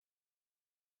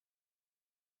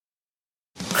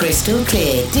Crystal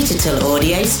clear digital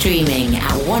audio streaming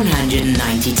at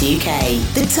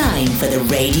 192K. The time for the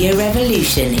radio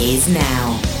revolution is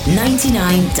now.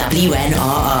 99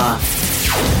 WNRR.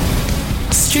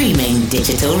 Streaming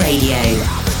digital radio.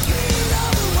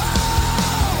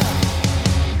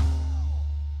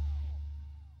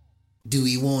 Do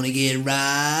we want to get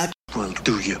right? Well,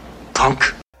 do you,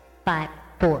 punk? 5,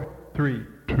 4, 3,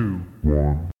 2,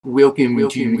 1. Welcome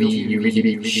to the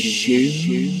radio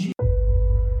show.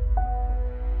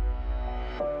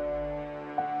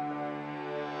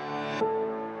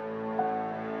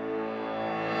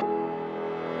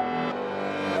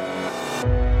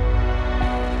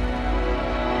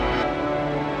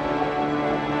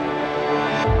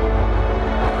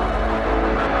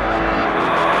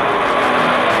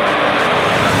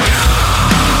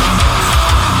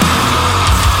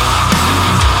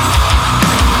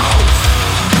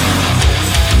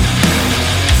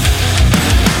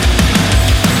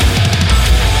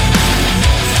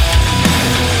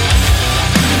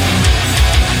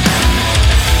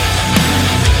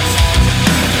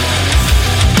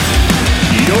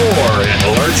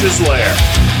 Lurch's lair.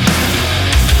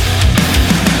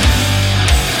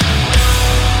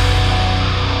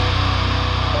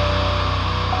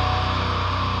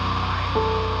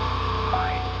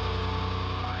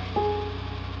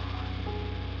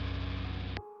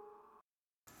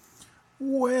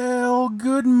 Well,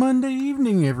 good Monday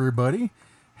evening, everybody.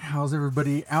 How's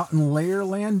everybody out in Lair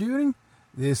Land doing?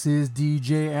 This is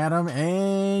DJ Adam,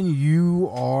 and you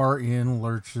are in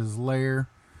Lurch's Lair.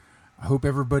 I hope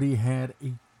everybody had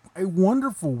a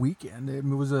wonderful weekend. It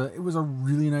was a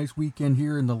really nice weekend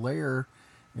here in the Lair.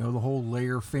 You know, the whole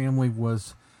Lair family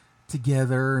was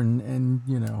together, and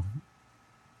you know,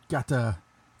 got to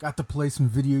play some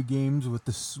video games with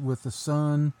the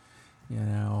son. You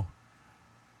know,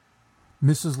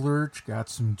 Mrs. Lurch got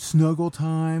some snuggle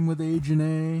time with Age and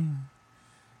A.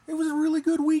 It was a really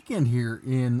good weekend here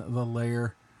in the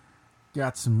Lair.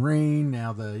 Got some rain.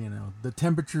 Now the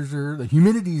temperatures the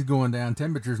humidity's going down.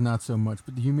 Temperature's not so much,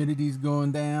 but the humidity's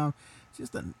going down.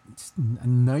 Just a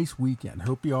nice weekend.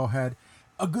 Hope you all had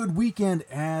a good weekend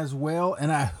as well, and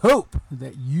I hope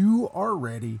that you are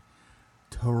ready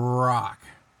to rock.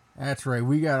 That's right,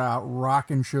 we got a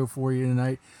rockin' show for you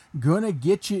tonight. Gonna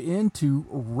get you into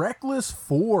Reckless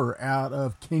 4 out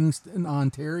of Kingston,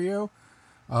 Ontario,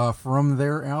 from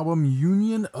their album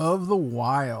Union of the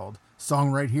Wild.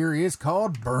 Song right here is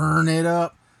called Burn It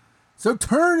Up. So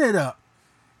turn it up.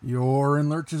 You're in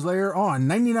Lurch's Lair on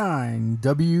 99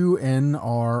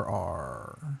 WNRR.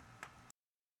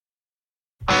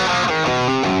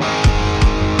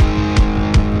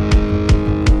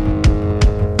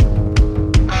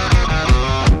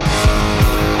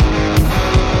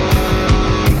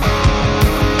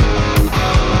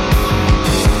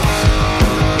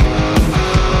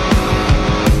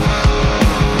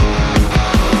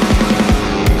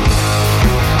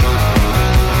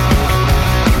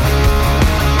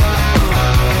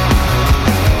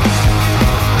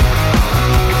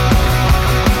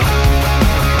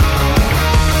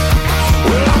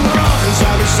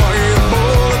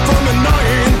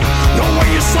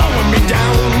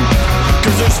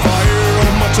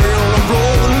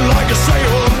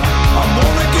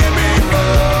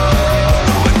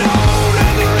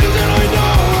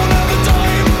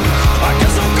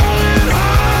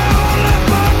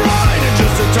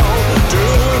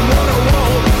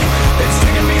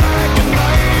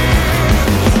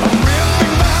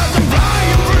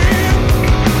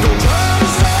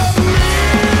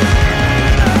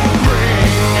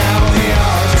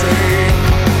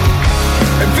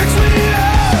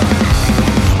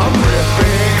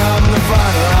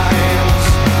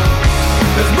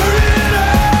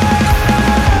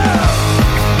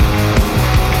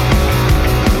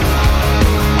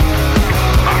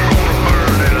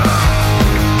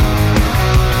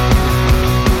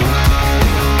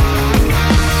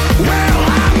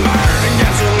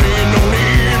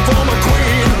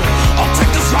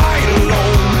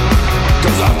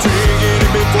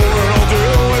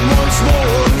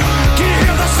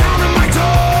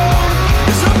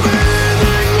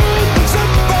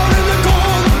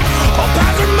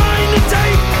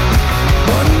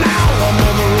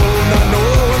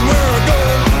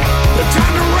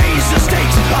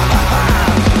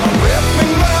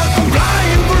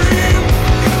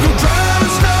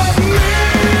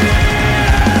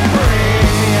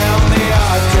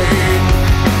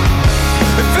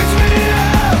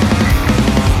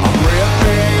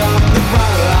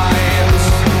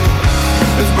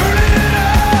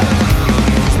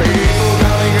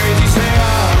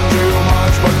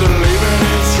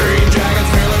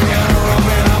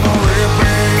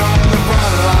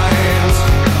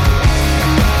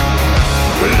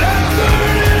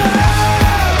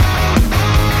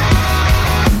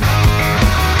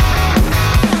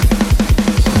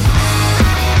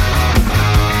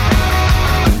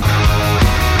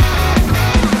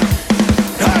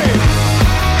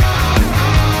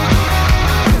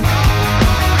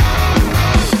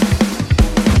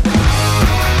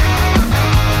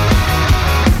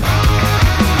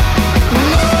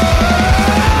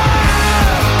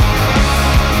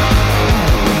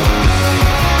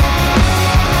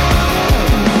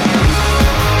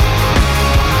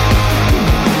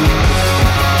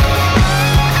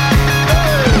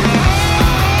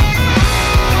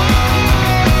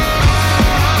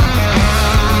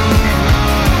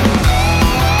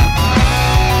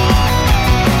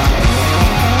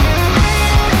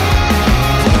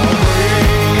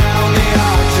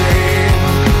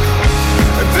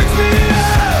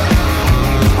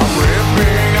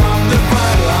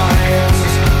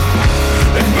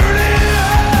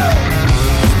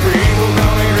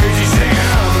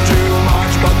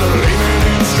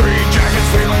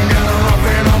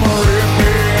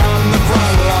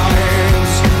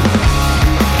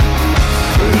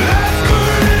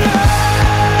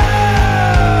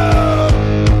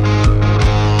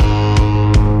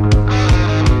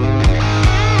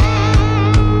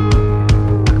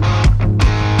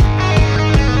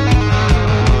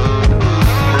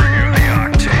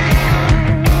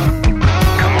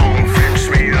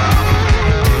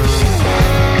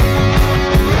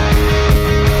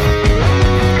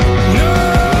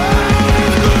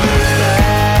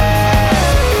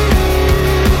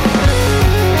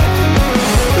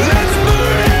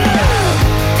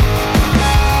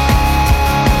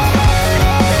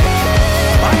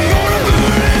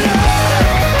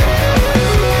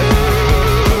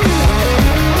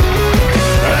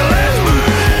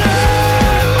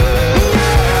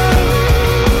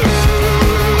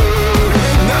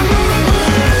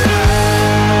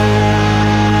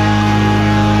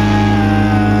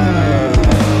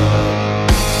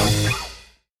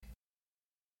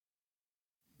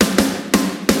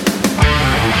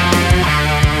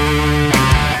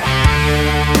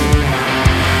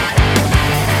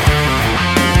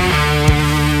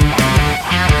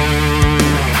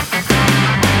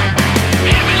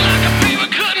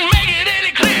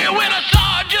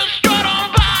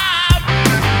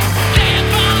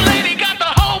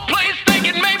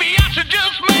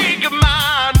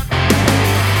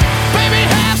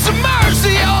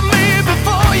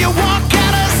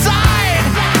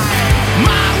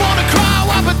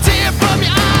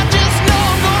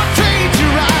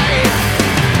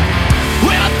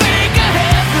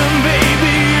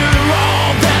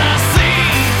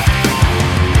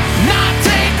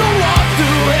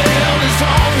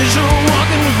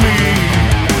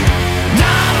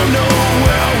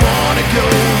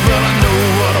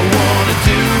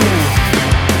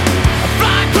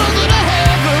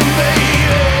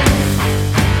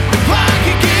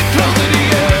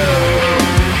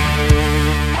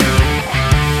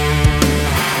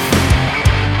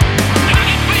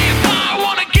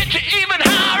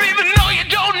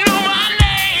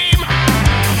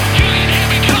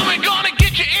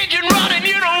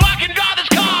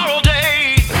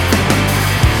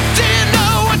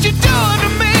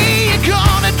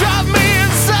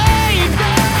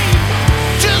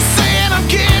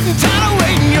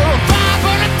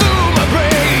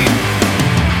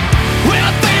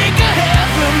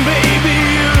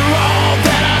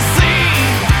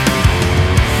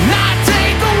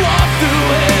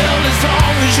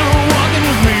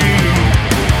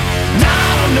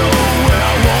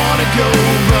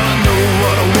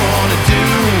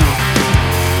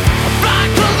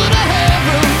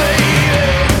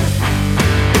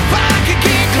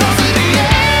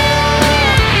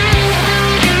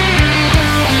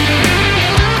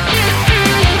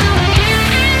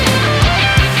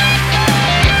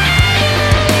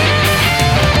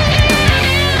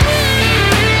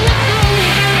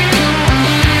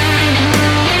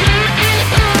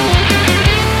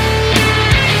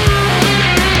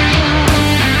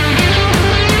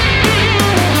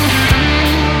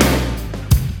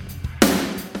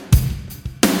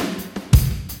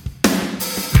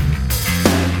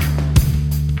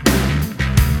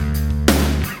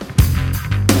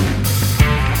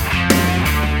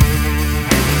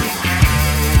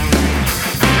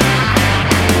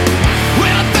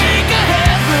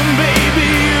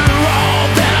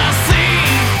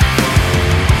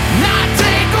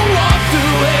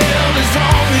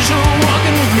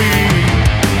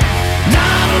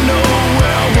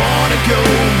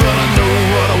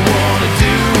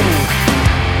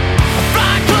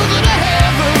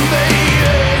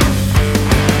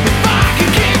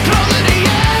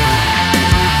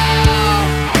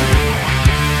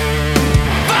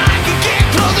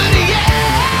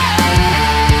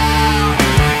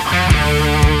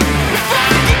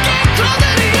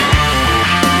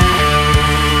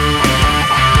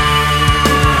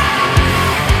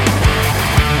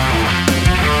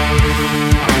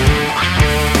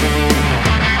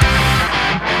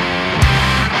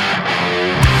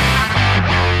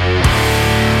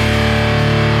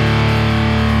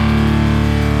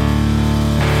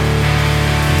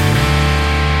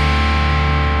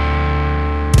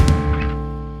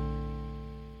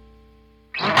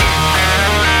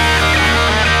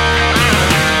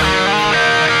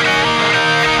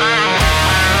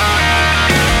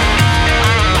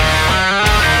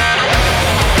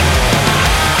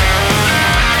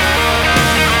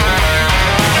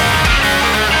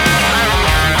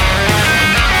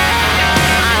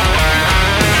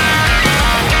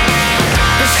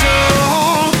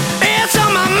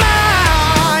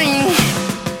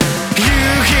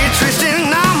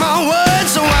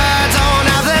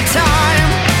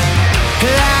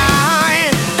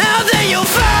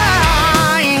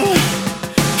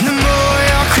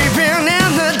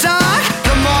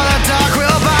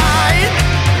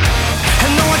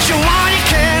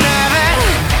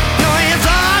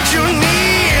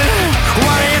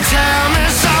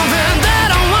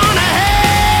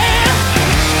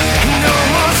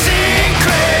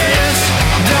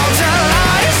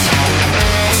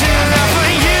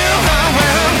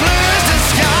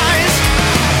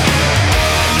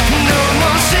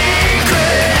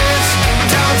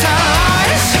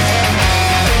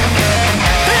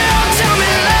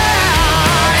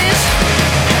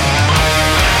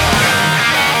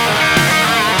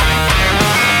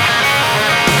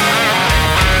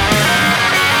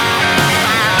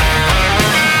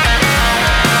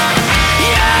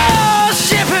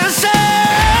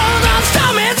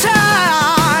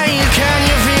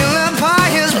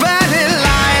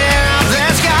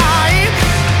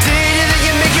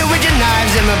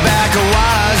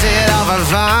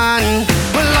 fun.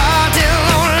 We're locked in,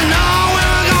 don't know where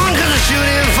we're going, 'cause we're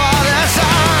shooting for the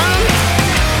sun.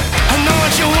 I know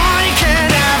what you want, you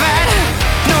can't have it.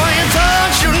 Know what you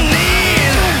thought you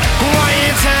need. Why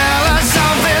you tell us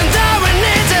something that we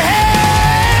need to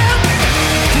hear?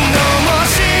 No more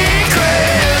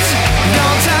secrets,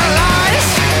 don't tell lies.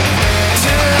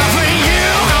 To love for you,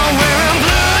 I'm wearing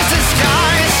blue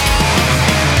disguise.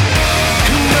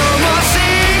 No more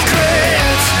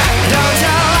secrets, don't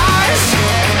tell lies.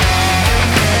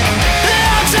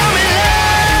 Don't tell me lies.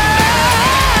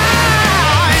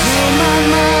 On my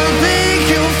mind, I think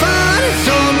you'll find it's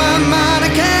on my mind, I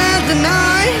can't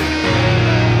deny.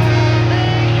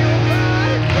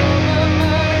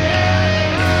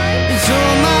 It's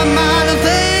on my mind, I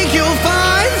think you'll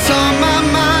find it's on my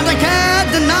mind, I can't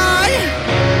deny.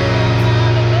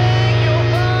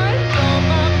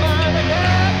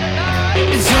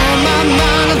 It's on my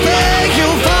mind, I think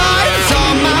you'll find it's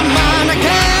on my mind, I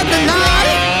can't deny.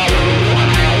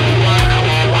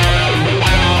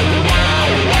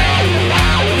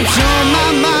 It's on my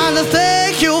mind, I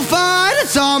think you'll find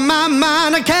it's on my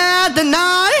mind, I can't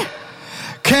deny.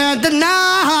 Can't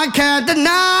deny, can't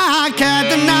deny, can't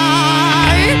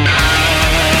deny.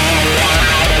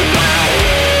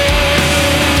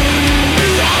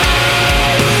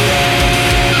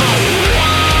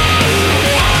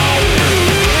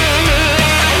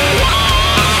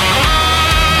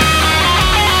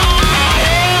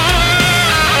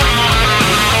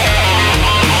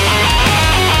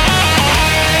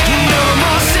 No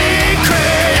more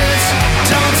secrets,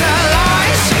 don't tell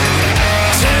lies.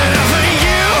 To love for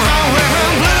you, I'm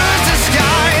wearing blue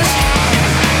disguise.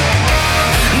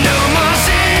 No more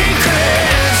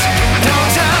secrets,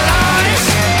 don't tell lies.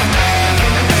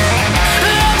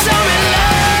 Don't tell me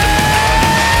lies.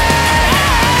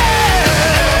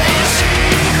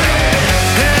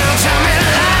 Don't tell me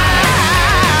lies.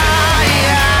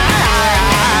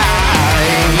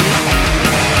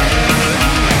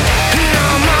 No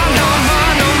more, no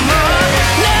more, no more,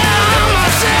 no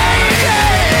more secrets.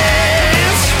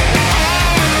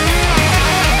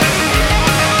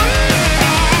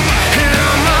 No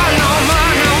more, no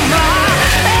more, no more.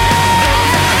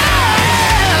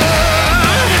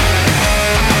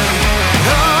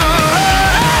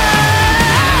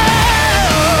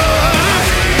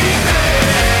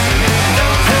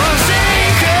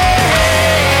 Secret.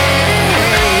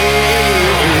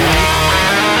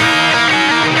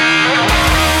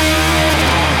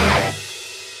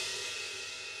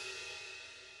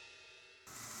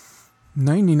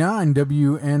 99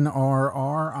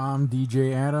 WNRR. I'm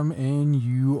DJ Adam, and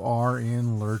you are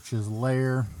in Lurch's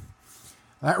Lair.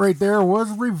 That right there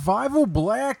was Revival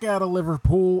Black out of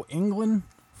Liverpool, England,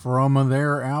 from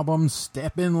their album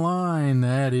Step in Line.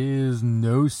 That is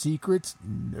No Secrets,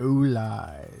 No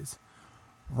Lies.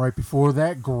 Right before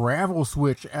that, Gravel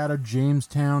Switch out of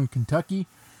Jamestown, Kentucky.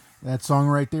 That song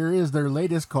right there is their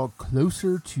latest, called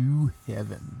Closer to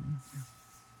Heaven.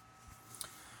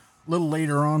 A little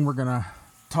later on, we're going to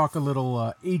talk a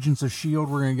little Agents of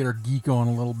S.H.I.E.L.D. We're going to get our geek on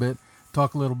a little bit.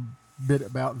 Talk a little bit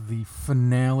about the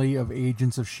finale of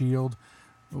Agents of S.H.I.E.L.D.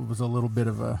 It was a little bit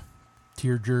of a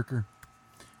tearjerker.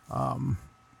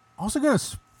 Also going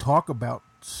to talk about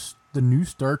the new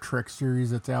Star Trek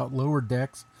series that's out, Lower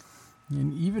Decks.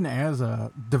 And even as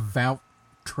a devout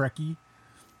Trekkie,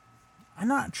 I'm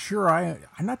not sure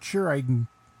I'm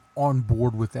on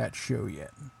board with that show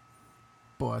yet.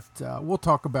 But we'll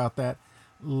talk about that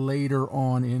later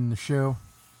on in the show.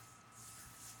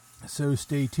 So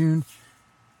stay tuned.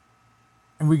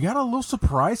 And we got a little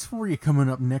surprise for you coming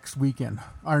up next weekend.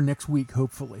 Or next week,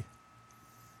 hopefully.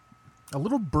 A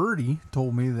little birdie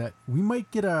told me that we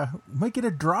might get a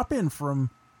drop in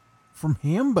from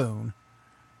Hambone.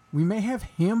 We may have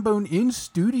Hambone in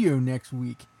studio next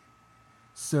week.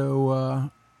 So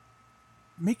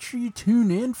make sure you tune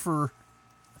in for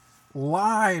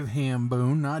live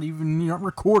Hambone, not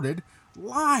recorded,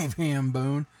 live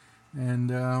Hambone.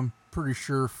 And I'm pretty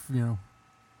sure if,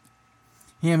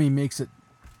 Hammy makes it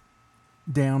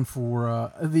down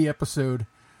for the episode,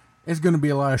 there's going to be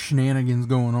a lot of shenanigans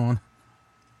going on.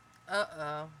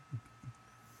 Uh-oh.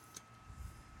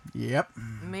 Yep.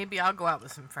 Maybe I'll go out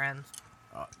with some friends.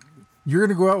 You're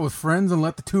going to go out with friends and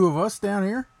let the two of us down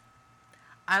here?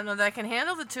 I don't know that I can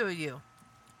handle the two of you.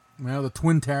 Well, the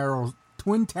Twin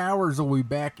Towers will be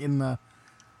back in the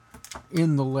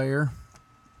lair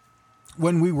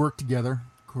when we work together.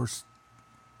 Of course,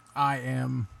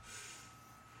 Hambone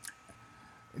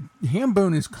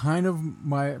is kind of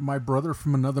my brother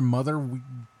from another mother.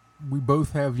 We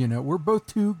both have, we're both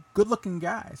two good-looking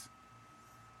guys.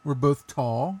 We're both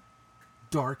tall,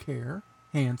 dark hair,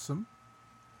 handsome.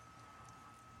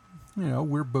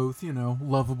 we're both,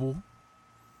 lovable.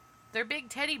 They're big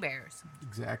teddy bears.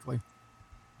 Exactly.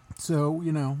 So,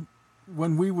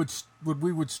 when we would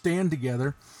stand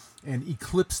together and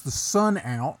eclipse the sun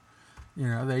out,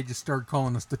 they just started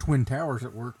calling us the Twin Towers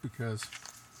at work because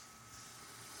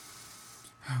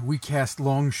we cast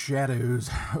long shadows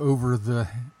over the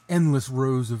endless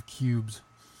rows of cubes.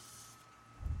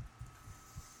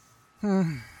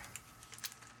 I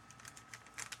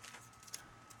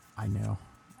know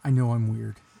I'm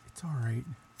weird. It's all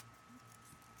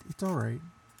right.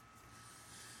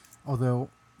 Although,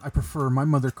 I prefer, my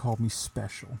mother called me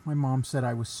special. My mom said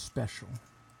I was special.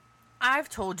 I've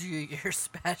told you you're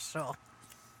special.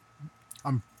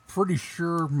 I'm pretty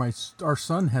sure our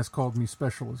son has called me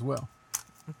special as well.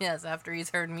 Yes, after he's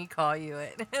heard me call you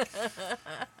it.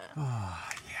 Yeah.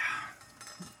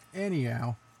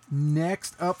 Anyhow,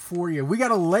 next up for you, we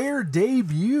got a Lair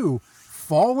debut.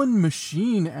 Fallen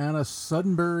Machine out of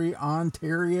Sudbury,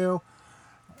 Ontario.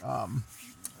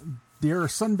 They're a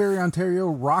Sudbury, Ontario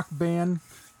rock band.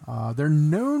 They're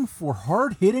known for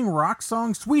hard-hitting rock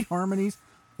songs, sweet harmonies,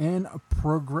 and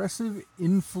progressive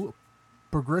influenced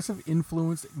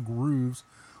grooves.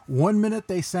 1 minute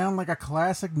they sound like a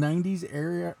classic 90s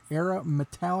era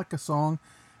Metallica song.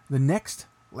 The next,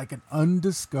 like an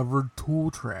undiscovered Tool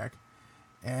track.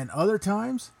 And other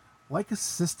times, like a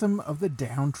System of the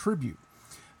Down tribute.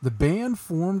 The band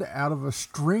formed out of a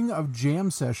string of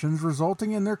jam sessions,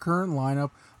 resulting in their current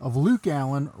lineup of Luke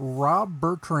Allen, Rob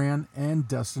Bertrand, and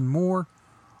Dustin Moore.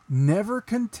 Never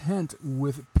content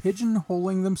with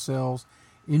pigeonholing themselves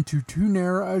into too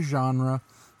narrow a genre,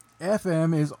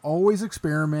 FM is always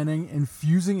experimenting and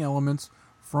fusing elements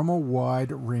from a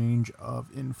wide range of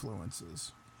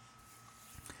influences.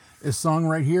 This song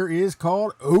right here is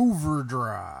called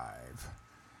Overdrive.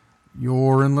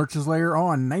 You're in Lurch's Lair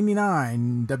on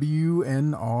 99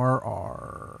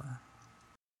 WNRR.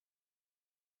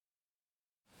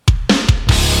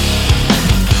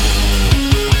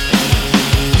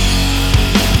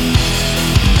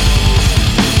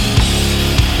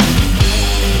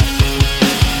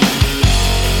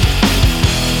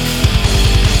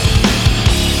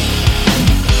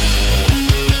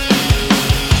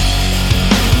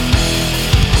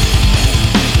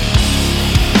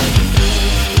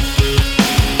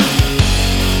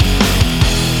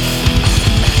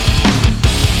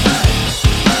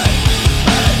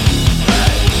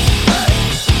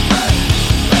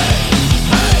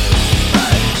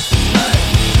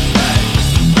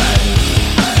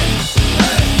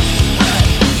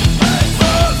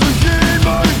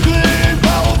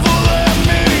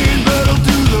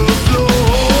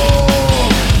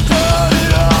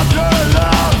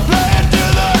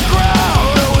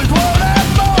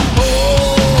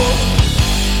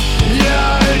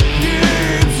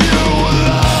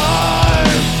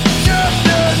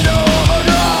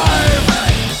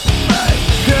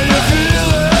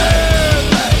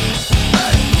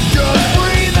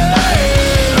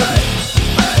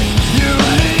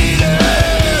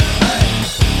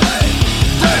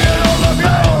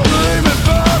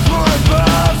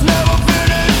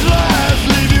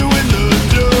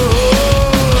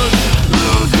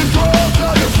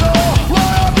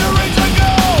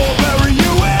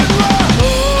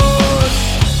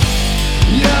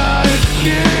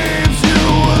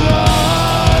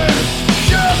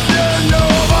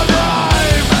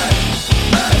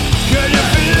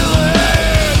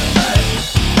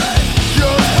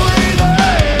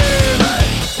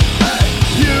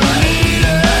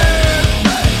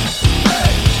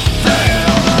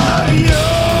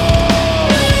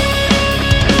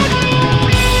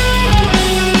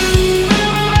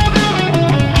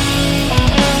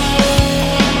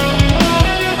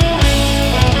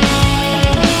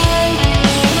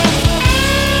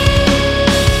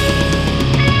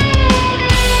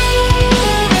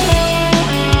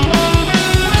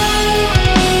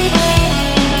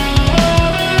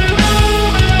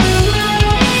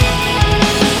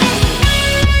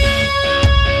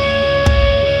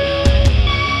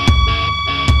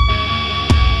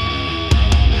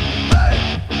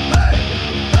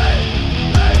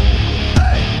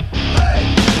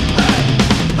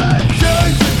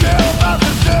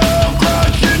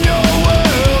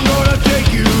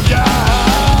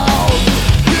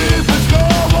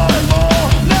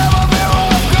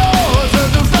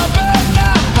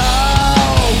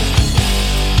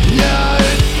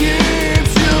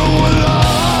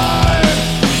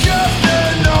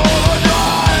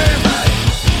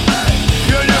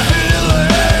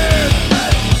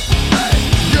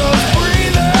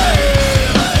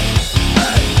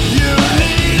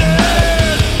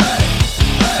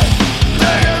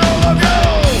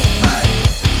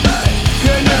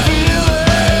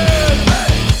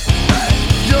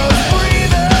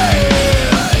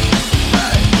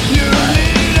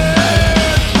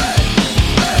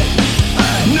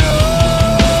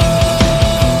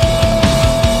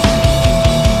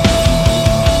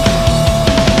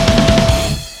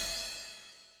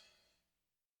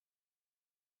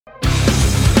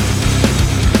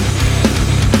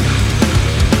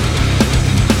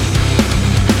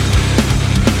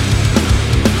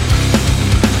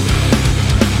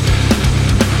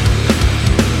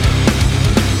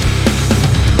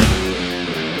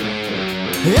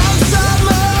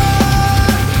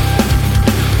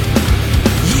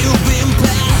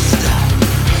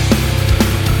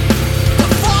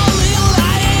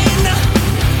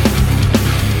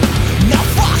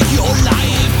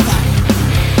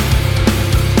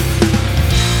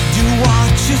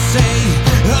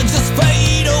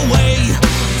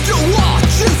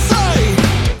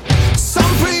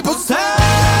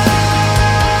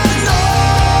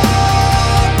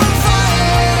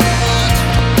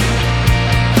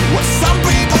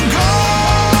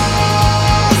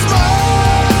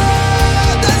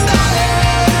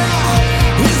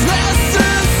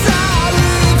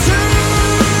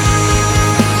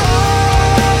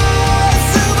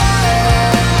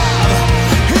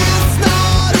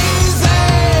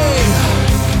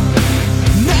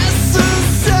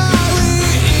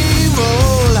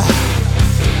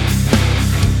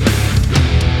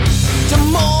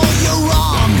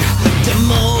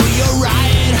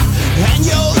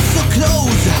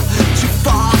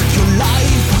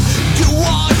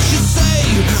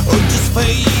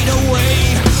 fade away.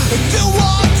 Do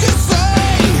what you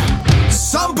say.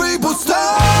 Some people stand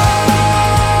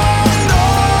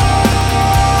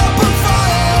up and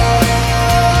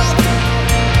fight.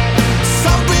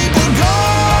 Some people go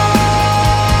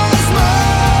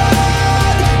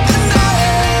mad and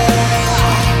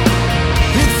die.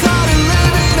 It's hard to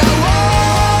live in a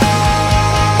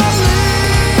world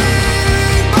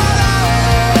lived by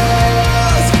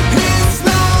ours. It's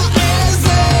not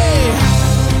easy,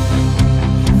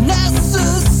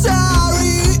 necessary.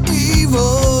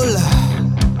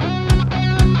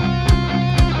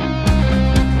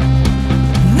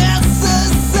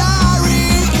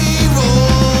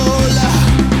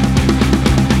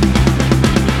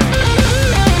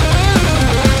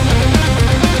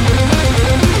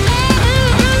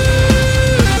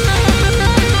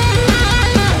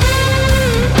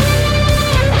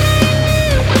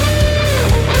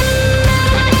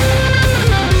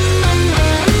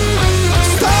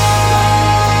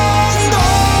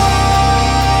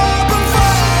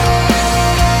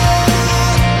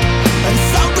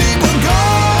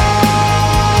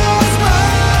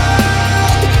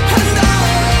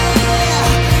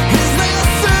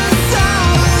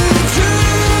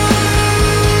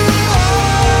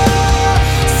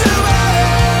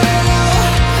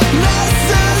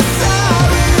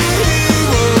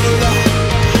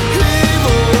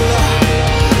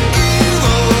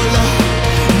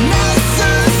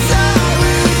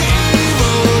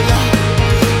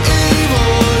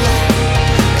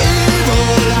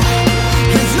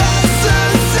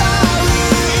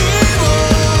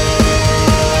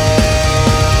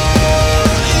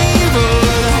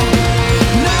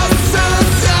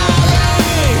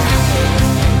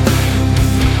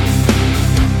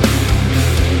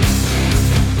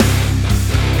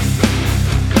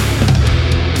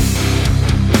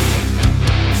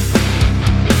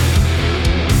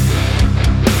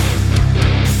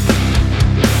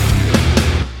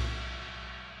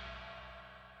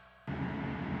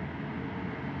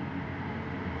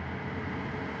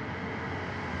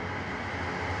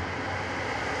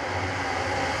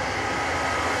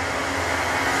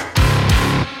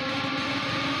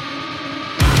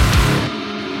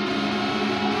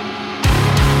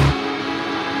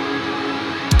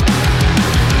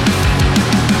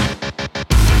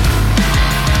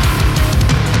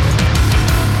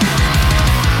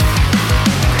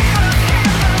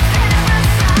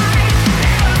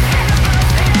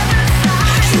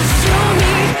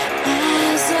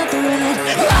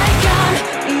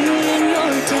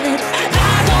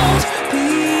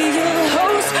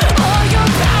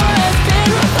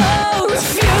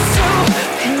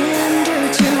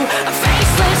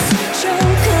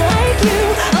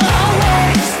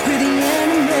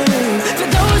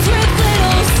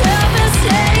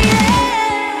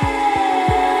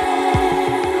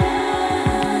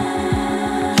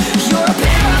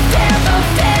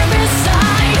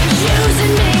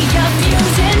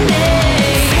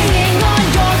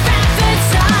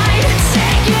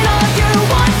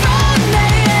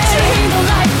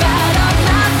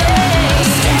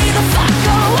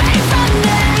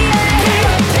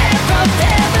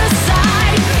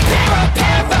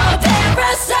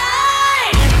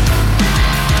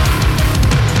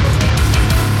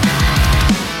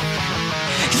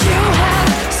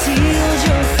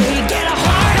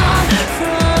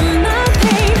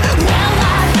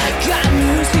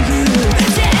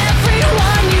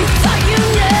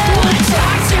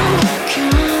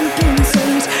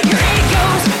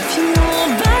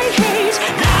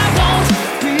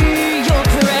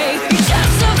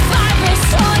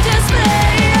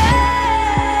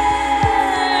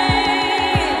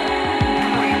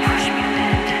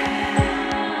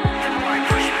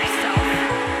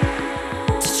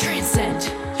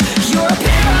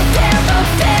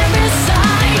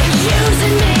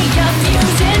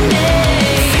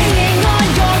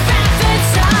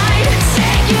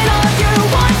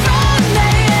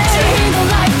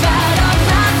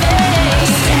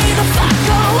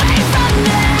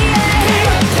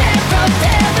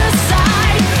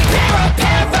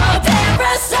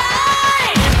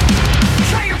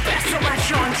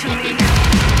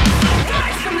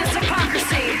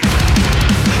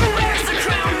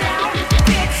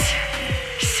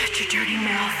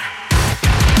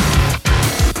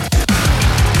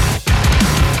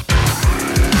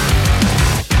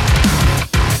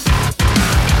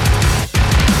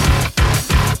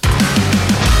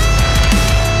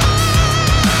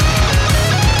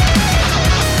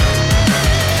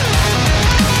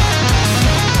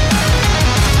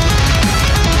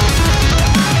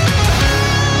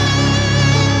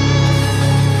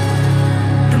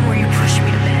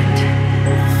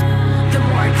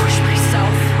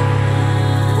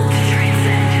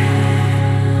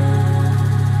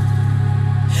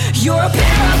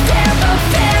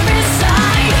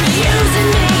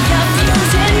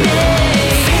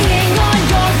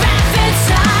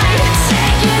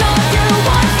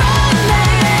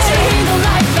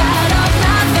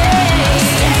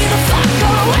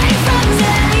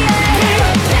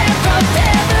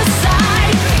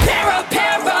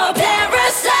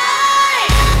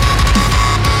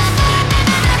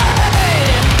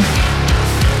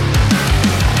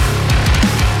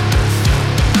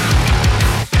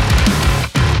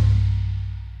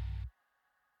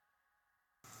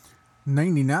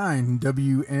 99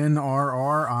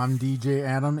 WNRR. I'm DJ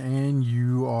Adam, and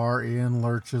you are in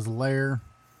Lurch's Lair.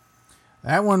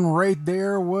 That one right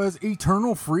there was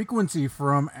Eternal Frequency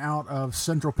from out of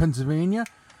central Pennsylvania.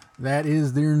 That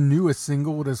is their newest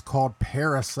single. It is called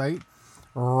Parasite.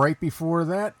 Right before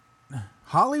that,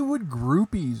 Hollywood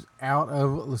Groupies out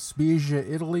of La Spezia,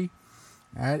 Italy.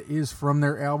 That is from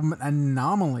their album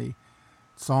Anomaly.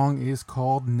 Song is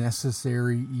called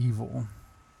Necessary Evil.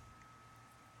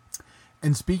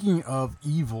 And speaking of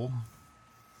evil,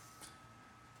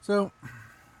 so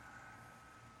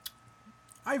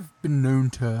I've been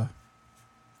known to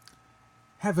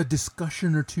have a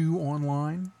discussion or two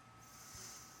online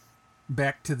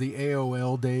back to the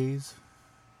AOL days.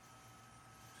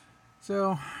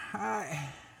 So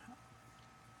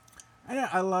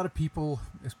a lot of people,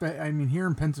 here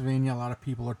in Pennsylvania, a lot of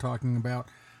people are talking about,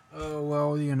 oh,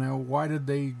 well, why did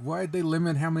they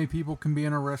limit how many people can be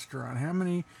in a restaurant? How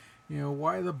many,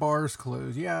 why the bars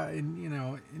closed? Yeah,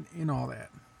 and all that.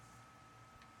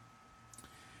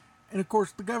 And of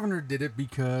course, the governor did it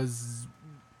because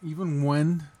even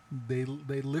when they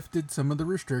lifted some of the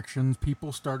restrictions,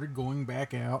 people started going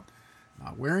back out,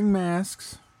 not wearing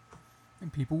masks,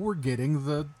 and people were getting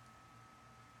COVID.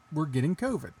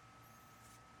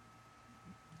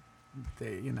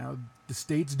 The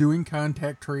state's doing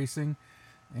contact tracing,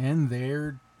 and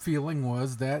their feeling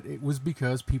was that it was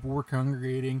because people were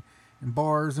congregating in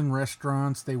bars and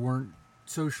restaurants. They weren't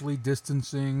socially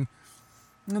distancing,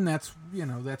 and that's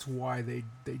why they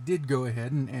did go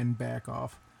ahead and back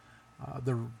off,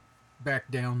 back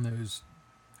down those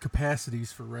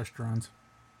capacities for restaurants.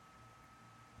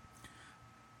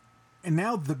 And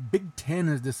now the Big Ten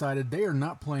has decided they are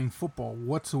not playing football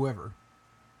whatsoever.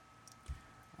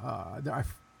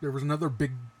 There was another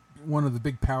one of the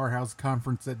big powerhouse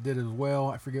conference that did as well.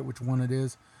 I forget which one it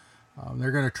is.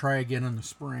 They're going to try again in the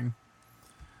spring.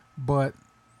 But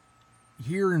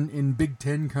here in Big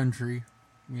Ten country,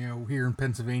 here in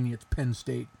Pennsylvania, it's Penn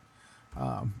State.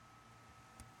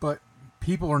 But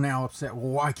people are now upset.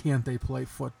 Well, why can't they play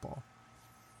football?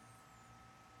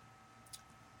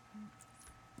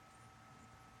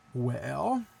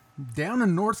 Well, down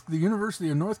in the University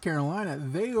of North Carolina,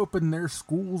 they opened their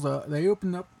schools up. They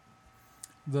opened up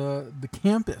the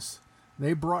campus.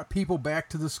 They brought people back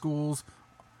to the schools,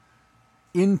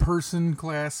 in-person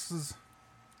classes.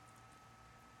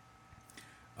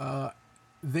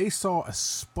 They saw a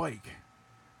spike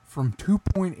from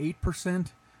 2.8%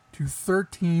 to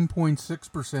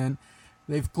 13.6%.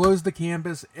 They've closed the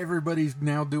campus. Everybody's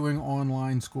now doing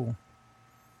online school.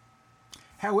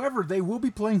 However, they will be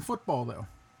playing football, though.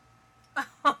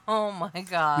 Oh, my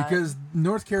God. Because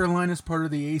North Carolina is part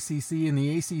of the ACC, and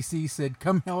the ACC said,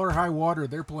 come hell or high water,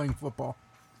 they're playing football.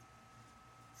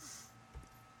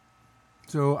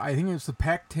 So I think it's the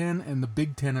Pac-10 and the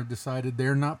Big Ten have decided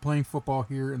they're not playing football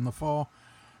here in the fall.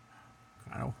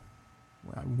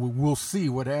 We'll see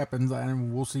what happens.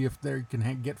 We'll see if they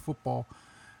can get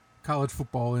college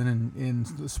football in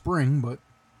the spring. But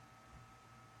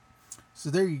so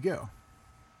there you go.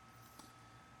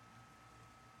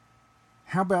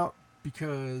 How about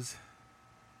because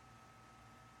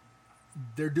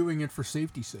they're doing it for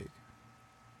safety's sake?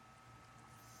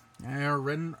 I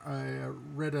read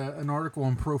an article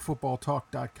on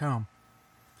ProFootballTalk.com.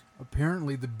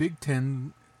 Apparently, the Big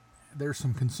Ten, there's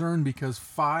some concern because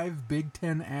 5 Big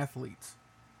Ten athletes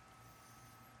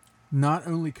not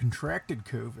only contracted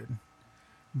COVID,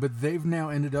 but they've now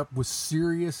ended up with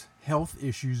serious health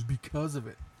issues because of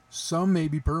it. Some may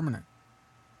be permanent.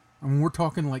 I mean, we're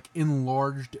talking like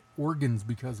enlarged organs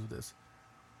because of this.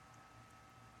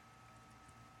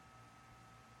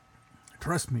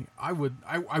 Trust me, I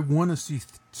want to see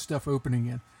stuff open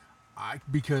again.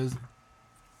 Because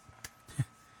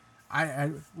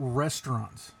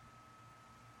restaurants,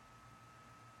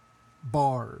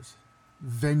 bars,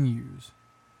 venues,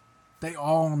 they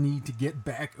all need to get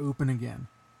back open again.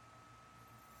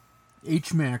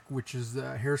 HMAC, which is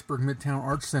the Harrisburg Midtown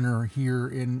Arts Center here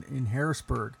in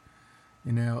Harrisburg,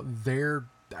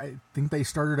 I think they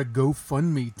started a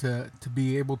GoFundMe to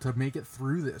be able to make it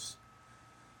through this.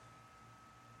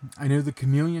 I know the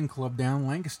Chameleon Club down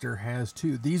Lancaster has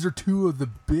too. These are 2 of the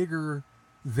bigger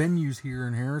venues here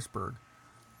in Harrisburg.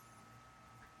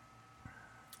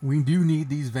 We do need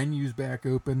these venues back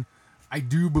open. I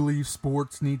do believe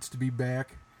sports needs to be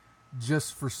back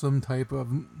just for some type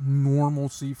of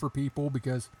normalcy for people,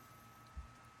 because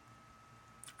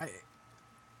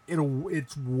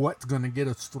it's what's going to get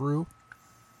us through.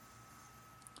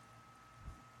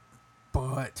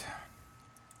 But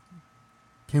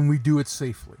can we do it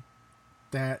safely?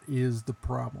 That is the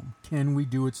problem. Can we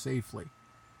do it safely?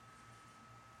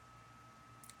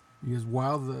 Because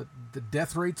while the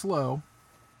death rate's low,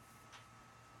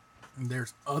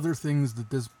 there's other things that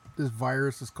this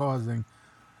virus is causing,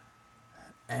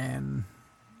 and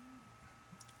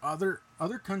other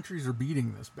countries are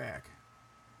beating this back,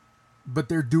 but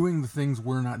they're doing the things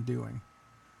we're not doing.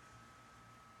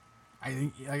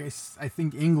 I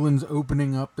think England's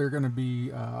opening up. They're going to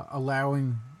be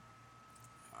allowing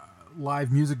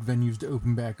live music venues to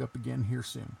open back up again here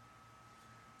soon.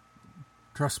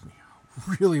 Trust me,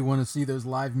 I really want to see those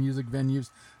live music venues.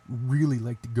 Really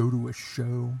like to go to a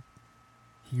show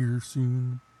here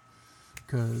soon,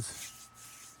 because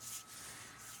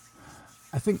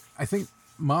I think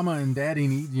Mama and Daddy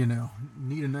need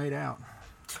a night out.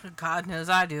 God knows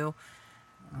I do.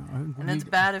 And it's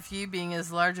bad if you, being as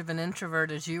large of an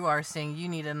introvert as you are, saying you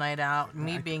need a night out.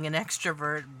 Me being an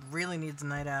extrovert really needs a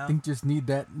night out. I think just need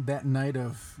that night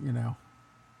of,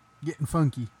 getting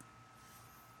funky.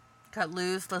 Cut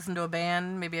loose, listen to a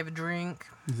band, maybe have a drink.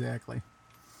 Exactly.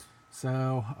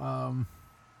 So,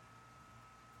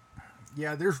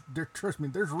 yeah, trust me,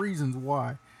 there's reasons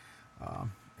why.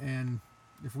 And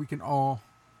if we can all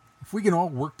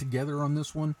work together on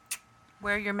this one.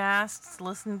 Wear your masks,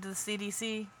 listen to the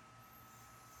CDC.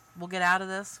 We'll get out of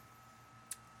this.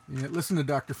 Yeah, listen to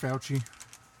Dr. Fauci.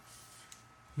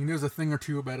 He knows a thing or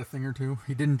two about a thing or two.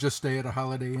 He didn't just stay at a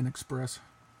Holiday Inn Express.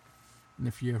 And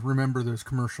if you remember those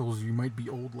commercials, you might be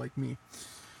old like me.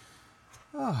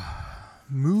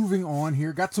 Moving on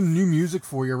here. Got some new music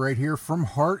for you right here from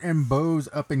Heart and Bose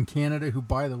up in Canada, who,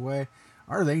 by the way,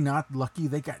 are they not lucky?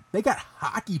 They got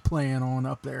hockey playing on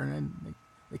up there, and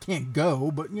they can't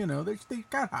go, but they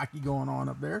got hockey going on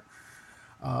up there.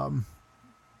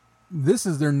 This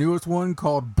is their newest one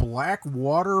called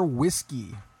Blackwater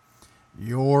Whiskey.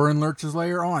 You're in Lurch's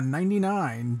Lair on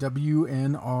 99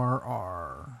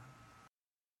 WNRR.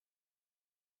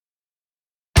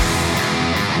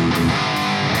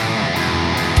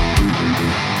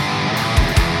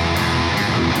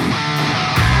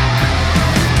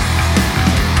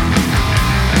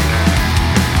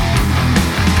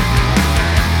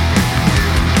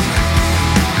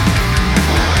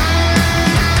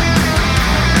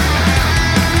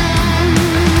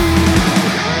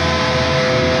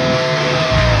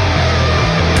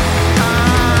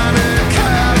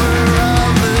 Undercover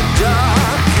of the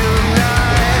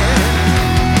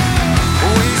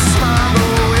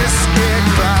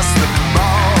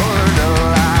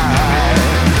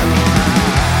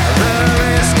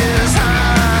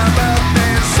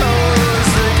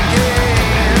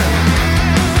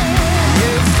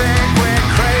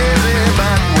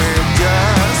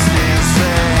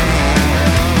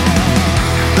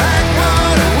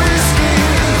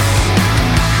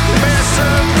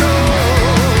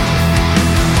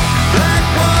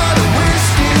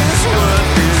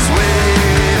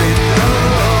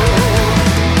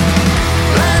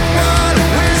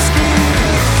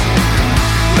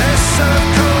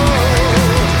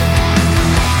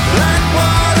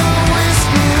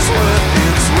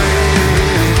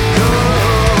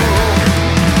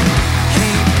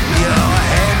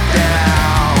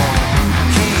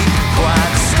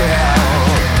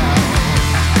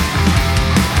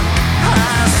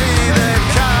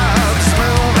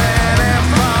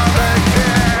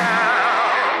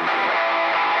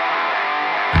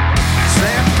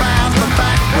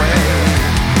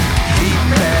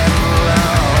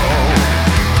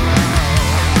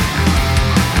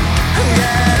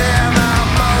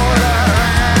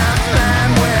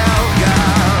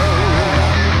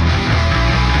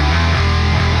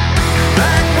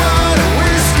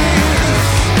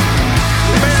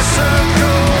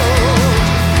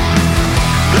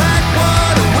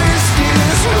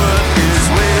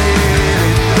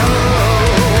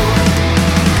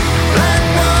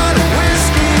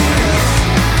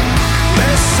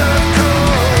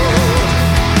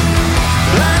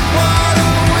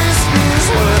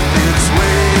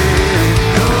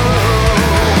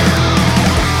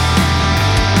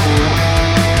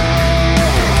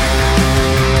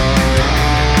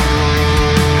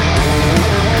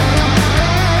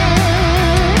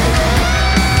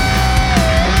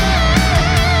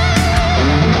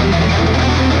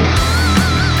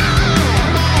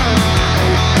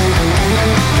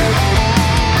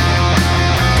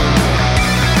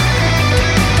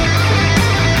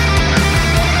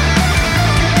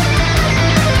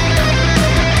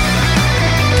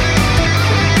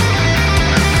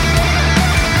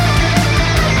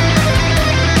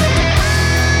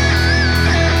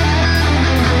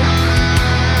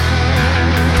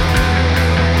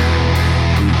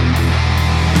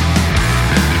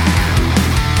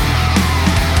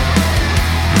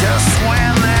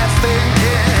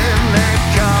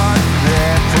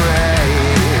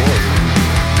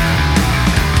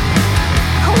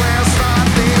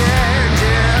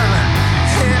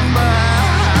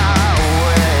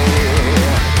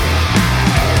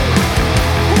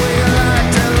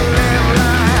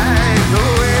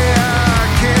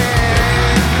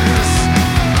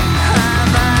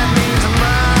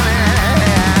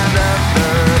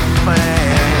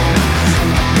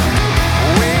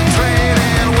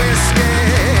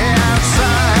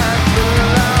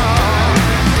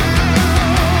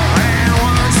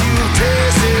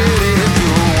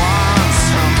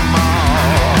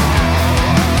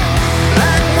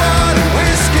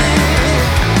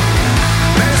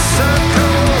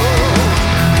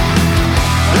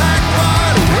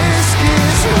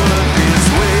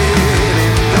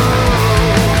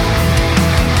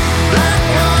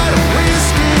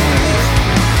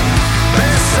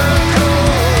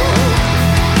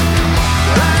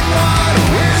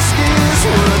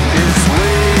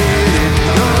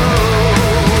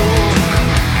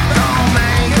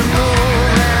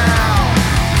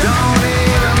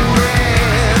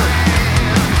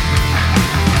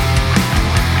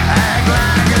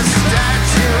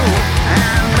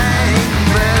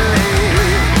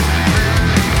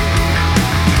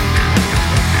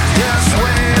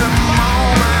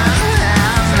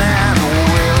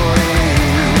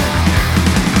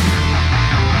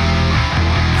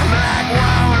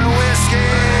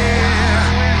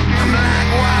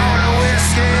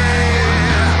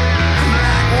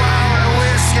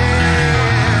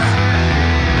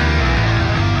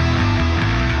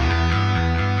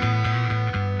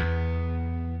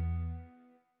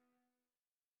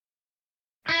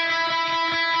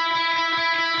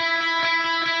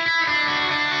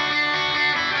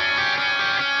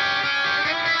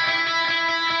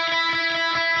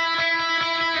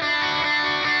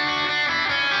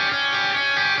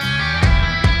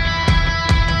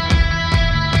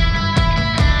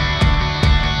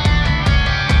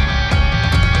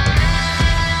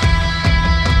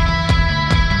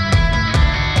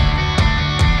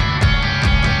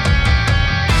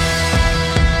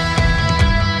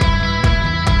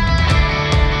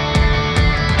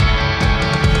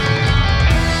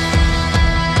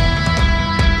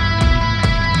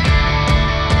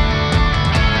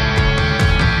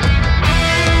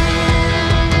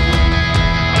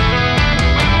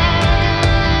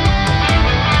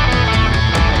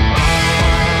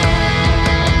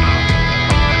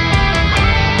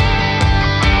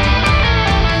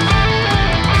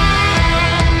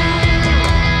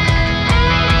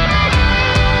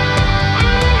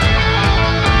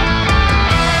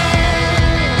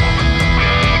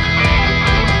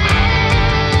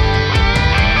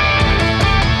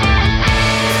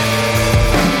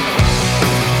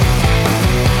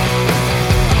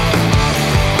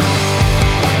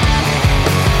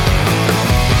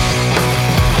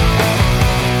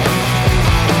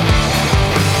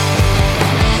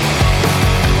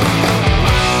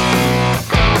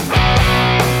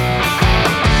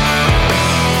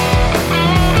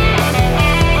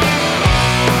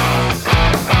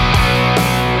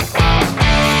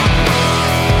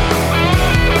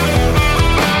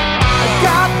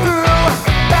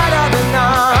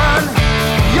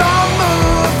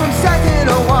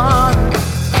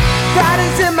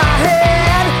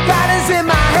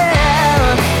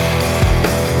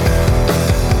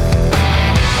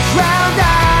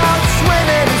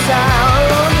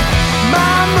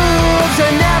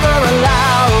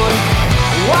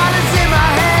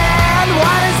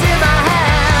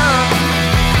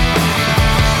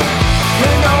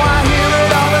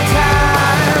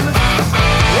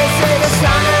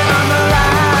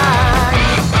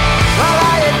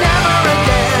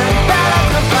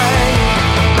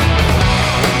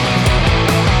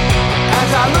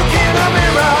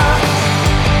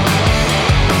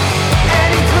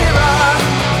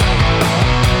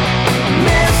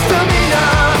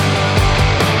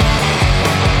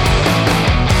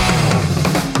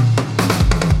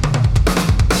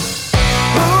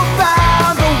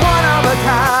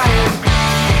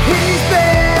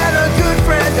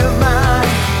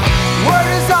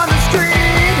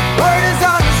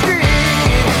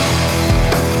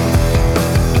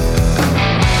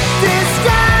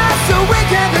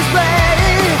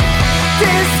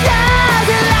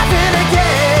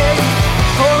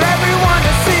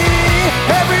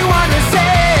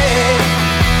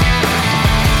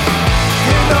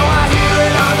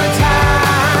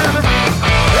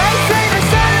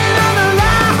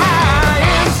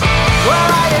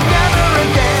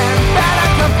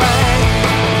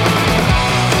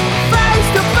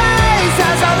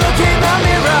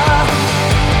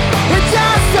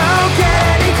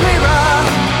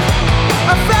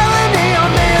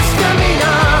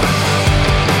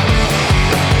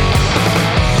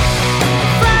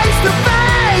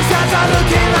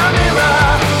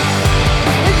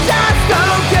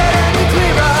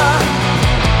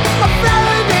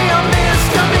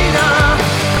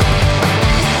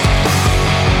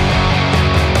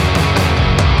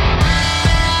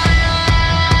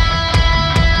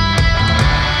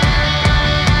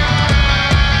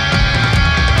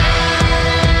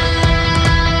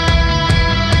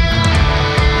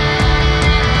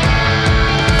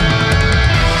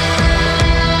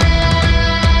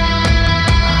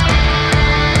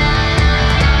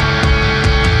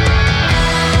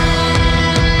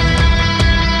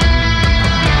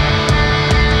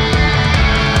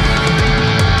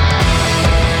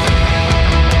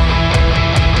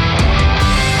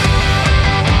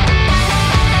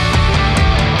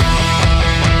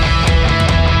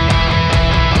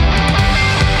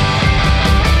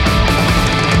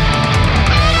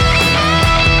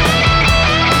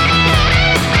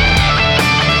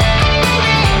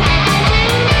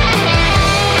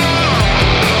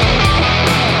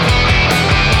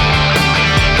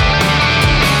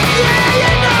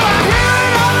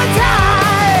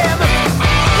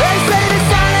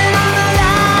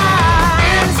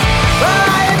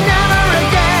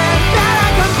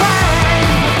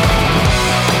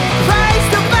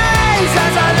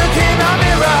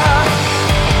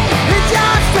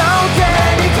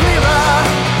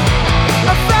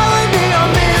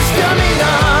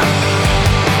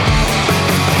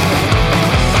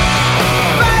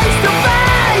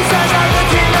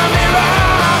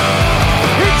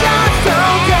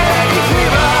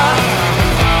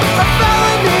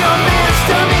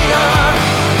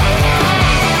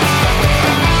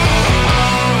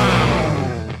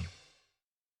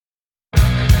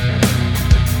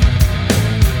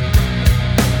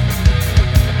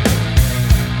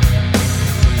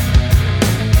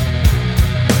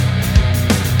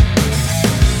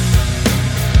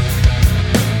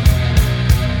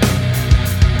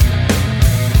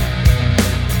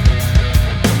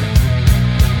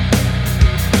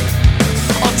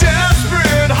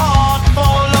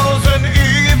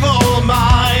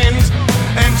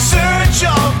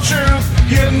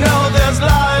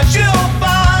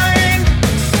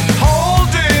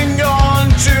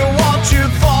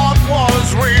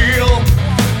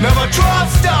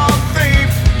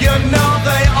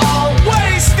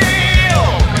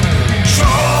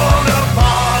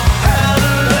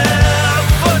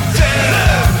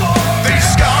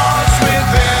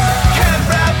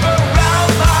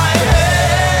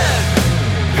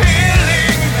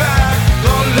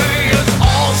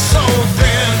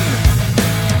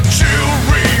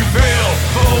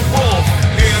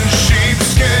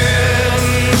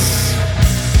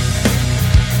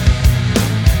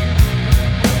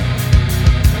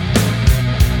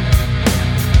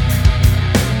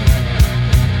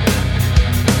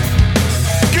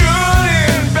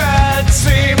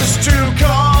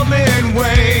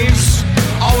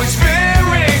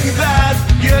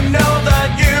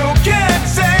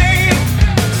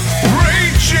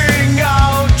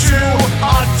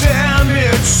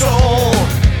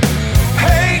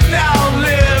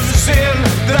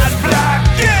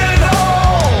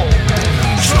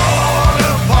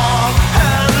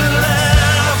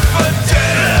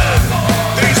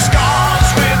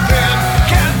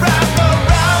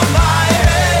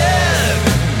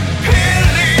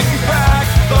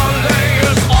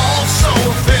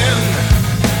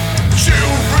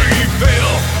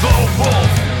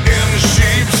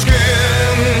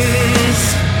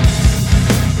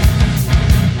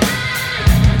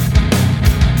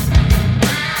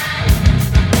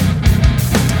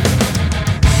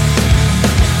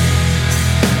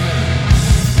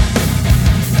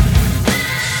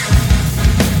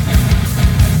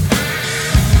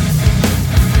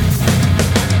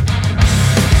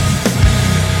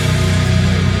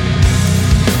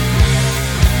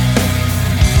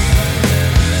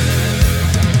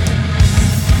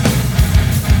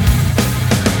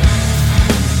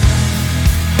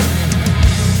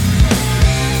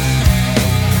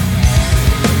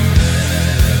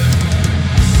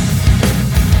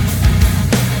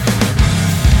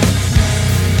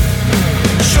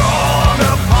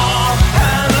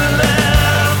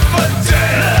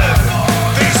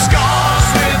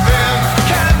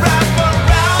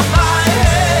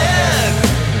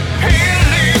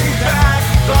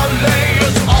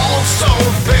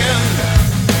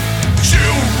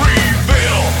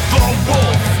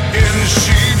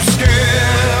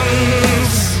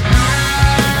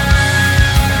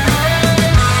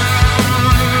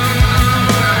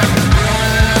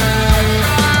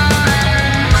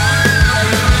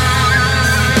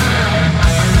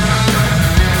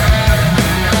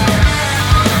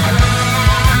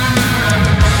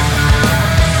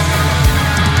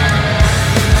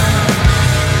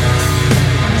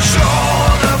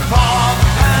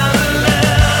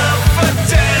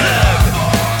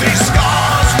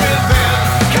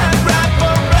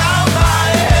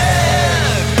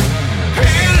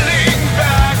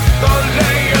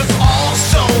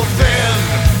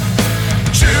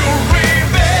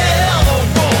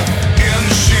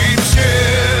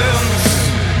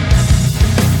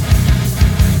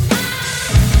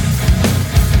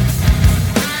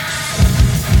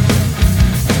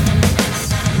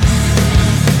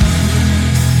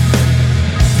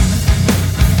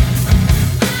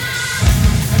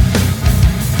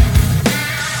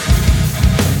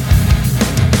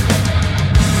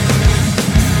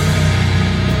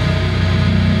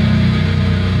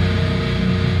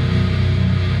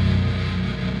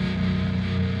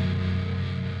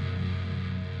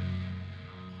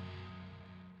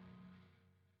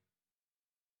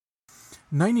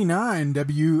 99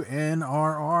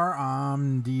 WNRR.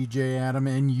 I'm DJ Adam,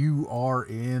 and you are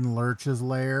in Lurch's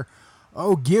Lair.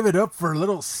 Oh, give it up for a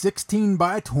little 16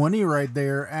 by 20 right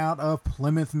there out of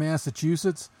Plymouth,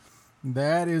 Massachusetts.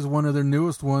 That is one of their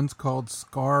newest ones called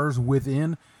Scars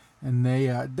Within, and they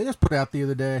just put out the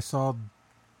other day. I saw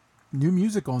new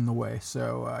music on the way,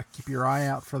 so keep your eye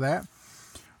out for that.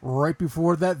 Right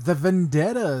before that, the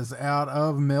Vendettas out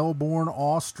of Melbourne,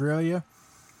 Australia.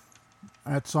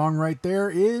 That song right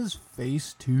there is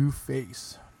Face to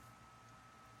Face.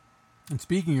 And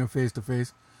speaking of face to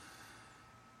face,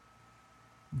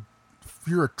 if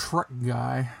you're a truck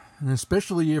guy, and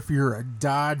especially if you're a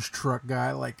Dodge truck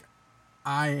guy like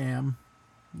I am,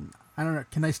 I don't know,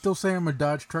 can I still say I'm a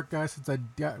Dodge truck guy since I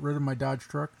got rid of my Dodge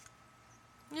truck?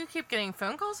 You keep getting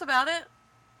phone calls about it.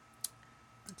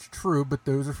 It's true, but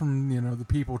those are from, the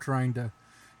people trying to,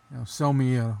 sell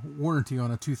me a warranty on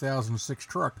a 2006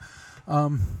 truck.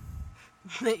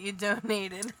 That you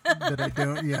donated. That I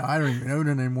don't, I don't even own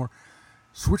it anymore.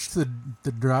 Switched to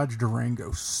the Dodge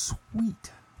Durango.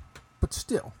 Sweet. But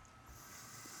still.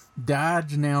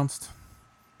 Dodge announced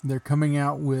they're coming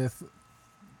out with,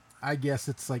 I guess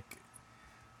it's like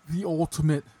the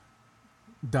ultimate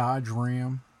Dodge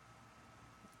Ram.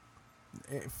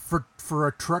 For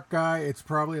a truck guy, it's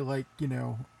probably like,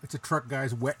 it's a truck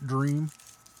guy's wet dream.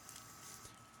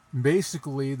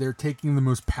 Basically, they're taking the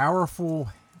most powerful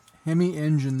Hemi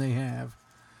engine they have,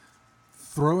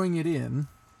 throwing it in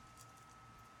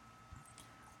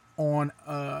on,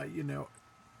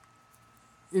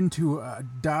 into a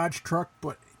Dodge truck,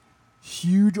 but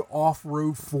huge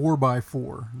off-road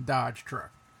 4x4 Dodge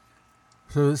truck.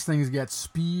 So this thing's got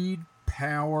speed,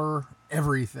 power,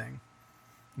 everything.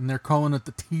 And they're calling it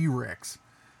the T-Rex.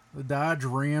 The Dodge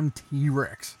Ram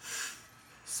T-Rex.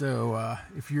 So,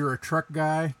 if you're a truck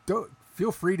guy,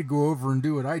 feel free to go over and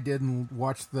do what I did and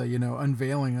watch the,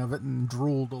 unveiling of it and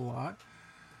drooled a lot.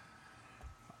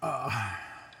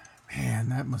 Man,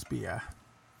 that must be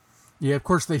Yeah, of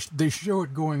course, they show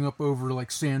it going up over,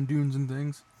 like, sand dunes and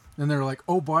things. And they're like,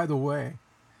 oh, by the way,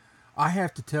 I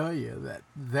have to tell you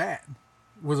that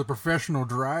was a professional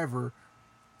driver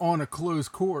on a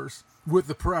closed course with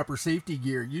the proper safety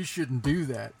gear. You shouldn't do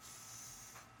that.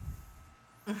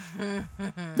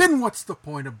 Then what's the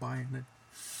point of buying it?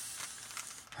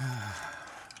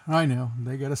 I know,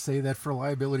 they gotta say that for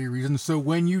liability reasons. So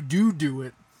when you do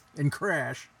it and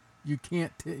crash, you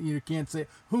can't say,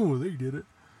 "Oh, they did it."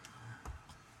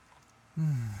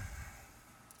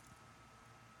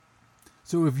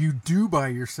 So if you do buy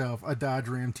yourself a Dodge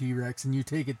Ram T-Rex and you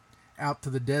take it out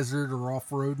to the desert or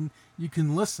off-roading, you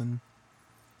can listen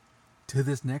to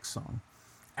this next song.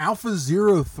 Alpha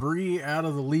 03 out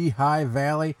of the Lehigh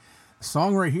Valley. The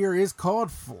song right here is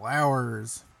called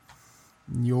Flowers.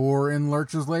 You're in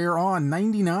Lurch's Lair on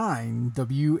 99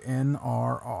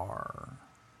 WNRR.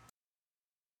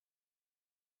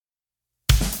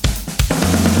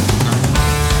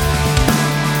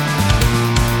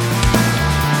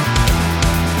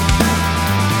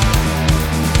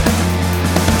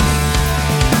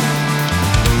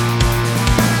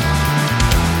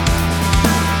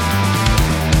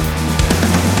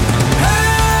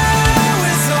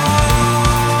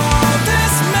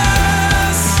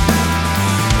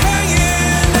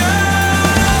 Hanging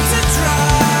out to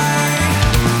dry.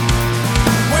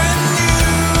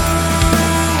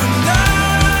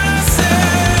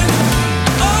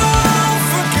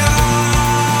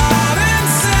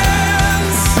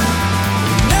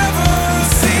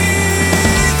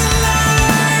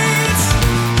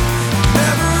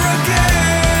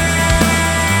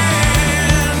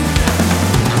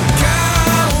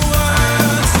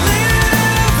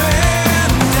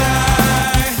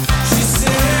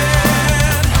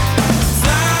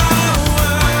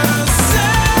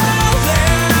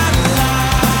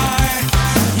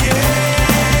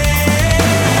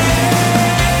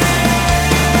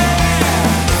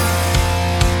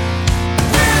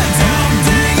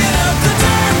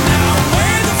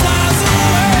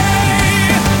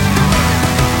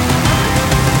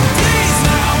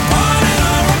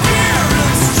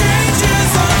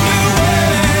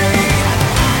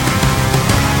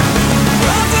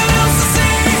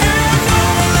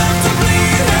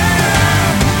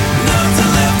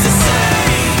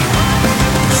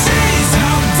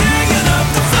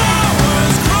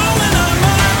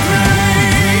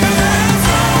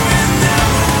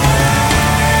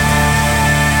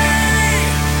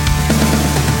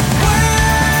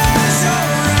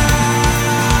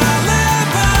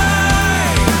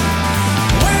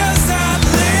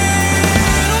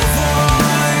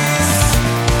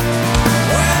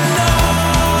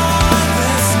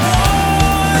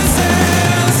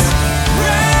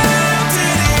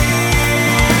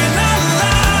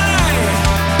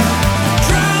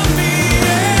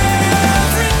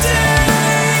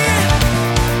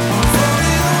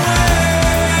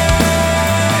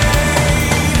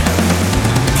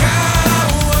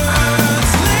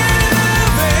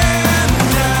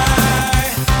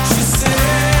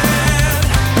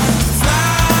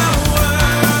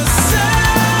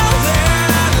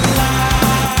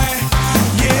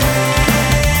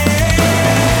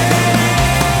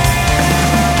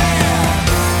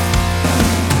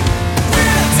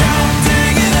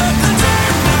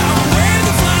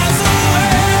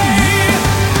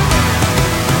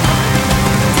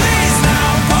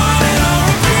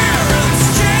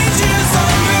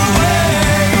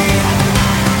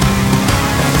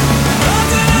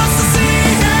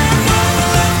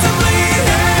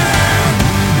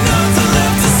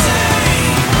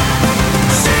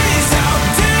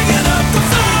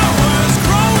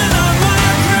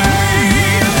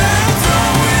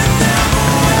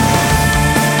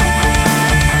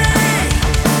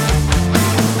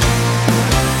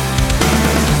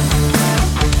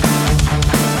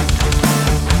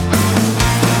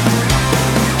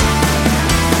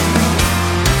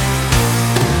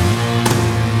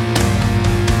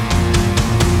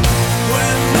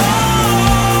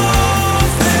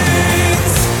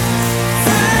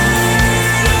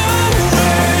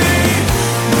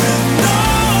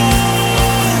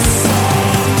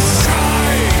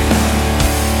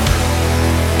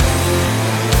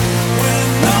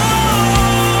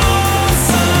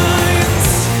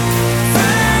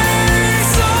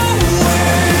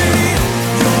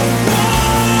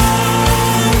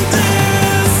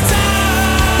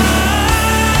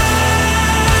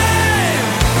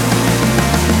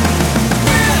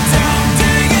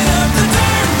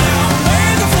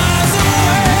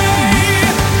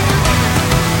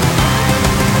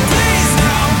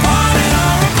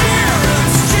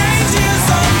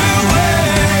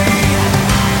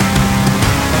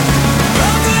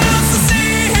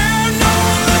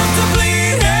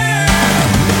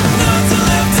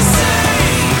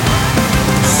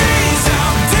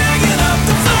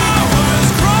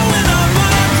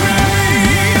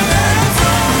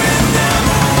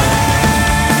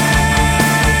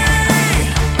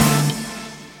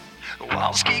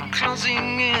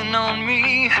 on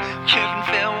me. Kevin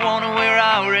Fair wanna wear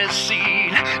our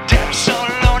seed. Death so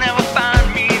low, never find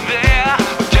me there.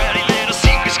 Dirty little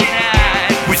secrets can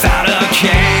hide without a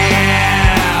care.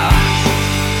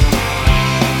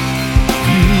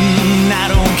 I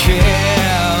don't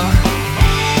care.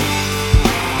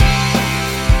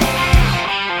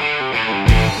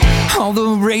 All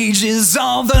the rages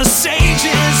of the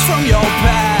sages from your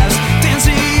past dance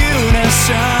in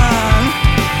unison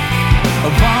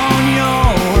upon your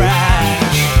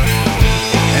rash,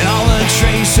 and all the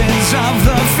traces of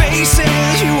the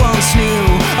faces you once knew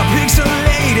are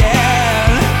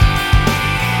pixelated,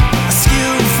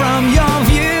 skewed from your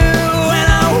view. And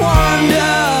I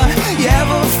wonder, you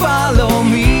ever follow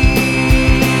me?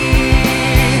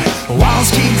 Walls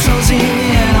keep closing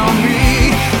in on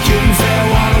me. Couldn't fair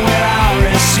one where I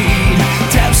recede.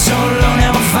 Depths so low,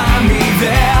 never find me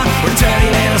there. Where dirty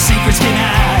little secrets can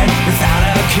hide without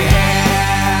a care.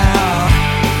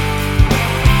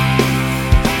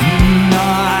 No,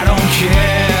 I don't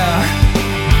care.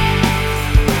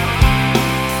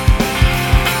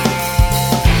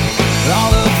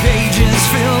 All the pages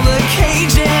fill the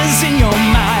cages in your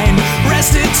mind.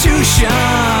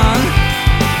 Restitution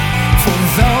for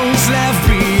those left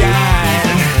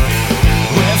behind.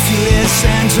 Refuted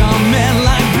sentiment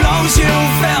like blows you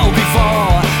fell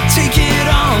before. Take it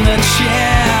on the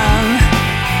chin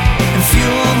and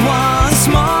fueled once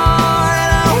more.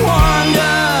 And I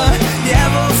wonder, you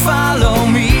ever follow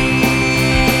me?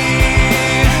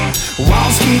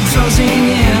 Walls keep closing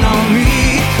in on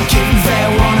me. Couldn't fair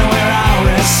wonder where I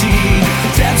recede.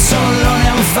 Depths so low,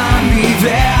 never find me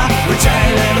there. Where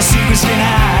dirty little secrets can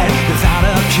hide without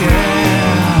a care.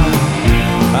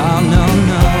 Oh no,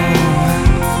 no,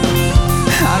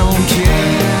 I don't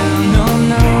care. No,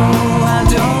 no, I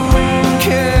don't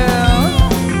care.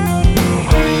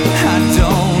 I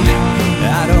don't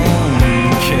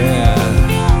care.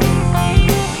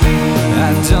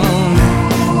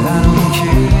 I don't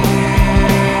care.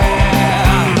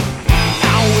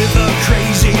 Out with the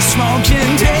crazy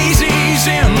smoking daisies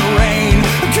in the rain.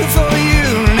 Good for you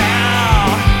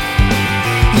now.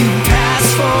 You pass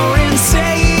for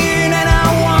insane, and I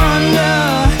wonder,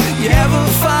 you ever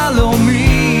follow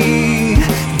me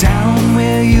down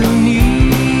where you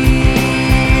need.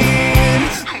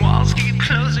 Walls keep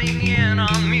closing in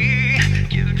on me.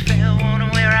 You'd fail one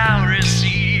where I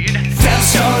recede. Death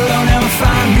so low, never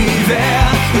find me there.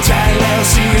 The tiny little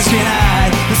secrets can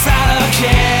hide without a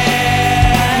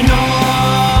care. No,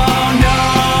 no,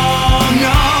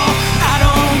 no, I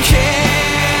don't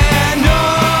care. No,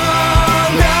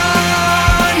 no,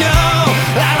 no,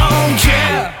 I don't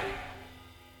care.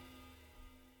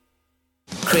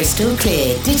 Crystal clear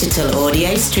digital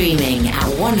audio streaming at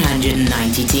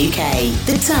 192K.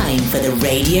 The time for the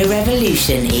radio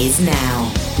revolution is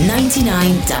now.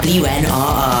 99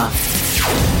 WNRR.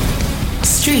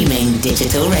 Streaming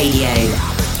digital radio.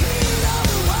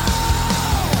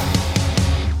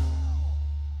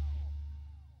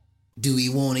 Do we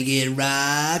want to get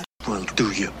right? Well,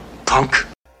 do you, punk?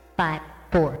 5,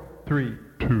 4, 3,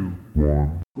 2,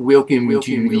 1. Welcome to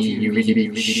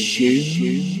the show.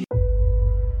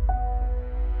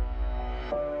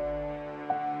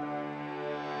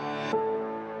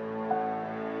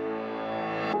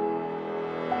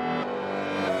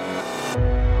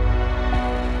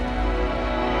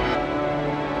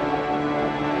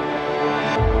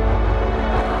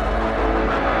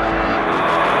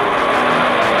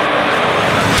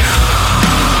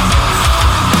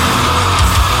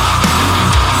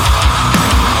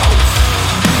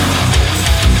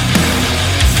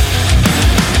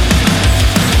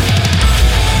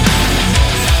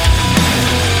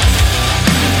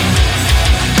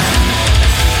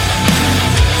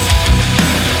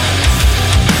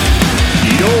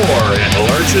 You're in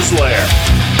Lurch's lair.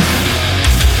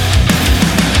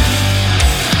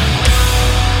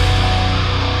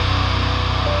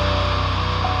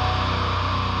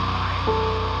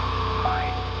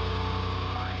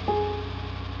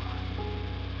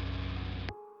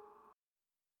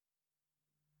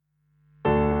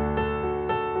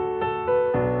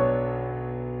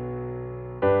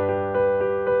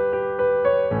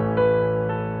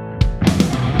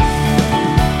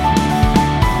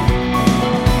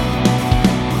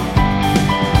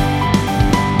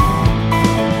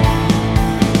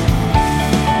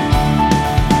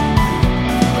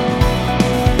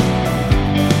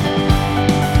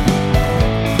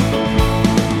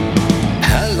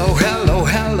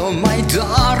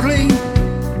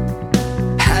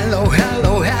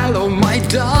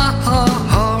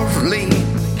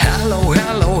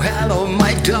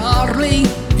 darling,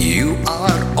 you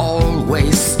are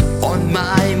always on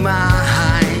my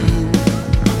mind.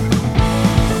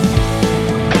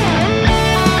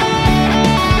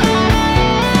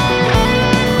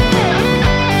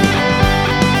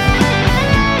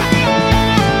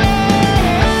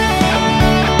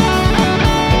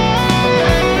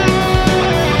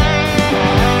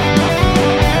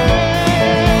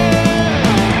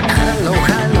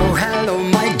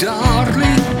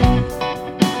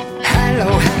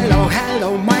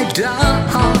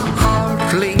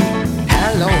 darling.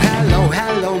 Hello, hello,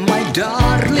 hello, my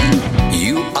darling.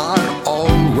 You are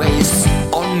always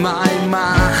on my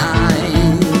mind.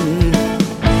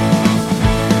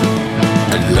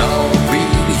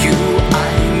 Loving you,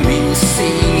 I'm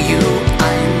missing you,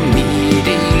 I'm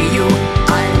needing you,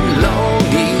 I'm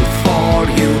longing for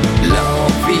you.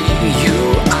 Loving you,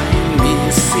 I'm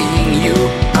missing you,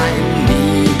 I'm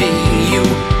needing you,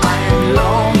 I'm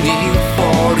longing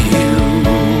for you.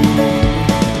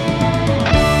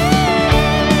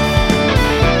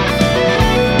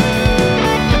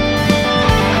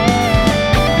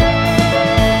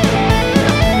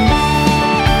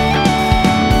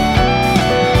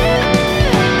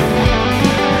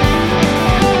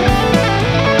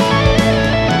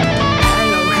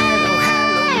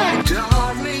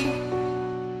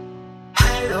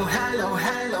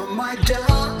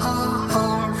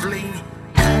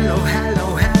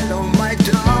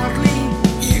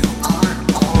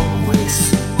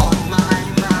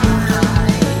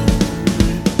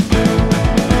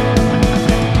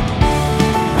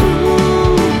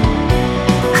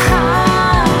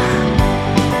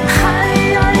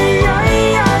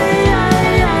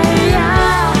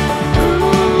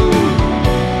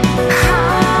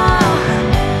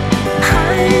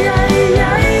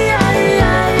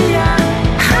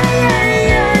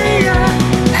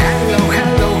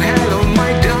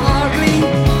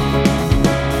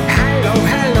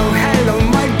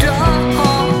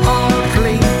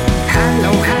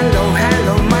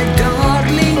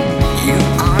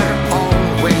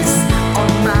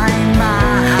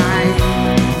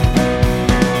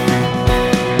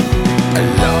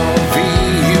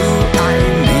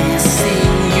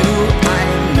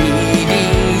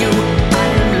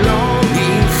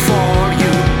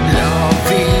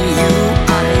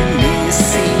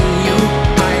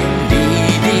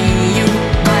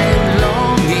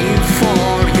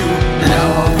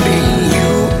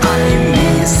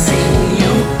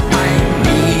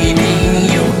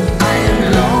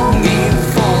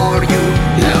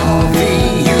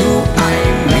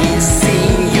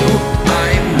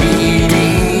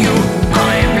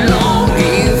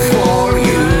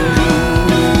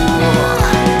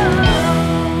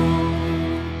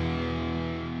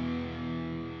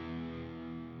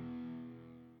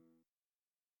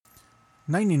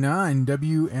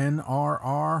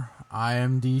 WNRR. I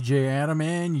am DJ Adam,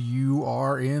 and you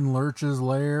are in Lurch's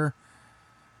Lair.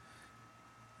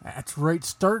 That's right.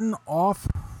 Starting off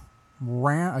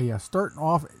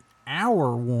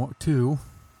hour 2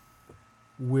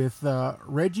 with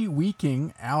Reggie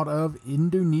Weeking out of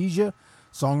Indonesia.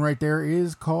 Song right there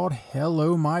is called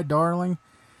 "Hello, My Darling,"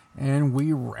 and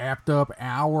we wrapped up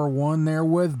hour 1 there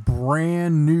with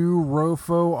brand new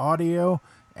Rofo audio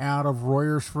out of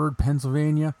Royersford,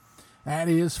 Pennsylvania. That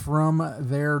is from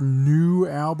their new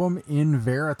album, In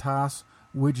Veritas,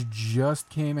 which just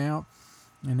came out.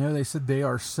 I know they said they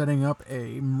are setting up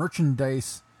a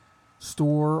merchandise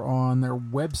store on their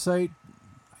website.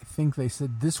 I think they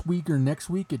said this week or next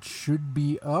week it should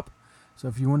be up. So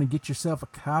if you want to get yourself a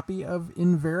copy of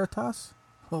In Veritas,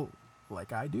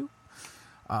 like I do,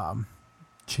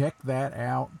 check that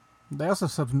out. They also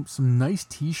have some nice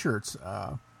t-shirts.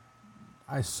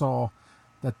 I saw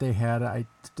that they had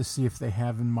to see if they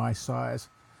have in my size.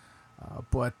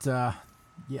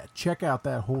 Yeah, check out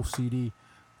that whole CD.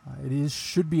 It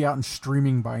should be out in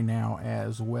streaming by now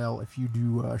as well if you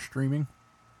do streaming.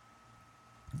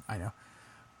 I know.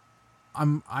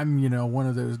 I'm one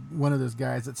of those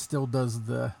guys that still does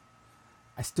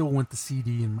I still want the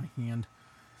CD in my hand.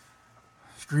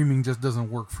 Streaming just doesn't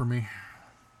work for me.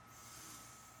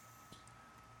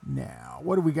 Now,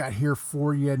 what do we got here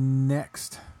for you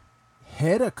next?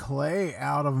 Head of Clay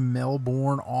out of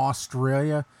Melbourne,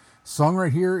 Australia. Song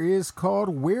right here is called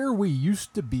Where We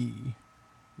Used to Be.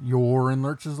 You're in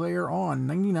Lurch's Lair on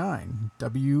 99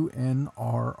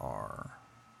 WNRR.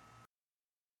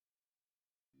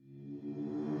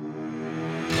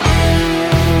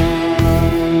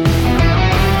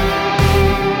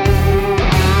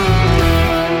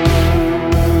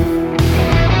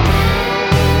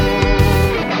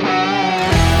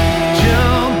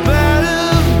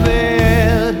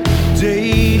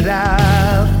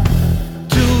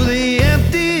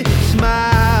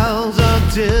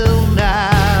 Till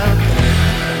now,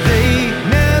 they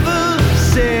never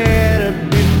said it'd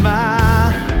be mine.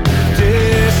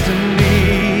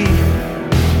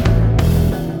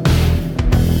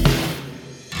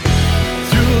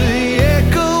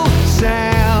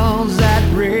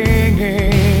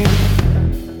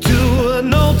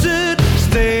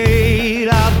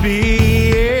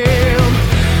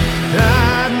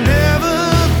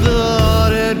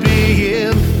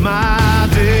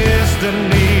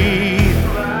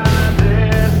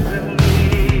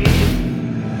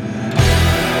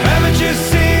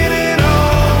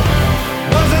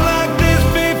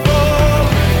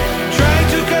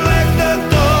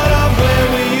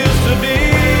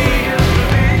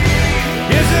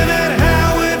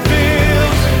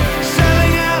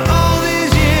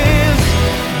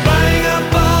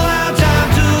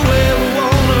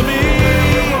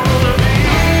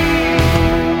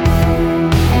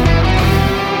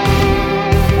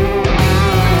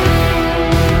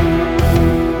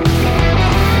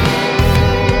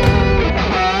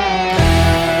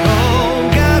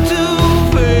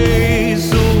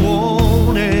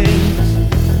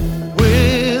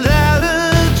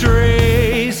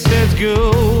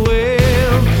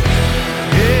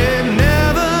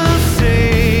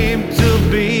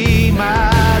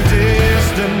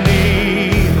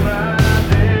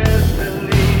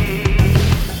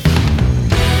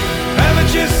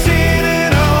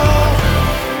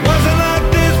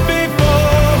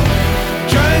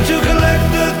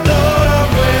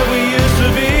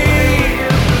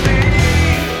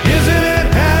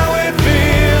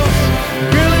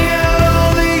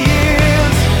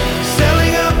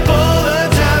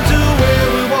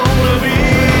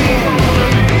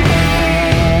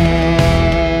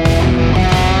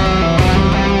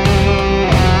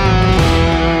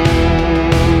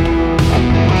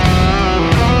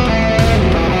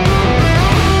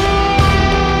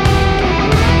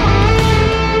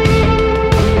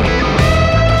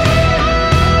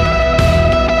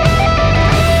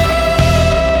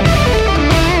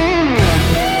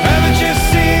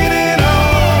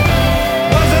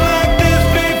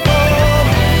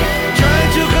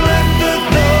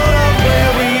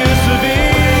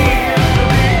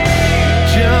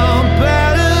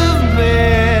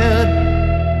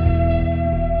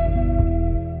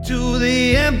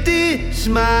 empty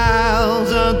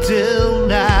smiles until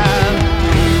now.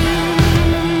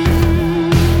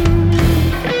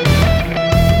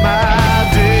 My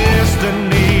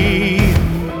destiny.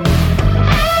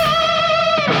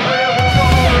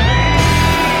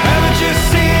 Haven't you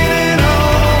seen it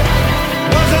all?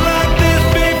 Wasn't like this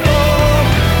before.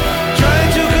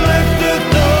 Trying to collect the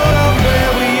thought of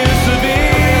where we used to be.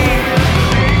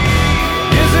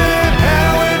 Isn't it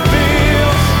how it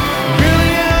feels?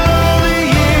 Really all the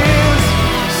years,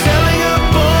 selling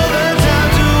up all the time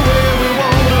to where we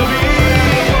wanna be.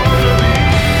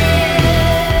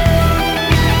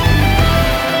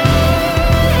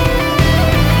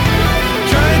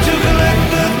 Trying to collect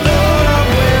the thought of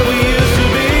where we used to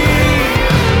be.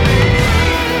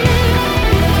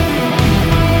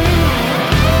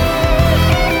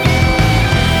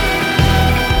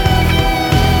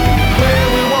 Where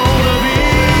we wanna be.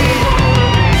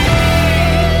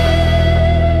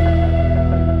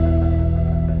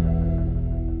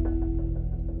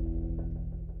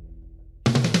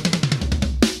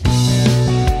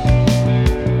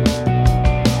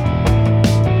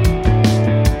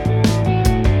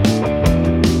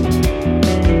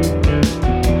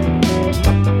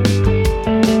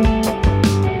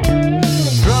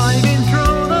 Driving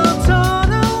through the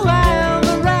tunnel and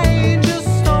the rain just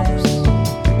stops.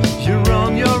 You're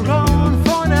on your own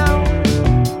for now.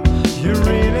 You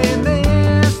really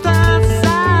miss that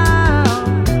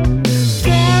sound.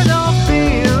 Scared of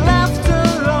being left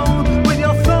alone with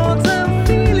your thoughts and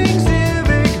feelings you've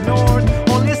ignored.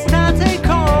 Only static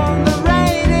on the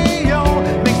radio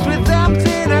mixed with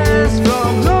emptiness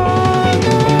from long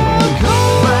ago.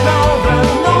 When all the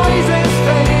noises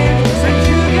fade, so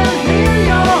you can hear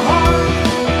your heart.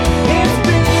 It's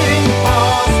beating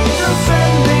fast,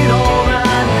 transcending all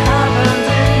that happened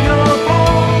in your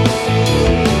bones.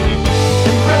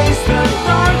 Embrace the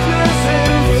darkness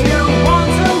if you want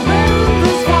to win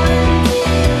this fight.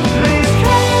 Please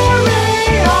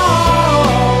carry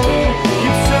on,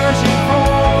 keep searching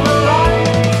for the light.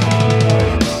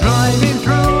 Driving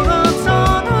through the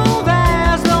tunnel,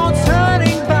 there's no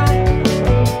turning back.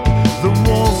 The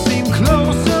walls seem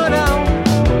closer now,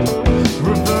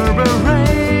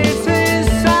 reverberating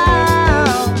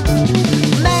sound.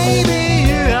 Maybe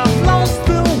you have lost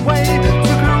the way,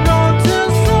 took a road to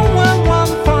somewhere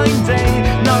one fine day.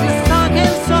 Now you're stuck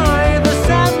inside this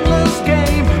endless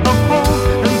game of hope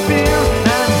and fear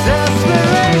and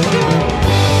desperation.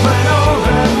 When all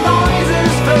the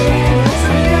noises fade, so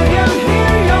you can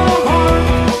hear your heart.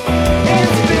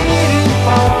 It's beating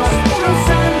fast,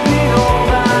 transcending all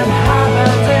that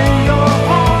happened in your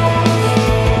bones.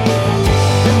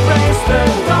 Embrace the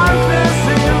darkness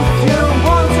if you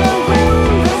want to win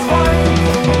this fight.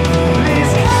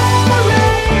 Please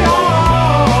carry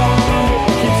on,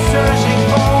 keep searching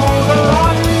for the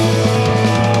light.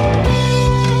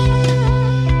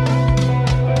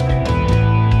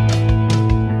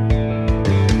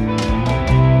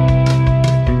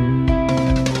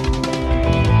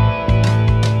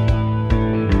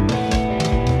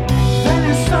 Then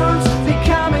it starts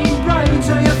becoming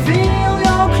brighter. You feel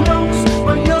you're close,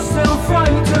 but you're still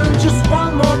frightened. Just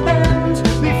one more bend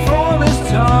before this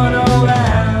tunnel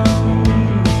ends.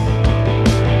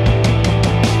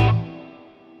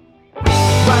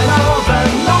 When all the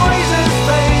noises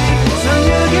fade, so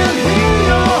you can hear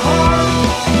your heart.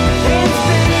 It's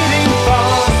beating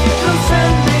fast,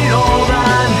 transcending all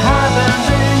that happens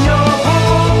in your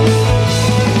bones.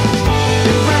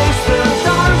 Embrace the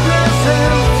darkness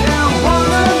if you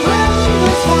wanna win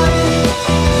this fight.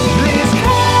 Please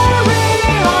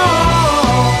carry on,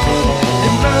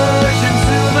 emerge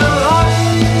into the light.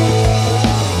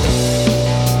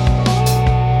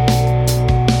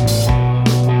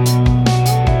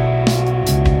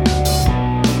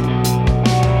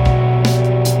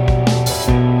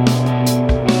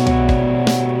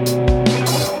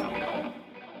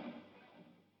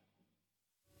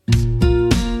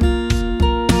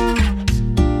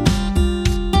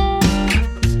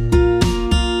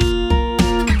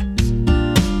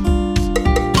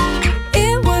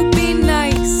 It would be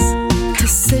nice to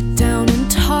sit down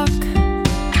and talk.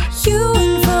 You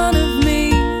in front of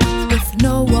me with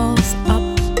no walls up.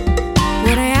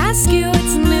 When I ask you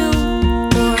it's new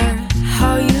or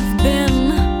how you've been,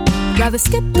 rather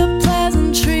skip the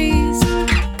pleasantries,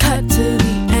 cut to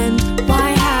the end. Why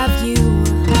have you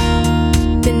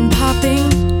been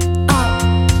popping up?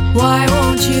 Why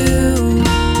won't you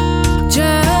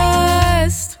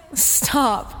just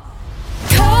stop?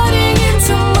 Cutting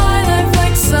into my life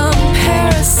like some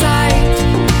parasite.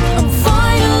 I'm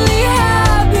finally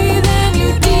happy, then you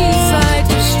decide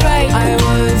to strike. I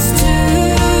was too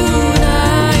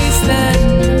nice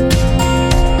then.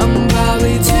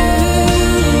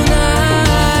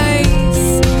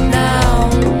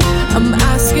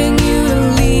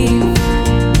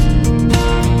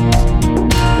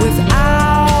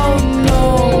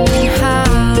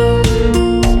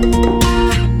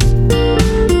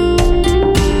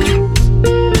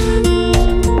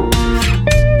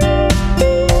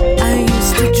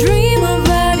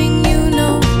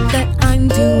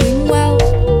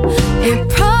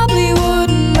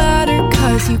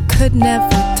 could never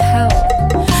tell.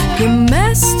 You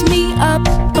messed me up,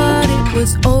 but it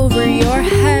was over your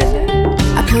head.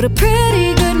 I put a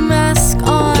pretty good mask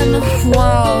on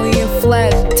while you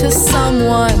fled to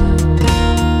someone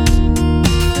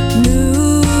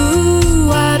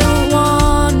new. I don't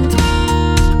want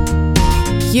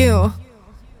you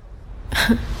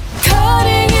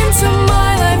cutting into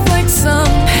my life like some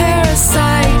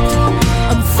parasite.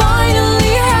 I'm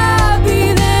finally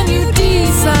happy, then you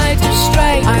decide to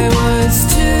strike. I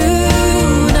was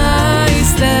too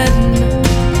nice then,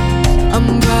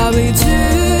 I'm probably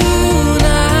too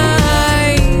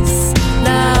nice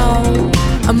now.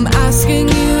 I'm asking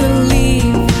you to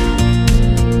leave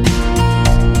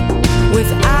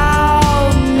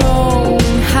without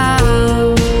knowing how.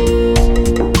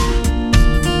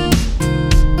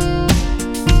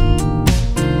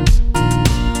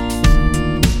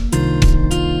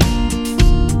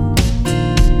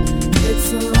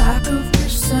 It's a lack of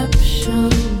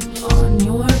perception on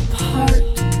your part.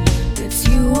 It's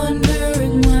you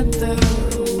wondering whether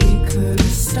we could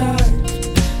start.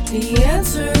 The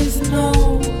answer is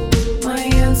no, my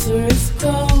answer is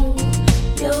go.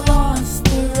 You lost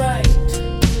the right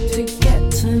to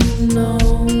get to know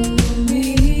me.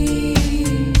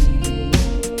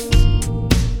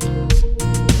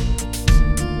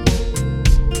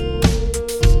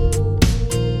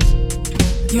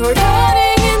 You're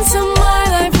cutting into my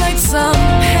life like some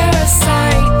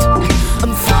parasite.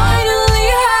 I'm finally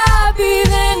happy,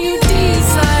 then you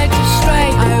decide to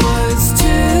strike. I was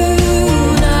too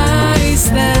nice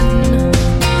then,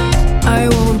 I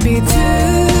won't be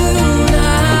too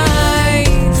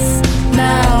nice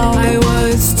now. I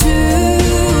was too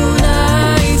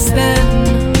nice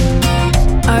then,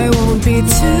 I won't be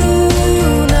too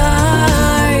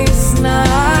nice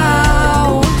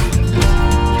now.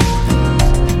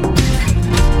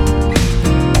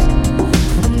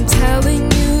 I'm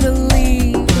telling you to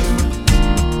leave.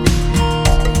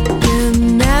 You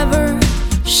never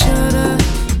should've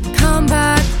come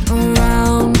back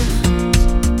around.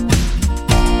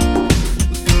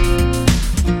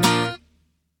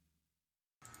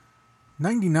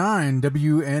 '99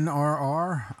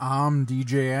 WNRR. I'm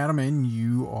DJ Adam, and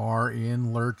you are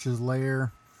in Lurch's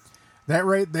Lair. That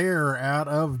right there, out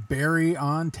of Barrie,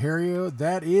 Ontario,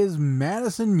 that is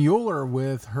Madison Mueller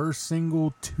with her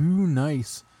single "Too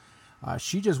Nice."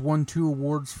 She just won 2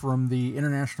 awards from the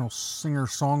International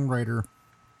Singer-Songwriter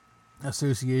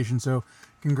Association, so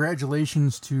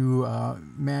congratulations to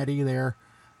Maddie there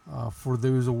for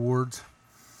those awards.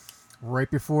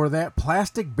 Right before that,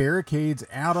 Plastic Barricades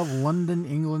out of London,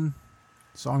 England.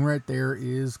 The song right there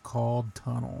is called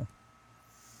Tunnel.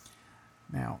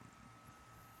 Now,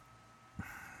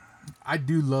 I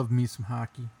do love me some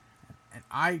hockey. And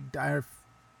I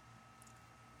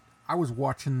was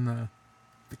watching the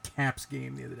Caps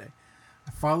game the other day.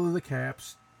 I follow the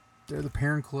Caps. They're the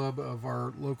parent club of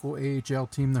our local AHL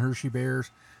team, the Hershey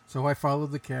Bears. So I follow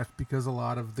the Caps because a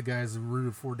lot of the guys that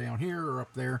rooted for down here are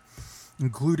up there,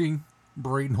 including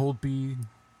Braden Holtby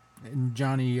and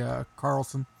Johnny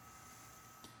Carlson.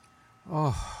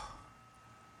 Oh,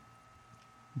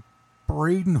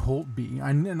 Braden Holtby.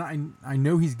 I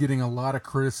know he's getting a lot of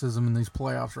criticism in these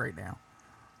playoffs right now.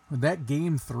 That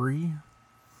game 3,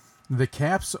 the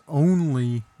Caps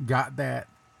only got that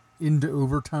into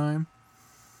overtime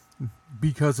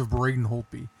because of Braden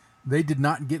Holtby. They did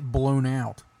not get blown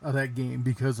out of that game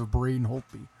because of Braden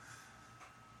Holtby.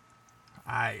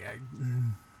 I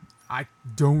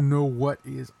don't know what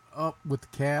is up with the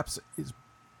Caps. Is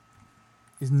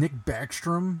Nick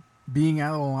Backstrom being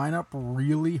out of the lineup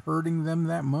really hurting them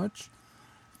that much?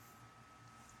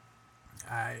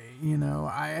 They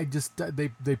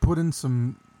put in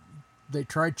some. They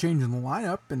tried changing the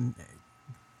lineup, and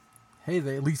hey,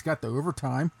 they at least got the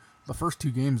overtime. The first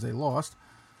 2 games they lost,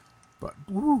 but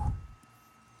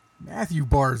Matthew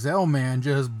Barzal, man,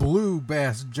 just blew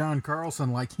past John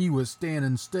Carlson like he was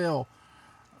standing still.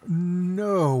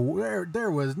 No,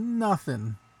 there was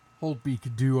nothing Holtby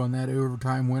could do on that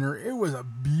overtime winner. It was a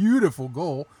beautiful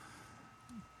goal.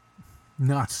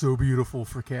 Not so beautiful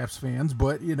for Caps fans,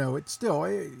 but it's still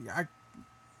I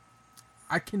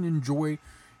can enjoy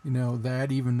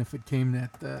that even if it came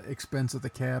at the expense of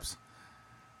the Caps.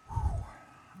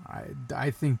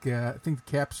 I think the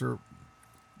Caps are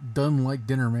done like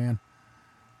dinner, man.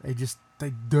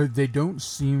 They don't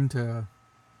seem to.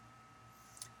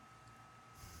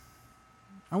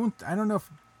 I don't know if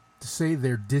to say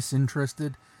they're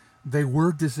disinterested. They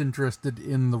were disinterested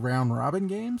in the round robin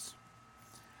games.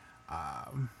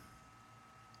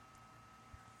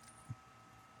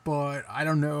 But I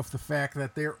don't know if the fact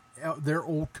that their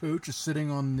old coach is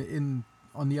sitting on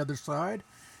the other side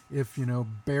if,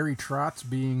 Barry Trotz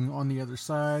being on the other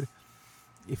side,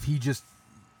 if he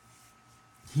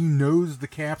knows the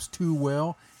Caps too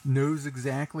well, knows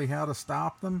exactly how to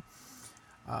stop them.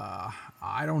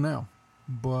 I don't know.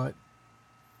 But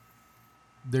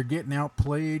they're getting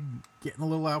outplayed, getting a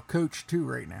little outcoached too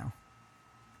right now.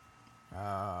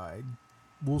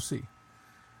 We'll see.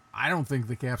 I don't think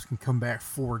the Caps can come back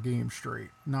 4 games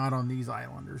straight. Not on these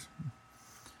Islanders.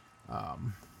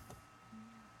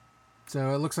 So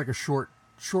it looks like a short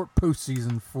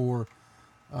postseason for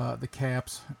the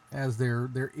Caps as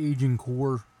their aging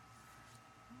core.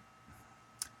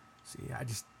 See,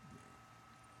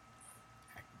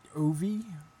 Ovi.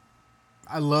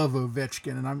 I love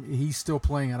Ovechkin, and he's still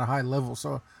playing at a high level,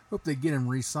 so I hope they get him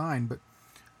re-signed. But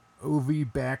Ovi,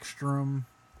 Backstrom,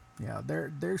 yeah,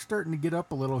 they're starting to get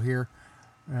up a little here.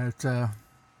 It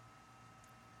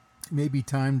may be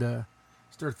time to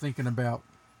start thinking about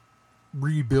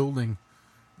rebuilding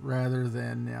rather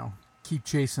than keep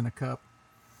chasing a cup.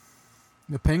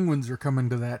 The Penguins are coming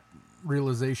to that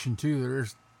realization too.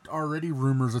 There's already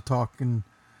rumors of talking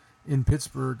in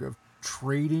Pittsburgh of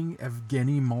trading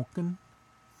Evgeny Malkin,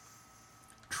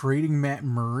 trading Matt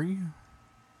Murray,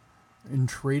 and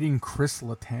trading Chris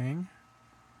Letang.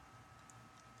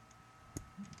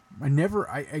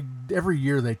 Every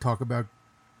year they talk about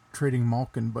trading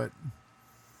Malkin, but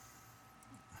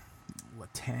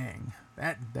Letang,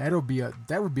 that would be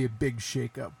a big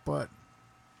shakeup. But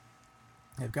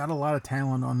they've got a lot of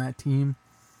talent on that team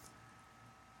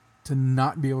to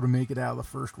not be able to make it out of the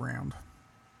first round.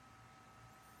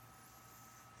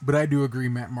 But I do agree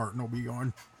Matt Martin will be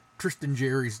gone. Tristan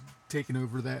Jarry's taking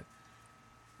over that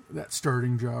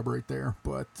starting job right there.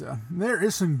 But there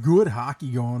is some good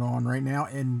hockey going on right now,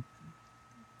 and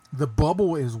the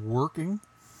bubble is working.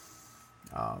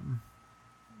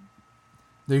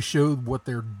 They showed what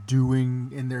they're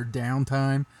doing in their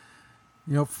downtime.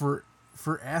 For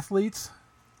athletes,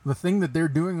 the thing that they're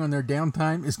doing on their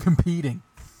downtime is competing.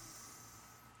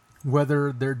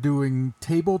 Whether they're doing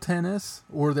table tennis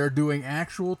or they're doing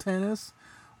actual tennis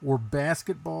or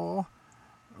basketball,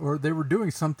 or they were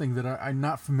doing something that I'm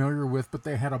not familiar with, but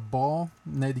they had a ball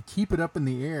and they had to keep it up in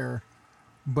the air,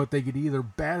 but they could either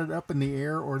bat it up in the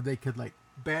air or they could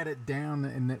bat it down,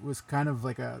 and it was kind of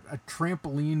like a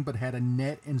trampoline but had a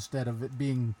net instead of it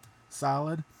being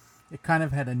solid. It kind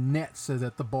of had a net so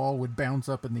that the ball would bounce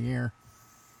up in the air.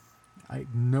 I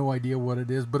have no idea what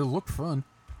it is, but it looked fun.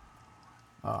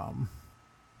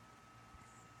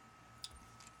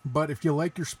 But if you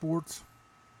like your sports,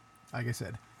 like I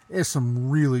said, there's some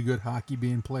really good hockey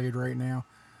being played right now.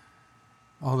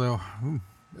 Although,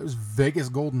 it was Vegas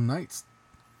Golden Knights,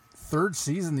 3rd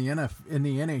season in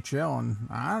the NHL, and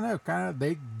I don't know, kind of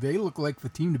they look like the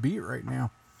team to beat right now.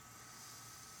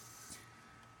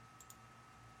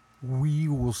 We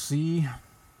will see.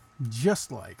 We're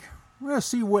going to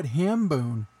see what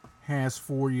Hambone has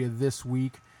for you this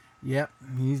week. Yep,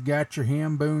 he's got your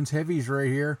Ham Bones heavies right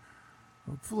here.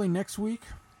 Hopefully next week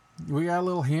we got a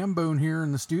little Hambone here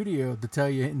in the studio to tell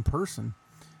you in person.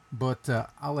 But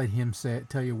I'll let him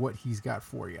tell you what he's got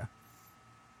for you.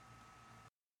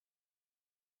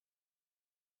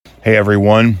 Hey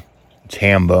everyone, it's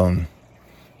Hambone,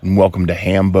 and welcome to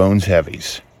Hambone's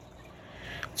Heavies.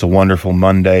 It's a wonderful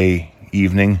Monday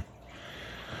evening.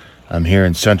 I'm here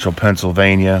in central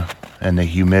Pennsylvania, and the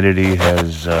humidity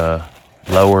has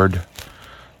lowered.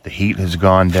 The heat has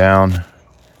gone down,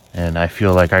 and I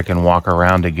feel like I can walk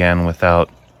around again without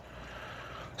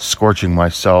scorching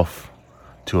myself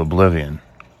to oblivion.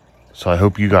 So I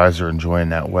hope you guys are enjoying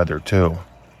that weather too.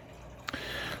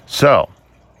 So,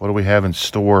 what do we have in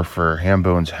store for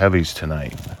Hambone's Heavies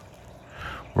tonight?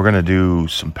 We're going to do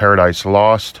some Paradise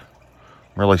Lost.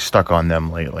 I'm really stuck on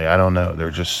them lately. I don't know.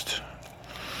 They're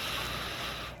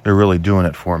really doing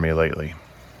it for me lately.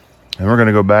 And we're going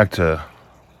to go back to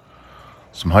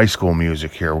some high school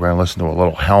music here. We're going to listen to a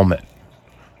little Helmet.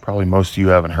 Probably most of you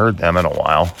haven't heard them in a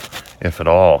while, if at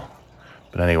all.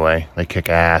 But anyway, they kick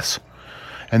ass.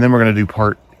 And then we're going to do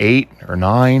part 8 or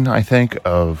 9, I think,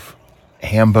 of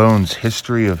Hambone's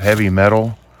History of Heavy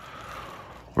Metal.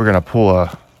 We're going to pull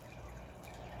a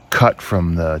cut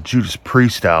from the Judas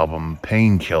Priest album,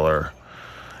 Painkiller.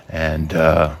 And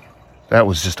that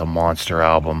was just a monster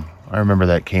album. I remember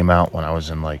that came out when I was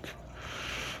in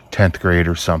 10th grade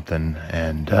or something,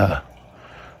 and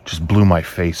just blew my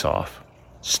face off.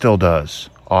 Still does.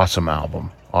 Awesome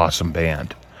album. Awesome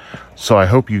band. So I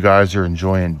hope you guys are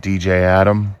enjoying DJ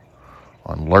Adam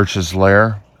on Lurch's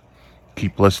Lair.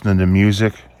 Keep listening to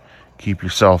music. Keep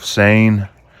yourself sane.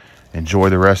 Enjoy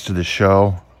the rest of the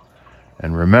show.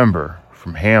 And remember,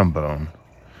 from Hambone,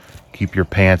 keep your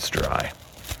pants dry.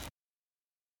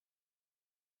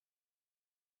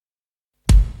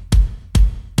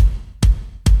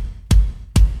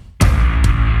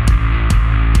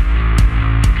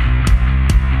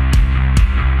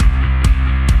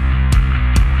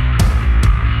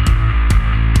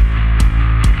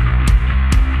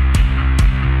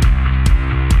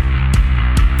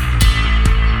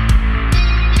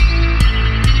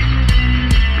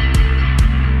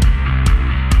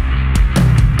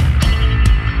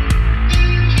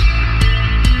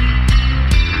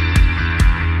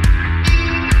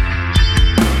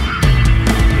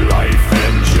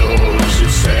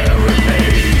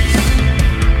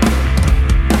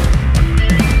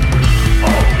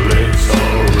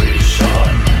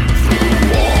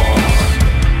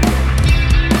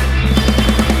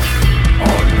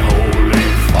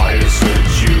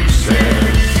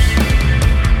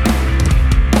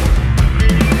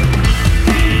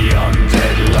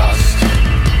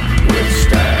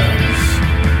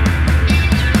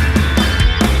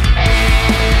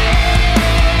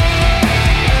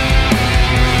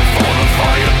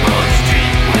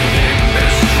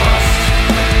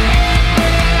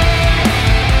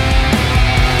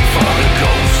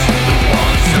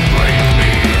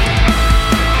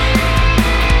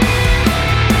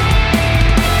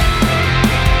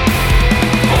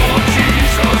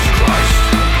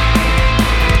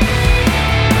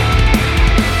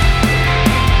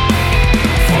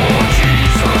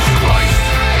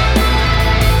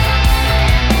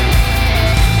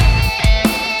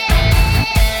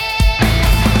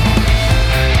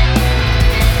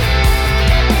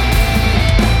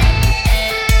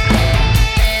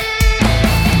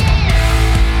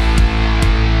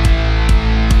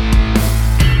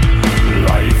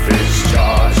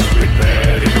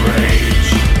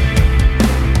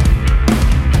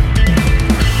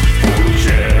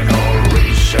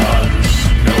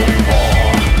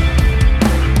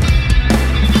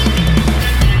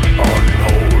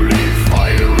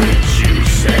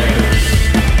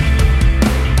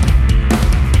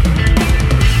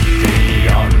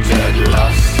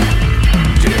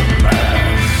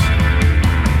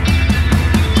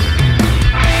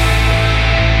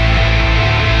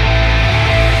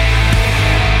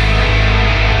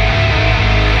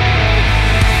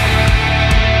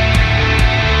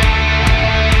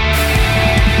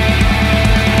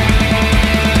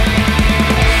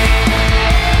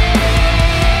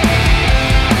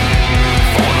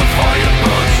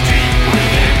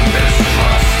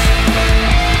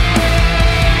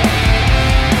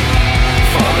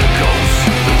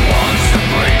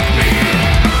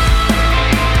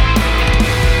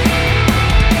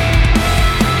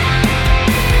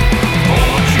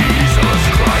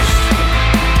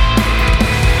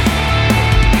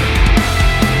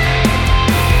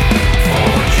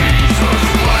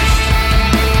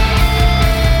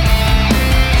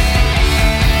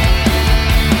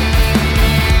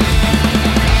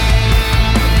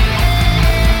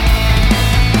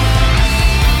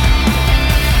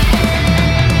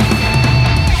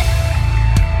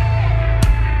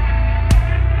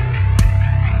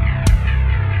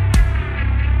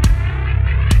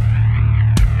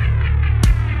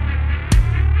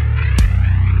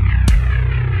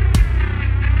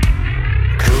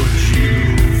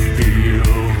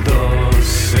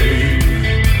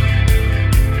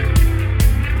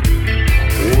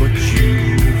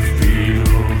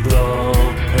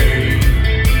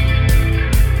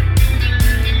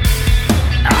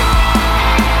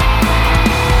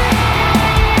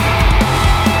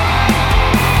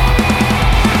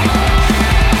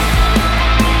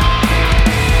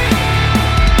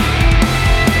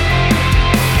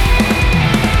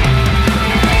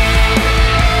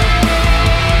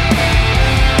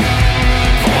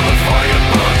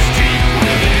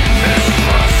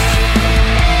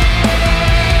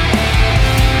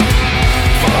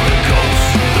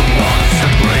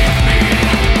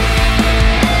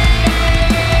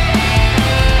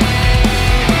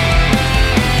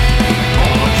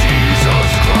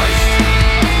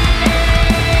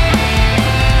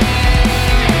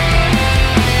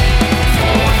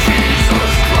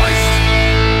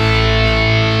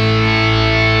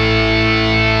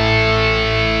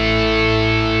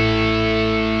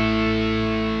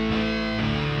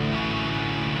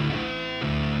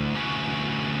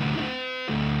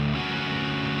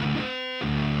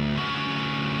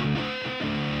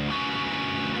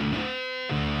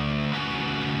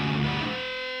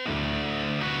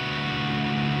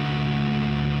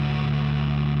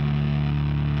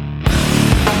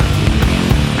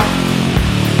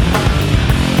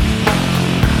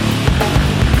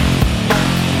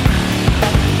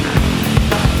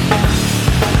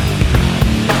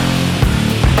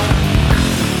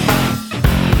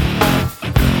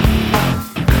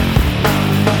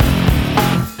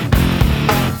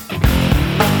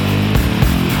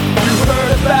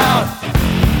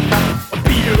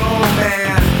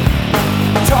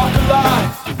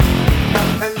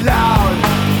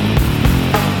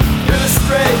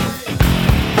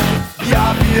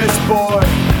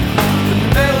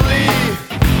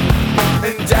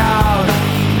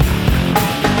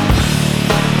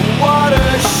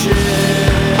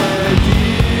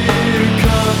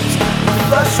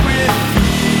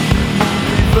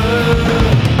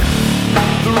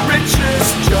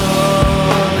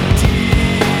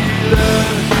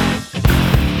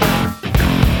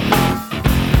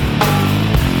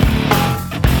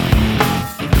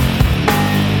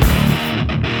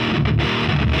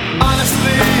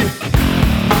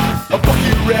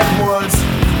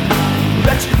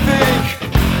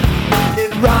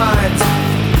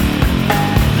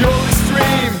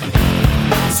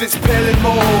 lose its pale and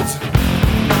mold.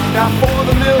 Now for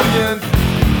the millionth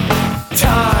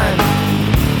time,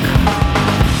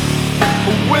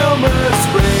 Wilmer's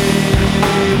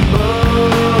rainbow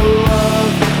of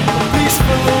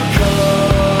peaceful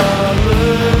colors,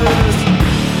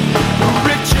 the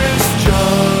richest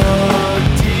drug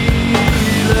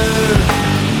dealer.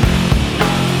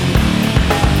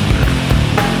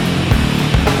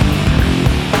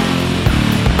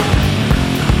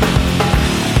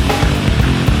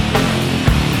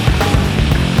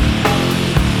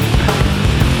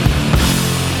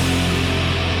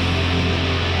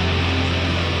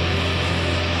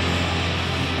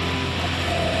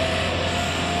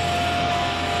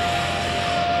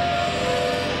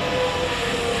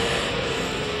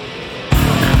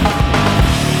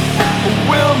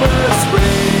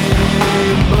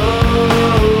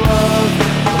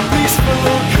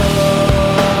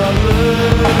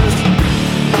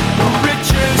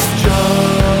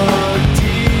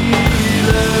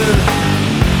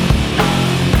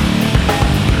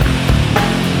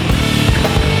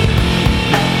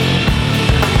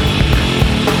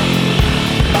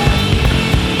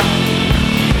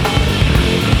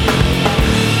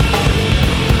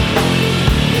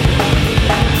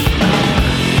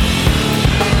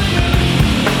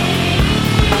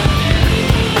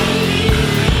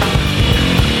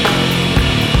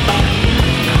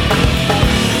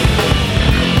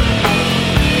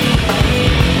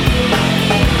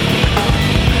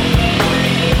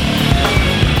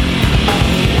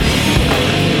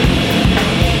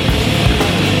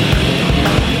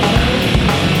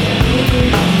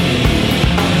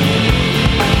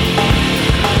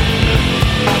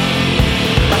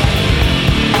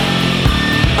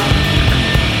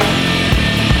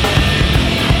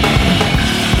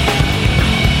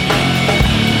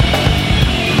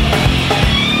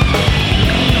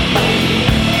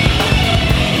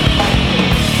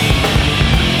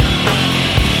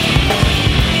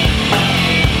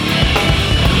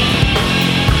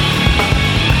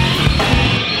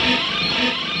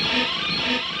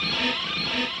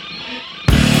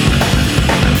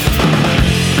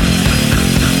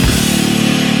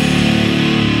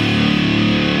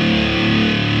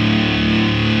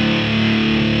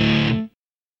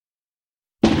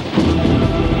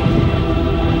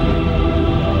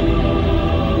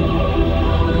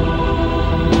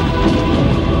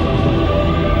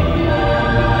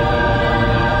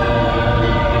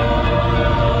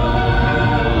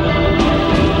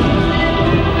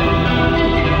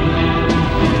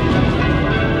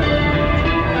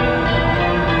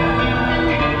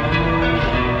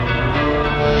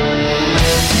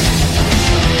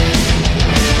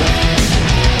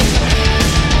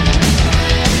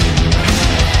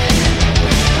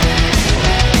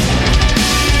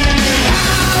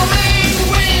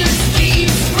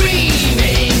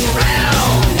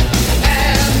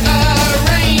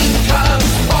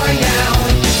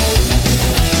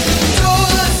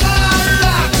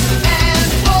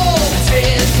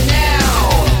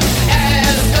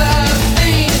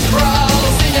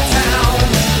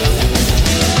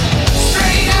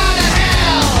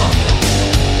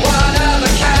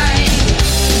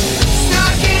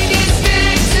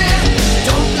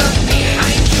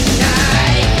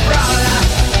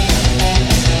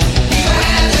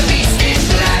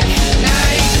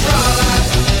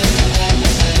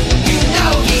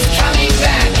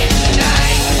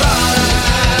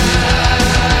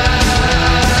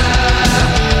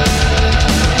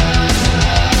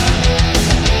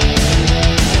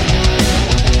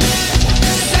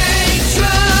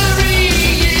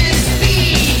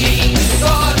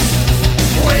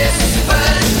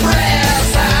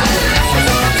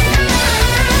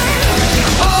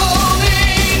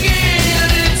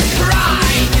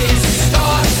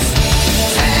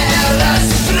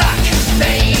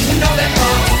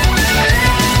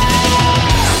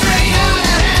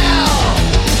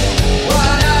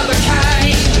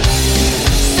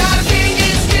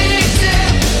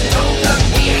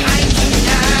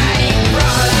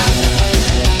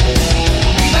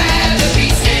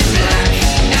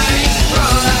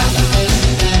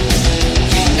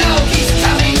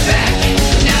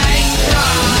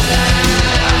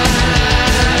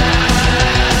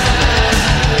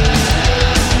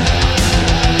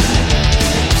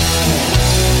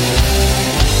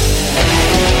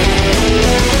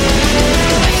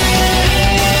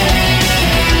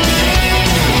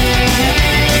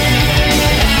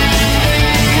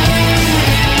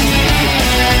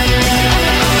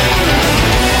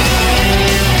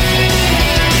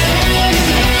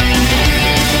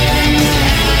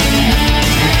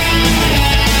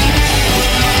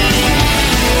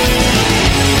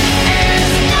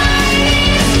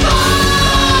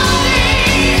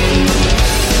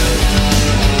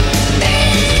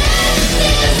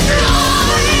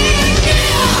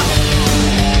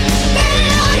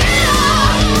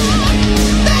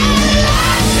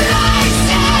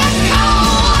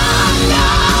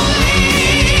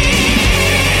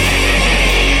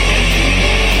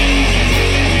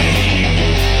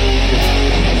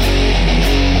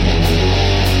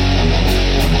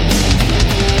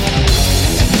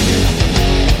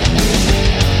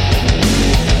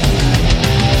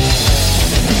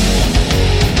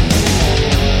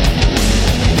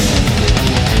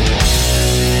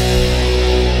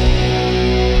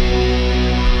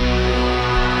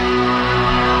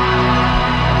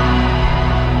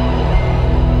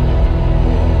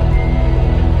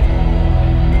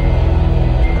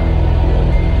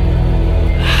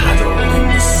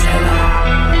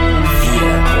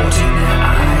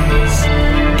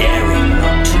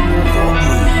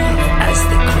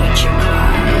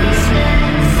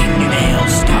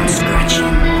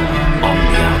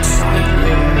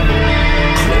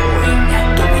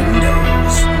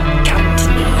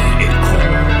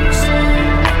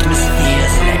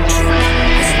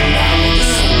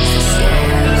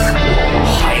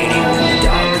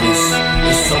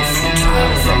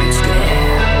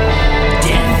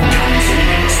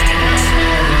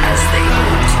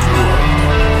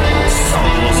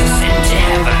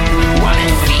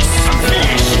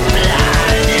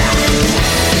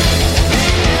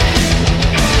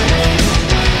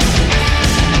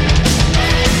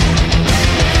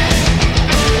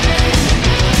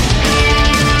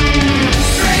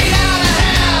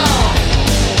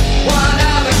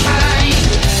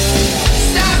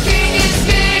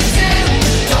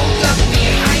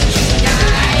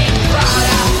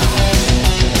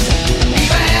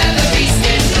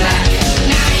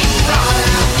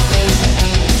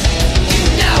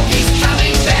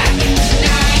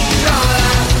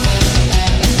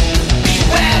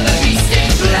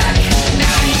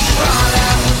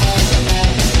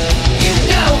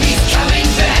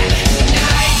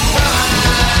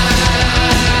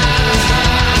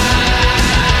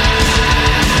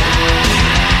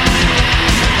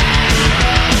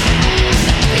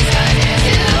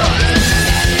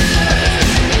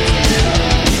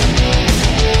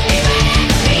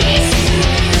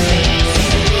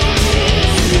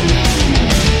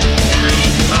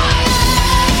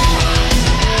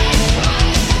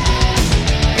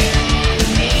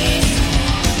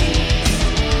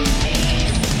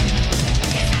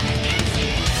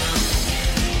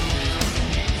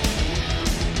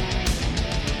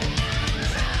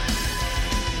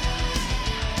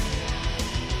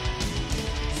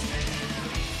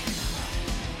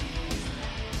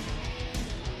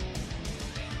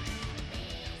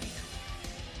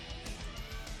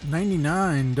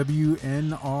 99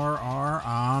 WNRR.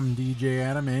 I'm DJ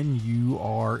Adam, and you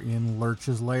are in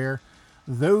Lurch's Lair.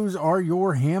 Those are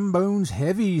your ham bones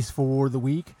heavies for the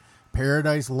week.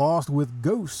 Paradise Lost with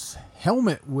Ghosts,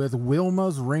 Helmet with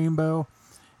Wilma's Rainbow,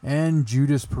 and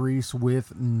Judas Priest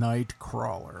with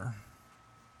Nightcrawler.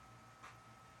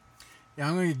 Yeah,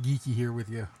 I'm going to get geeky here with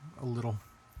you a little.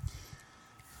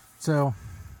 So,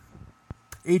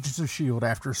 Agents of S.H.I.E.L.D.,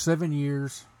 after 7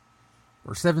 years,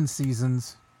 or 7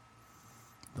 seasons,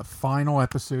 the final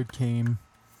episode came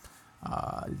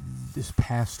this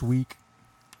past week.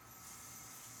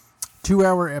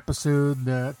 2-hour episode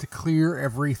to clear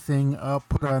everything up,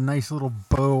 put a nice little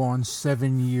bow on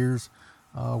 7 years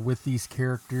with these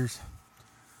characters.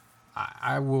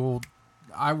 I will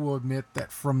admit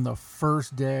that from the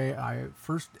first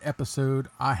episode,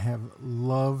 I have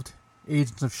loved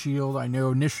Agents of S.H.I.E.L.D. I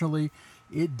know initially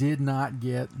it did not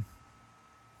get...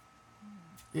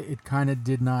 It kind of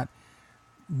did not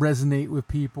resonate with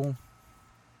people.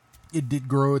 It did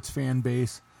grow its fan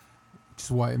base, which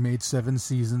is why it made 7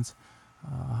 seasons.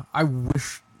 I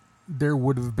wish there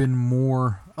would have been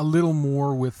a little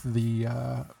more with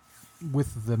the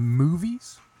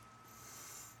movies.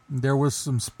 There was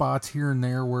some spots here and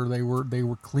there where they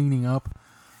were cleaning up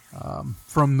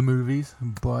from the movies,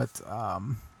 but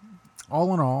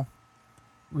all in all,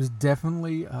 it was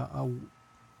definitely a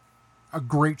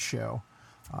great show.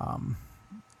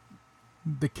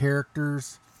 The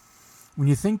characters, when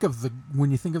you think of the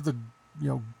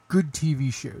good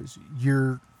TV shows,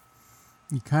 you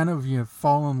kind of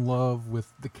fall in love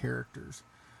with the characters,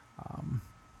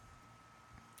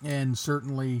 and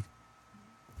certainly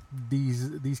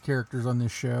these characters on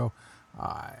this show,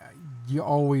 you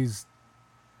always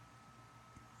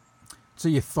so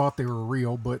you thought they were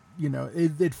real, but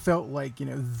it felt like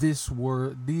these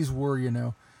were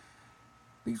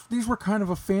kind of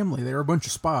a family. They were a bunch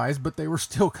of spies, but they were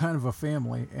still kind of a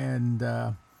family. And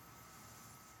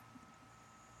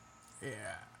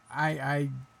I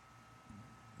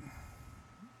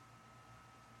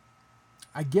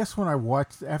guess when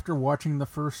after watching the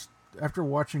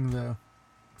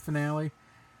finale,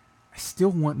 I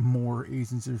still want more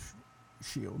Agents of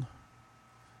S.H.I.E.L.D.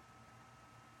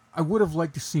 I would have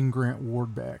liked to see Grant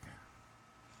Ward back.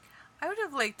 I would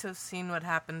have liked to have seen what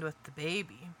happened with the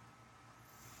baby.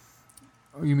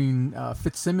 Oh, you mean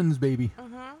Fitzsimmons' baby?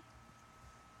 Mm-hmm.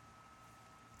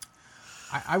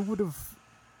 I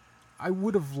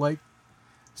would have liked,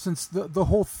 since the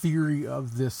whole theory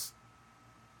of this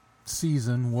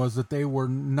season was that they were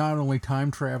not only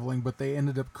time traveling, but they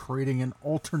ended up creating an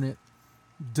alternate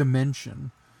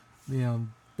dimension.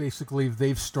 Basically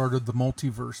they've started the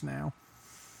multiverse now.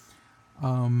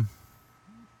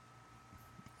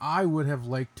 I would have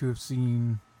liked to have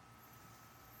seen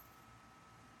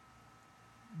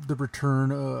the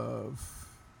return of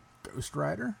Ghost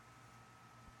Rider,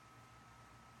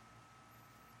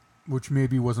 which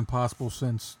maybe wasn't possible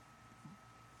since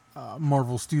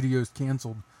Marvel Studios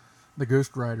canceled the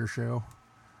Ghost Rider show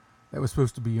that was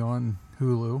supposed to be on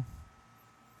Hulu.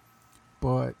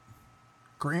 But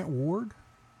Grant Ward,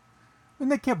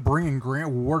 and they kept bringing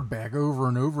Grant Ward back over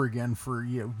and over again for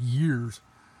years.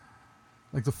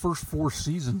 Like the first 4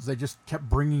 seasons, they just kept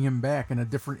bringing him back in a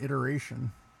different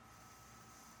iteration.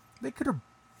 They could have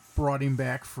brought him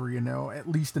back for at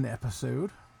least an episode.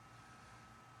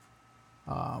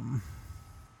 All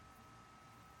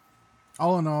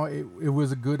in all, it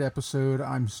was a good episode.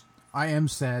 I am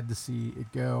sad to see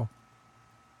it go.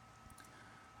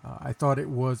 I thought it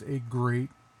was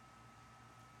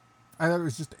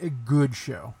just a good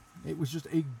show. It was just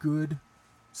a good,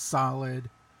 solid,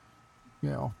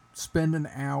 spend an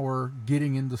hour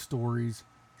getting into stories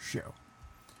show.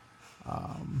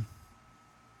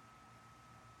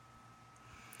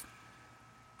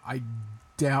 I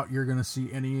doubt you're going to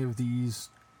see any of these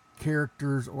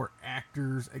characters or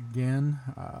actors again.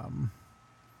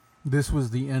 This was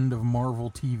the end of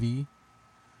Marvel TV.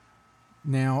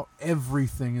 Now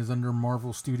everything is under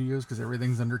Marvel Studios because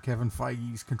everything's under Kevin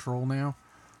Feige's control now.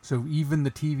 So even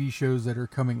the TV shows that are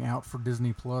coming out for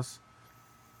Disney Plus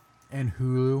and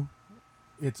Hulu,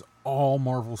 it's all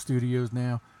Marvel Studios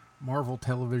now. Marvel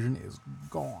Television is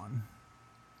gone.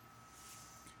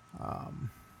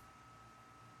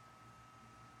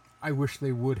 I wish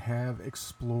they would have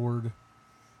explored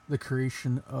the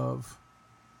creation of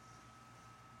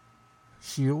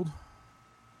S.H.I.E.L.D.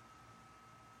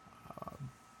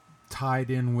 Tied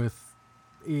in with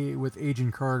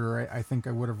Agent Carter. I think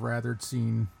I would have rather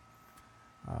seen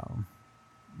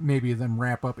maybe them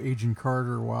wrap up Agent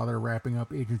Carter while they're wrapping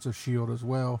up Agents of S.H.I.E.L.D. as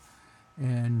well,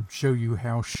 and show you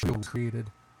how S.H.I.E.L.D. was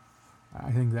created.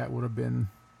 I think that would have been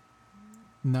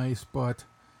nice, but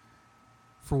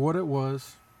for what it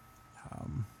was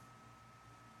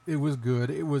good.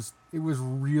 It was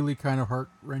really kind of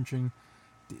heart-wrenching.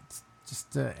 It's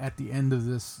just at the end of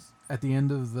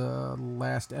the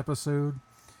last episode,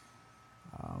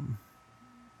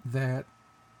 that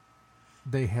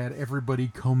they had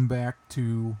everybody come back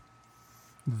to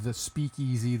the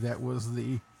speakeasy that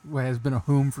has been a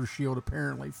home for S.H.I.E.L.D.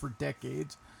 apparently for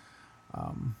decades.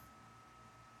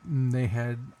 They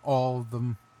had all of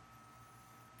them,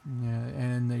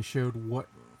 and they showed what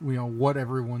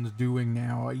everyone's doing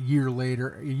now a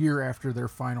year after their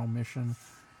final mission,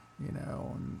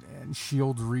 and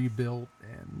S.H.I.E.L.D'S rebuilt,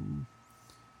 and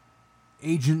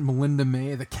Agent Melinda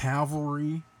May, the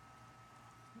cavalry,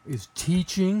 is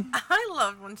teaching. I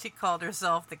loved when she called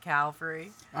herself the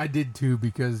cavalry. I did too,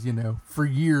 because, for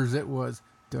years it was,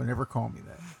 don't ever call me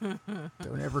that.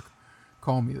 Don't ever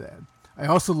call me that. I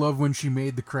also love when she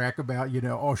made the crack about,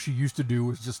 all she used to do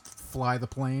was just fly the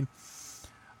plane.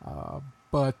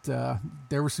 But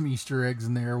there were some Easter eggs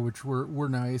in there, which were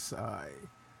nice.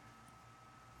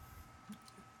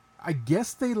 I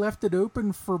guess they left it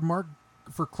open for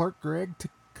Clark Gregg to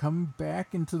come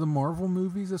back into the Marvel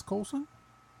movies as Coulson.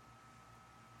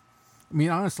 I mean,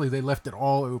 honestly, they left it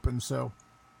all open, so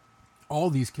all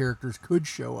these characters could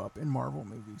show up in Marvel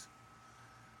movies.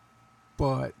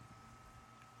 But,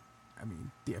 I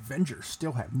mean, the Avengers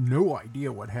still have no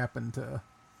idea what happened to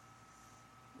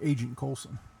Agent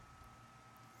Coulson.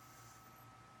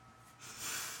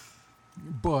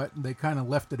 But they kind of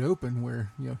left it open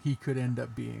where, he could end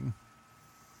up being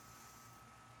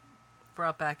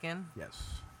brought back in.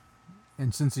 Yes.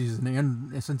 And since he's an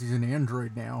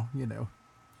android now,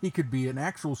 he could be an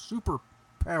actual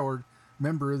super-powered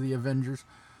member of the Avengers.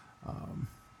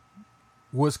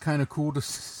 Was kind of cool to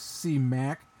see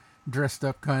Mac dressed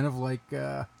up kind of like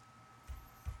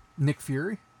Nick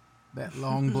Fury, that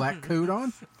long black coat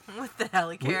on. With the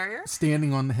helicarrier.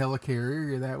 Standing on the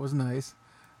helicarrier, that was nice.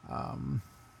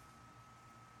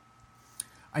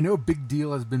 I know a big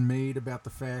deal has been made about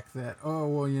the fact that,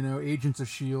 Agents of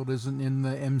S.H.I.E.L.D. isn't in the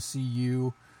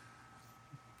MCU.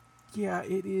 Yeah,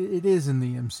 it is in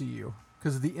the MCU.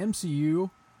 Because the MCU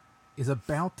is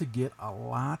about to get a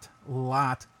lot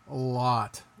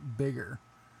bigger.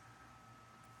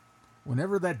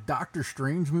 Whenever that Doctor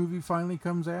Strange movie finally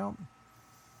comes out,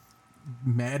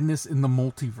 Madness in the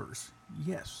Multiverse.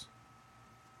 Yes.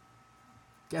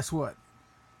 Guess what?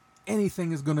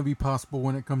 Anything is going to be possible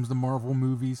when it comes to Marvel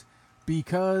movies,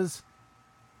 because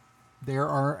there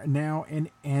are now an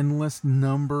endless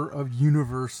number of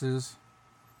universes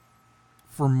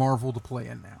for Marvel to play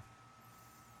in now.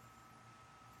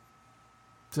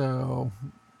 So,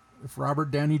 if Robert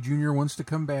Downey Jr. wants to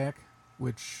come back,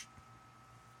 which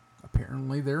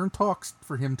apparently they're in talks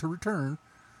for him to return,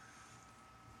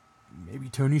 maybe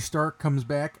Tony Stark comes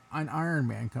back and Iron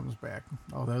Man comes back.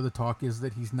 Although the talk is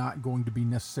that he's not going to be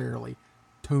necessarily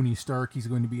Tony Stark, he's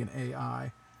going to be an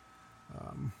AI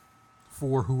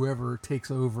for whoever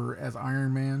takes over as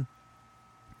Iron Man.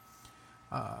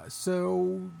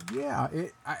 So yeah,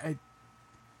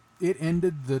 it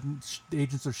ended the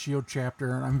Agents of S.H.I.E.L.D.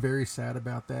 chapter, and I'm very sad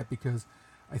about that, because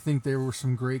I think there were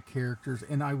some great characters,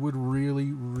 and I would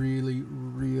really, really,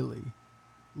 really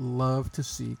love to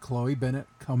see Chloe Bennett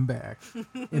come back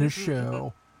in a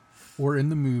show or in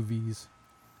the movies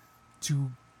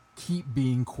to keep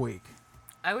being Quake.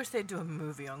 I wish they'd do a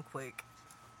movie on Quake.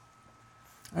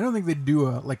 I don't think they'd do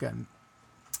a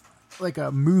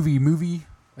movie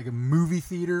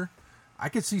theater. I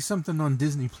could see something on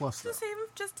Disney Plus.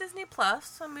 Just Disney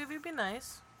Plus. A movie would be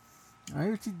nice. I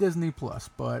would see Disney Plus,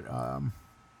 but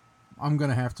I'm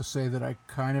gonna have to say that I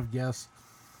kind of guess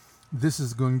this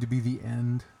is going to be the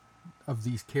end of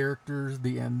these characters,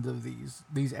 the end of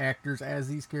these actors as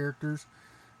these characters.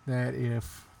 That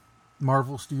if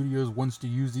Marvel Studios wants to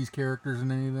use these characters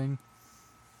in anything,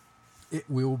 it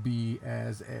will be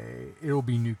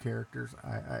new characters.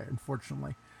 I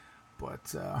unfortunately,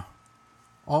 but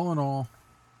all in all,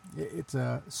 it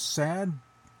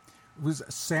was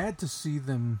sad to see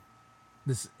them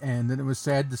this end, and it was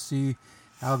sad to see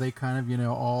how they kind of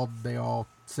they all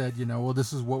said, well,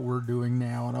 this is what we're doing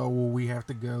now, and we have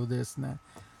to go this and that.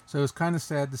 So it's kind of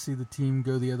sad to see the team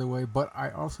go the other way, but I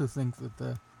also think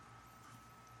that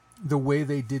the way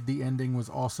they did the ending was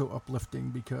also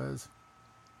uplifting, because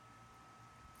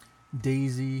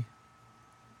Daisy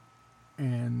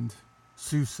and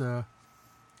Sousa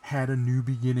had a new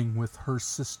beginning with her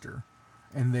sister,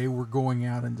 and they were going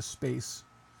out into space.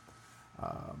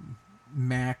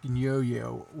 Mac and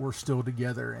Yo-Yo were still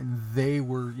together, and they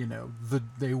were,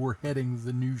 they were heading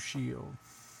the new S.H.I.E.L.D.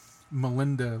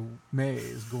 Melinda May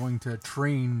is going to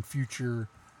train future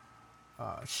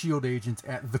SHIELD agents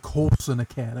at the Coulson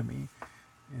Academy.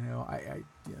 You know,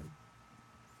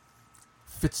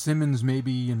 Fitzsimmons may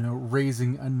be,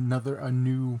 raising a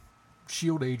new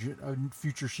SHIELD agent, a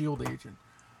future SHIELD agent.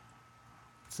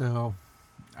 So,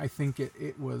 I think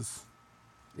it was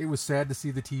sad to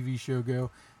see the TV show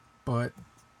go, but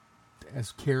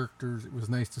as characters, it was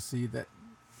nice to see that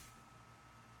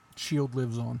SHIELD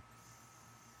lives on.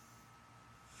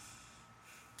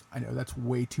 I know that's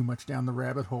way too much down the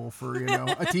rabbit hole for,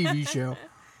 a TV show,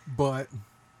 but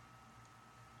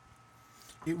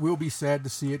it will be sad to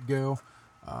see it go.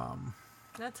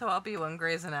 That's how I'll be when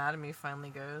Grey's Anatomy finally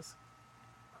goes.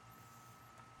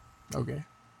 Okay.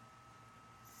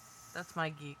 That's my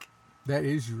geek. That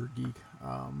is your geek.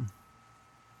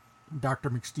 Dr.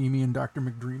 McSteamy and Dr.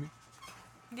 McDreamy.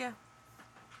 Yeah.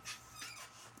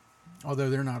 Although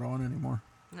they're not on anymore.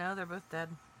 No, they're both dead.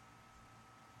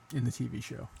 In the TV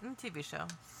show. In the TV show.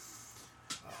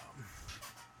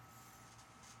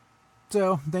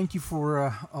 So, thank you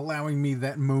for allowing me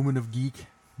that moment of geek.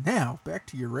 Now, back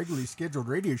to your regularly scheduled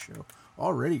radio show,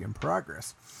 already in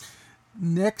progress.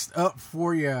 Next up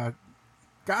for you,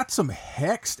 got some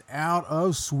Hexed out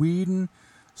of Sweden.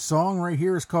 Song right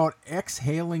here is called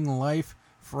Exhaling Life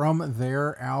from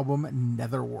their album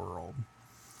Netherworld.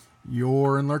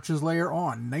 You're in Lurch's Lair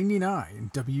on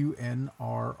 99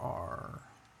 WNRR.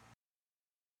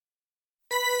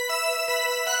 Exhaling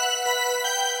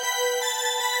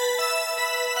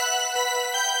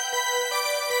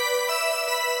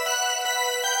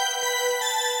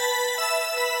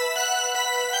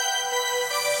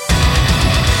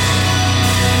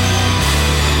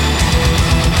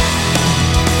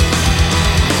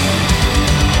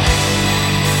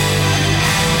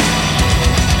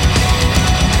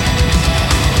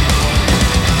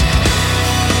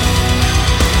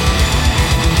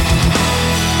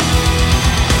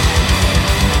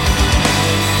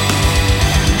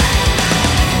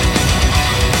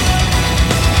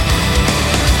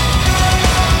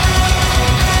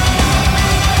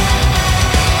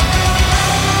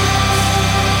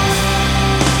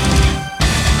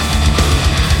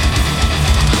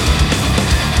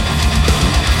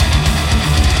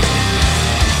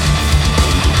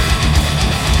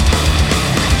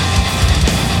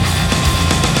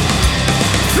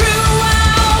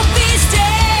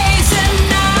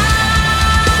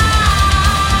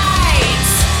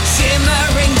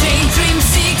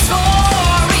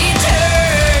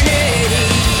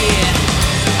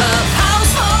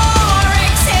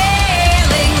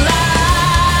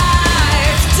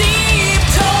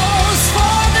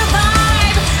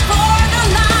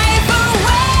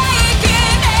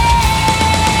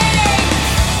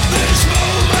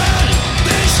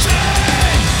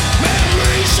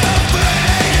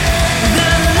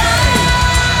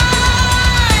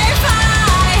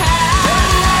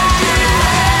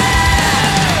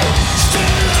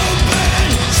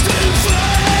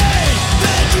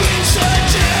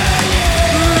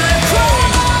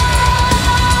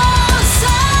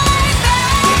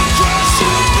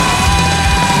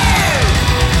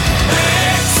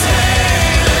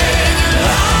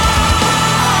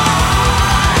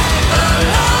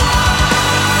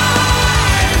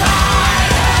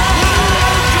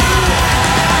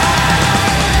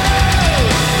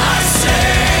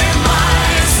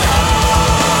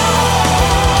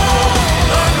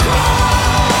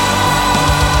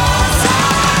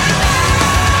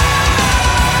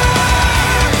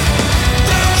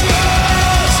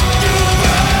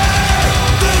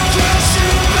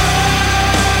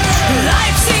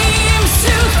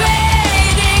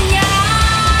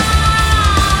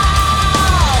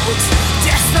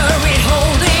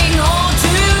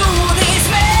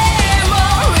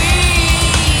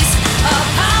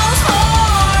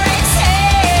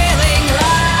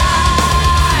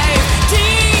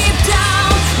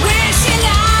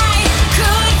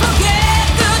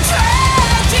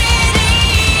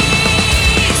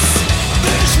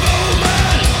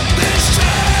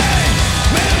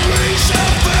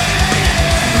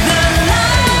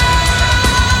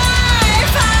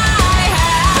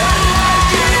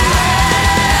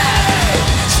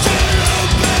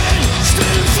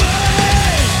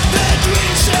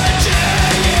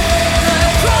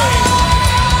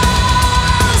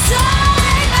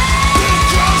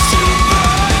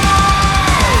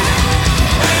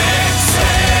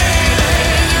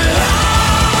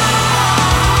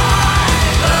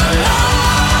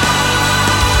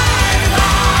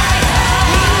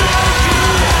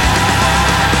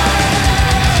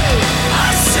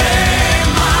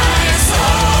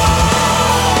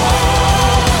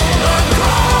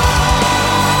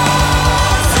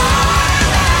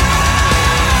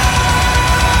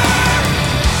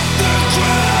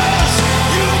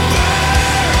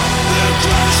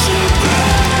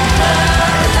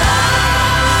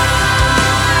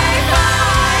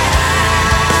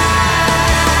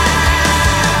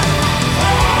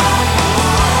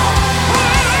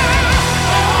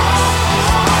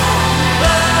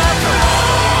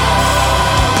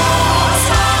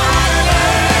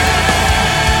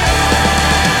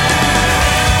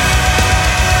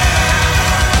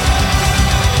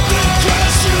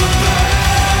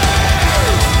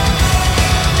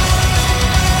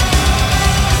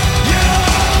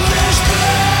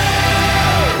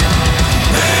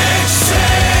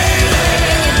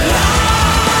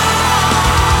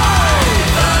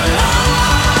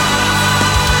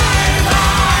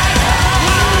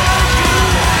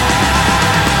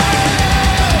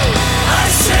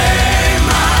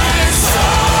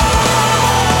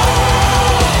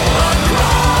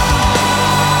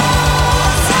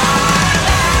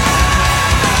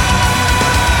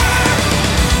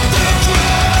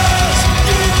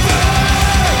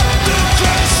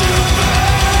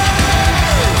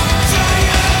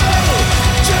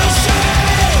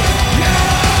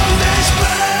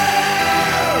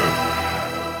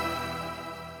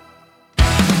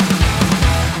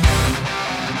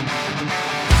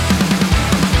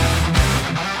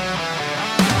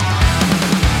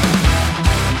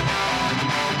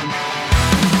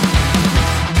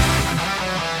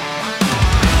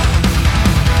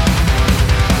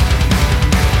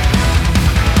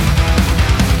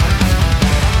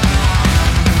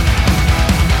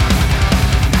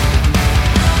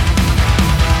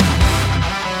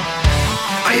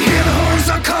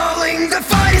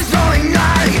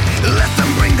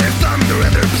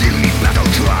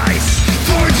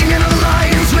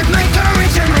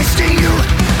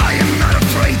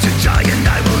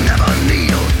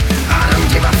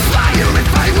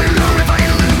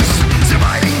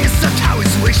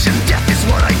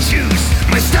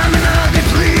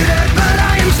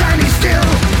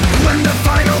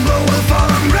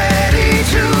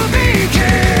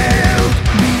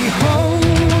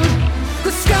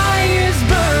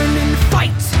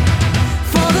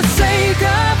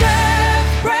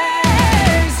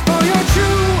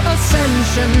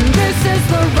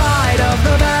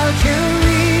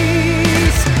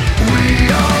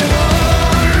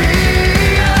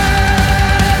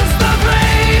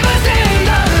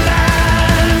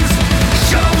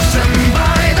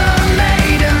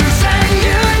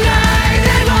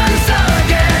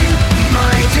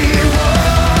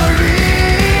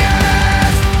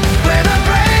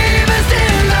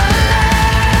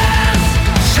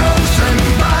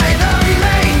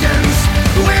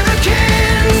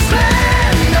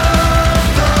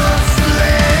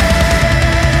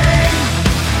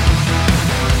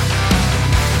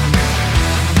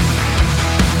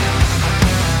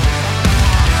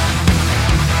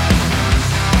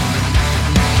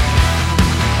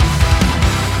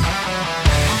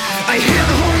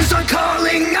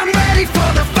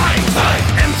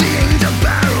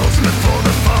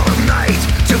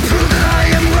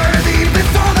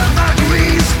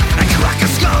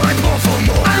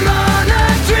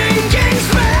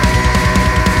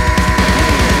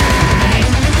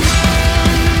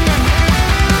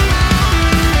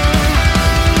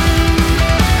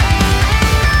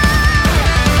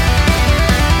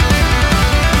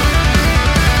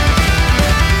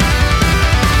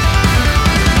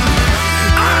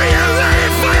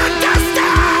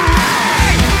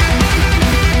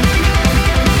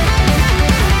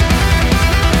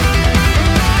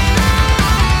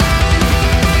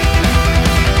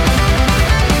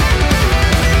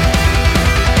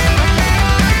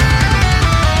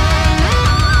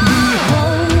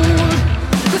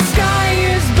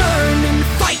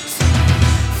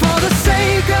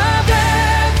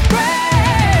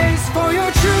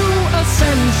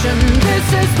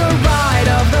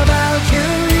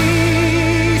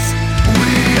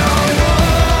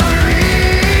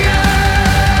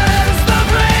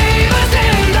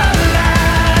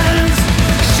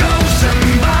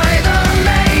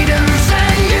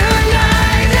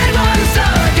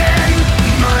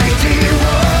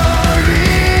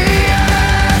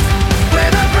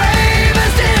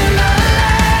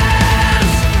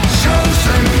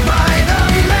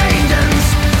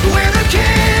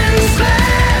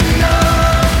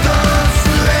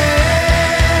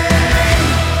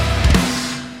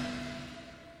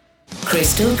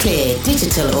clear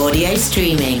digital audio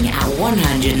streaming at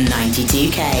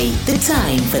 192K. The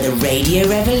time for the radio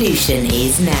revolution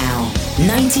is now.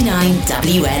 99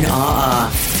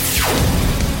 WNRR.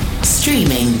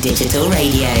 Streaming digital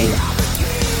radio.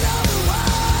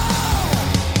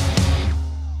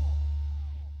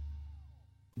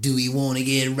 Do we want to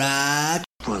get right?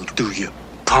 Well, do you,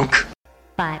 punk?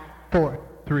 5, 4,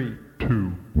 3, 2,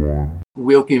 1.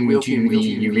 Welcome to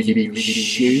the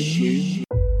show.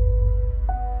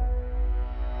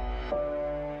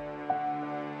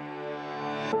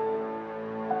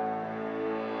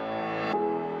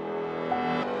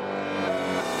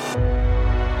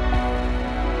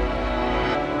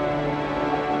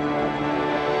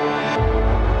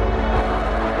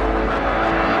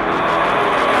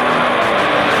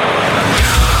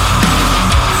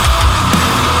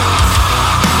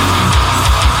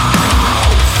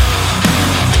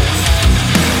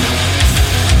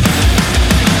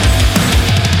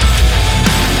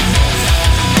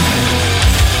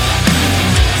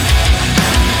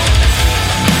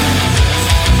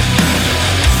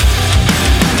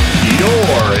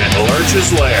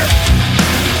 Lurch's Lair.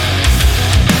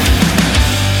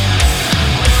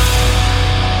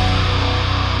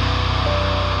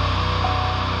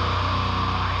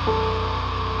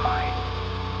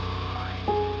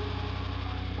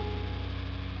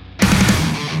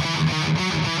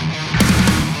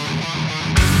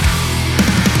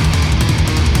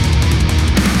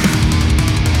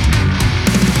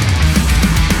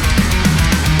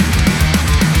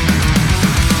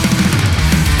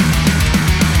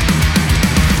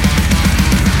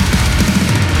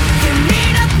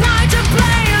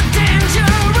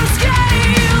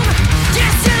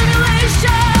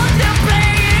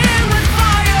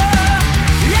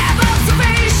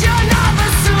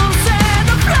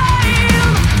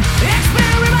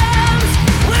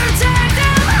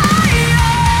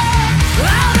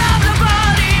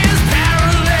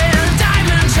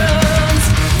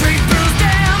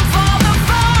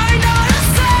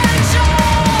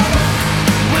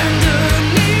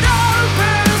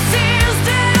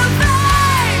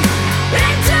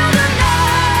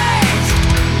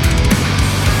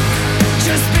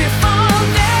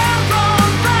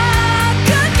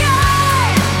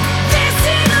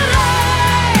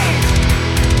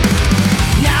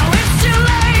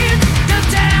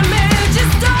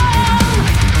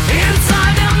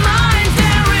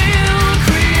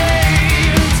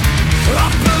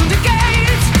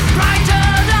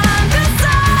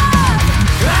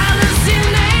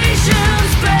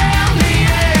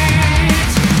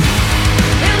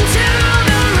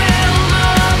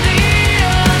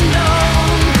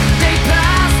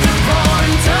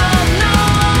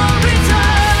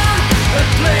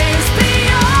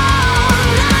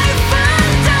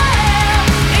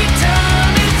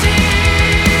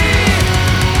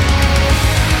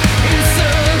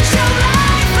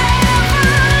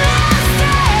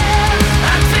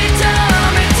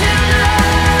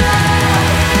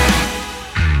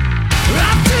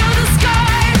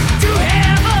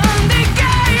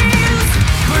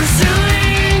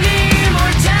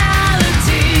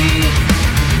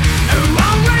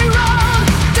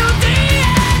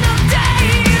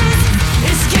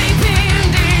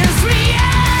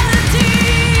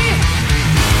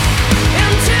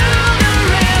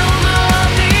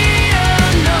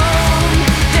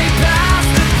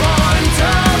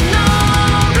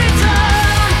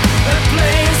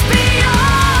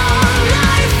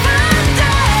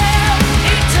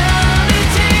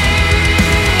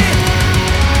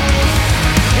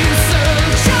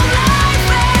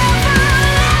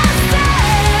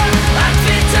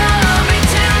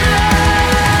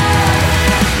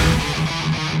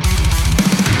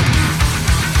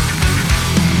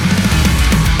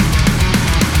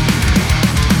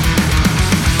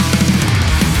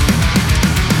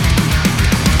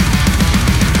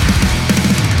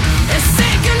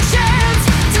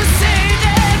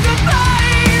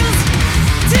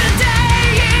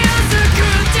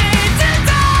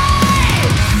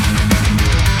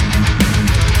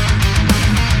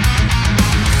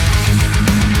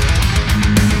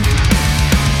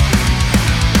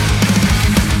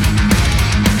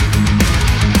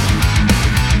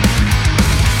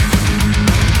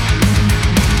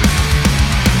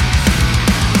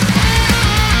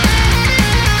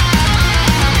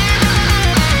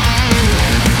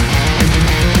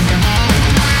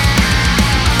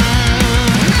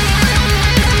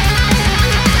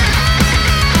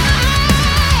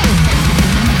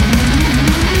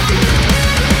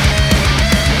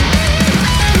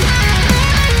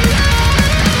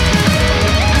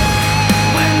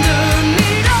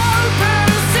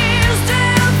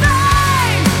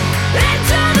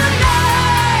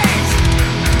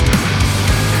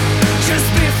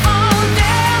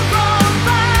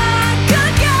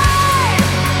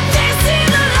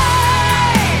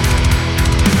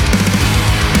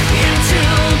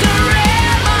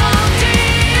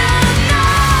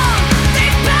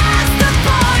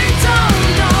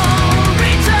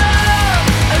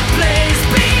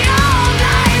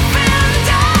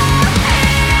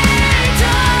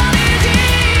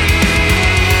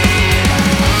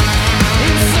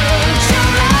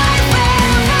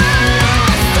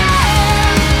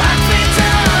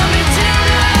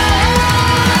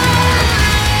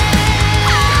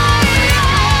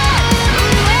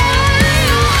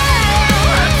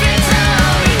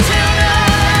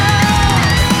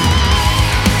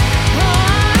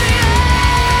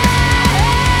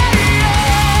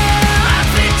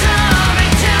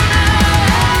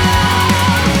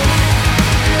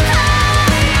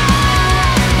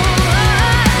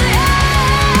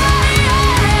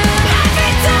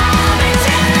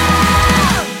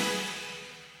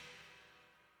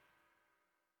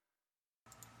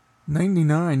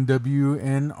 99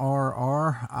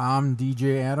 WNRR. I'm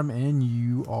DJ Adam, and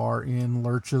you are in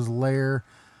Lurch's Lair.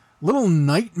 Little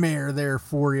nightmare there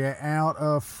for you out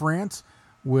of France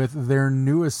with their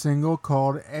newest single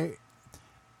called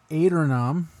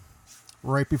Adrenam.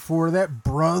 Right before that,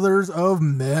 Brothers of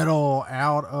Metal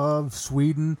out of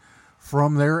Sweden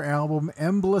from their album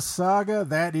Embla Saga.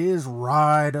 That is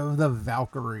Ride of the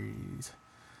Valkyries.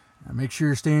 Now make sure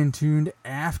you're staying tuned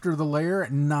after the lair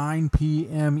at 9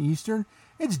 p.m. Eastern.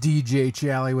 It's DJ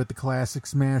Chally with the Classic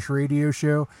Smash Radio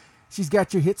Show. She's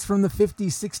got your hits from the 50s,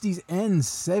 60s, and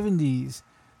 70s,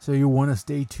 so you'll want to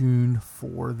stay tuned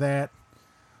for that.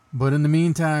 But in the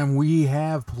meantime, we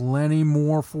have plenty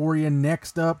more for you.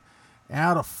 Next up,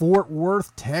 out of Fort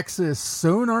Worth, Texas,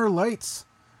 Sonar Lights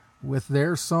with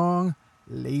their song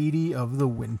Lady of the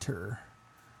Winter.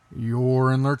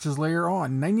 You're in Lurch's Lair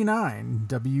on 99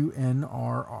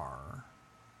 WNRR.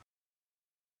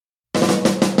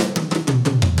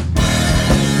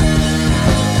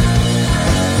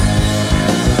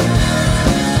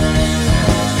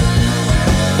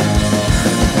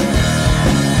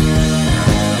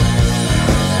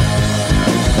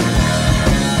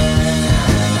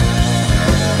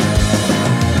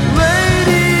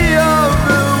 Lady of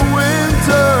the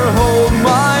winter, hold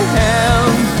my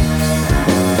hand.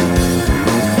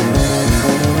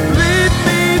 Lead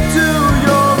me to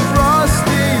your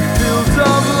frosty fields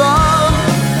of love.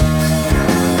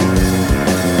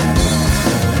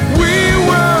 We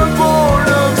were born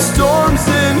of storms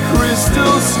and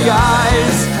crystal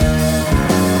skies.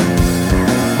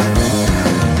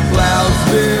 Clouds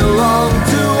belong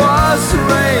to us,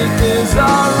 rain is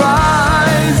our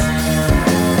rise.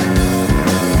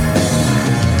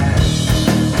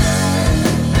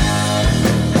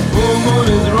 Full moon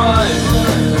is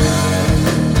rising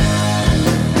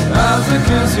as I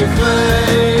kiss your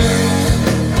face.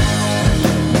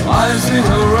 I see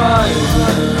her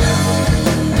rising.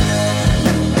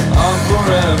 I'm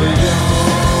forever yours.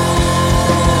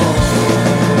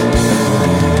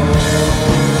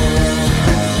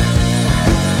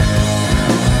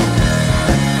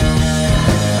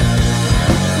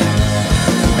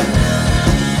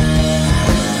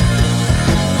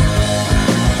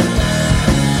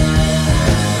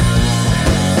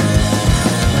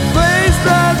 Face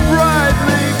that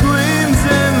brightly gleams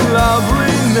in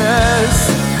loveliness.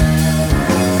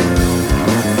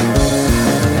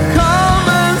 Come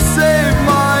and save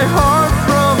my heart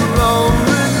from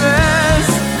loneliness.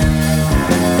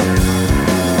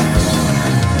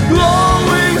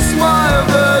 Glowing smile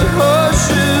that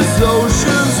hushes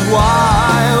oceans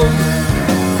wild.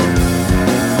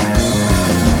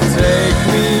 Take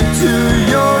me to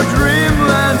your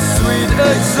dreamland, sweet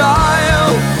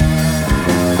exile.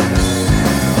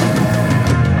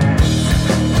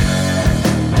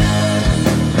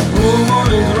 Full moon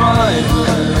is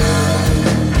rising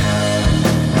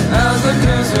as I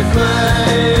kiss her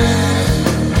face.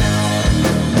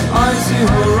 I see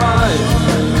her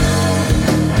rising.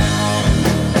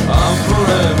 I'm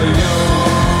forever yours.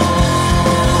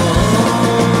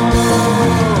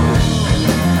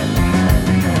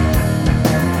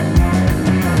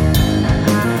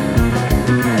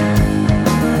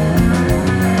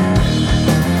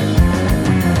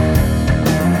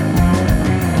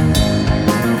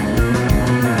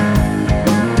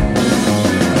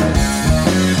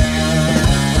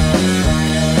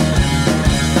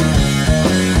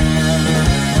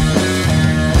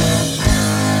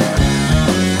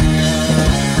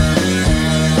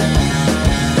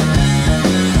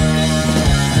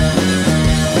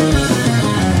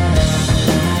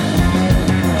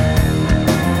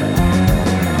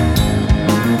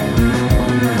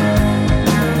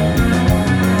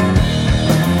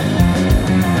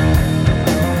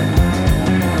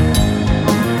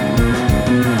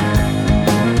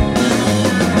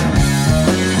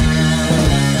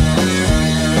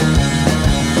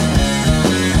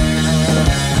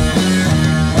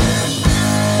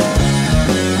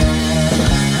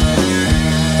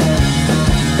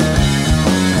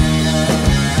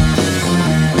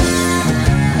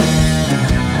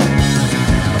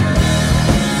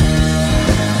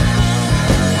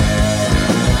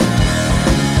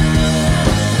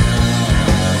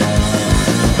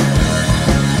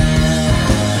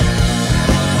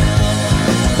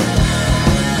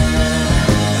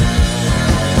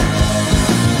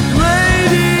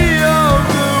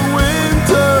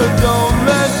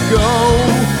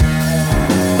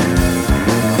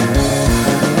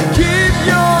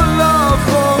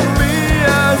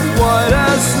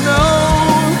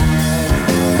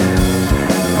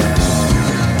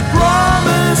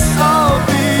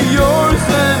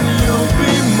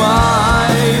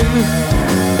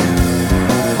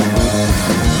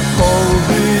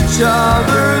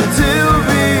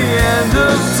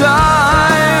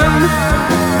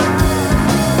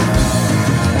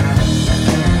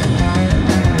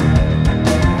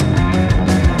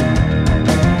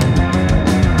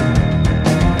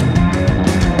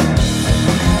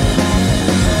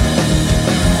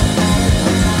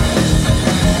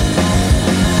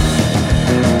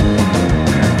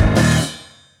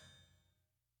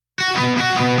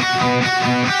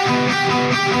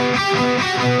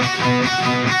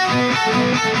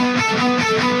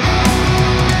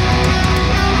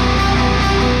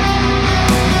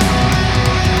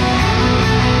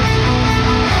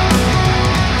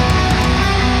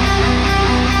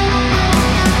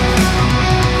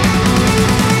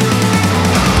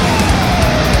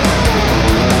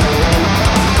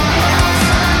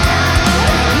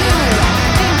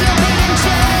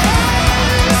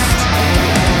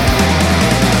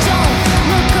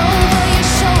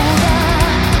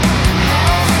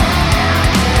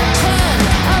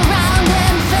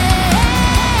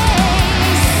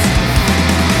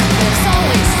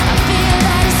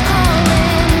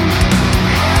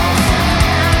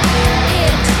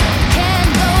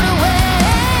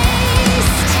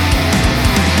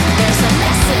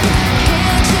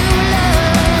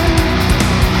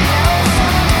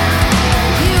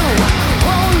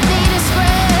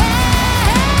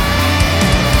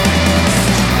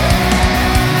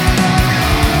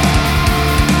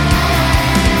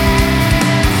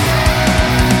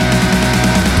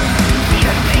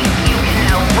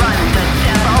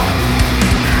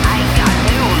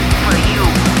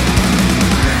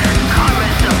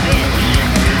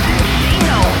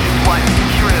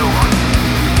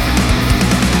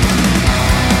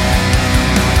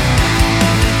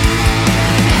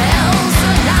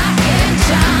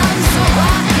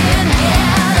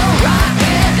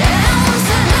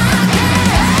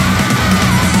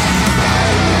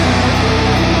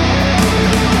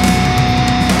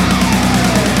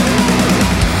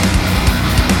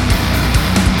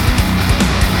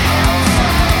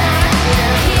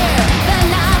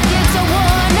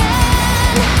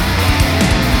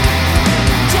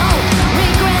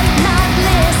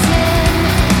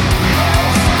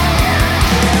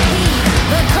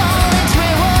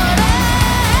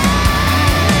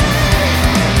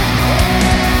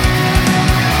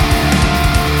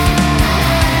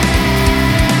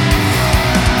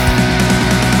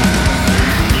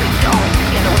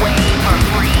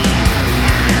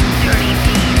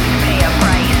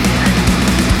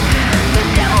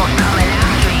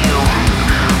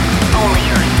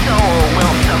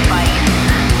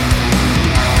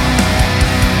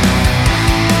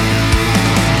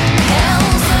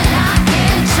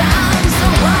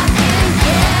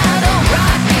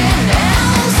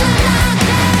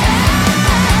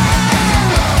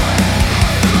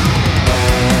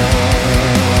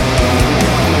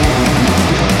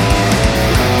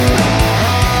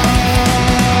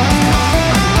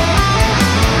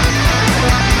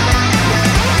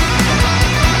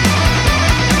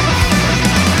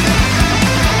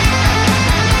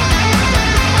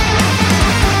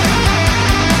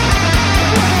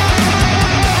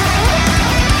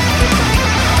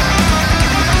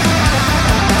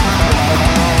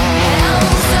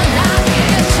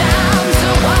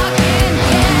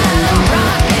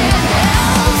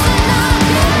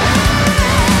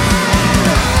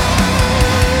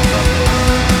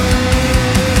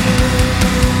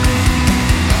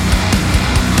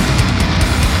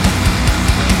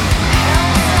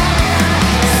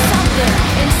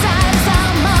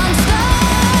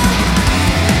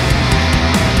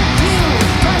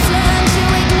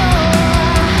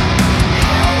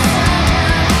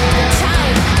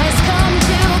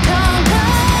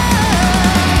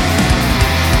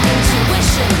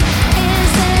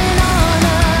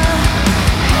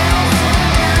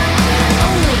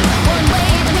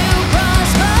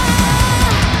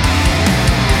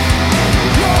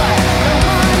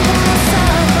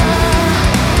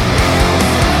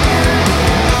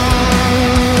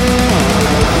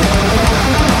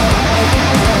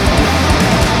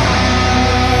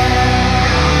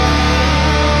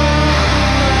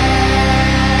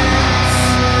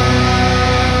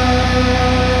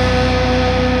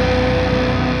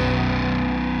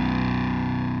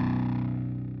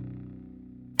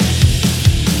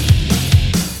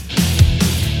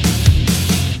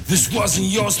 This wasn't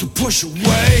yours to push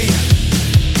away.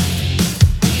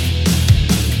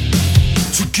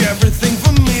 Took everything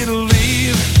for me to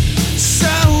leave. So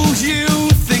you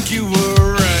think you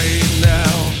were right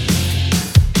now.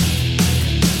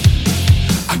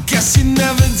 I guess you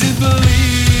never did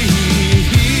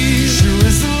believe. Sure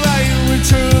as the light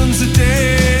returns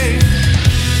today.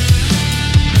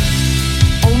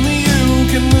 Only you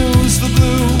can lose the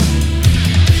blue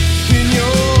in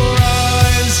your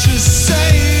eyes. Just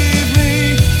save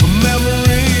me a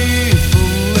memory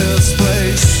from this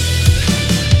place.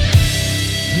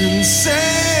 And save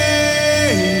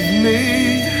me.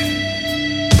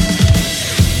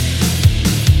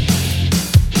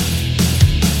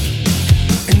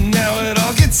 And now it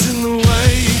all gets in the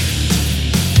way.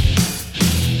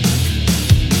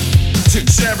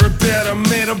 Takes every bit I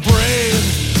made a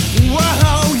brave.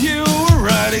 Wow, you were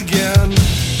right again.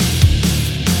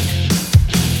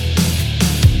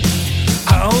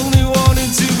 I only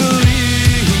wanted to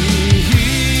believe.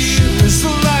 Sure as the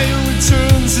light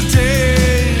returns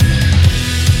today.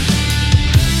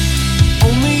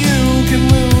 Only you can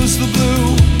lose the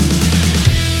blue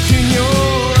in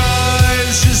your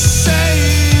eyes. Just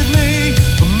save me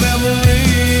a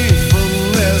memory from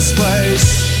this place.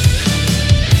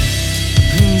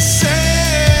 And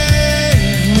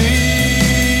save me.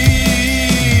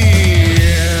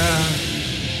 Yeah.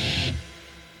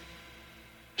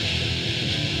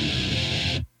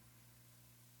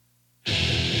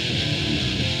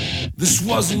 This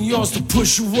wasn't yours to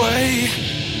push away.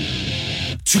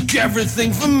 Took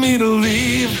everything for me to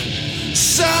leave.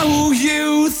 So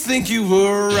you think you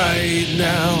were right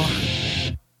now.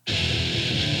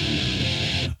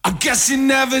 I guess you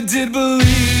never did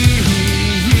believe.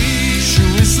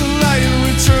 Sure as the light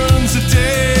returns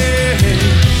today.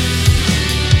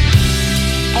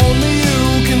 Only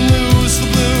you can lose the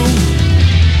blue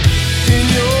in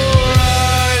your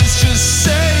eyes. Just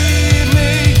save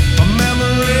me a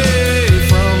memory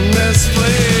from this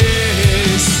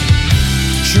place.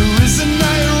 Sure as the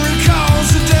night recalls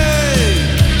the day.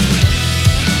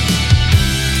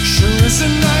 Sure as the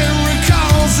night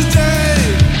recalls the day.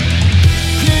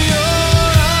 In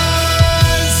your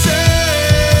eyes,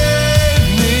 save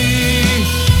me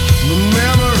the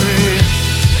memory.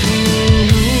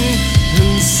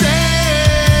 And save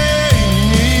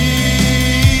me.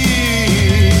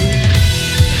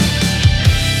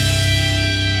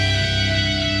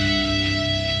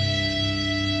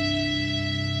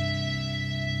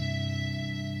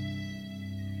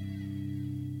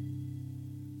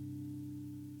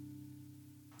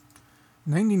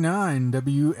 99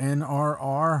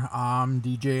 WNRR. I'm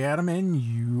DJ Adam, and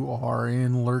you are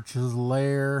in Lurch's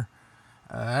Lair.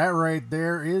 That right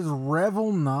there is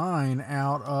Revel 9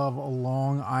 out of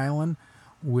Long Island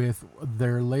with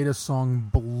their latest song,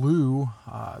 Blue.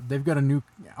 They've got a new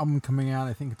album coming out.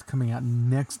 I think it's coming out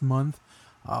next month.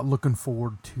 Looking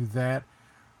forward to that.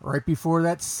 Right before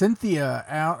that, Cynthia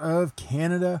out of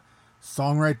Canada.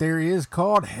 Song right there is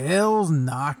called Hell's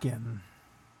Knockin'.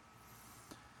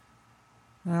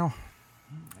 Now,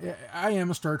 I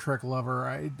am a Star Trek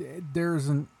lover. There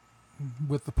isn't,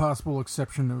 with the possible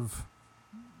exception of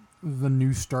the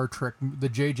new Star Trek, the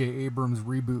J.J. Abrams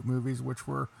reboot movies, which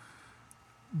were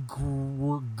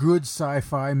good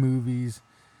sci-fi movies.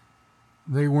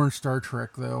 They weren't Star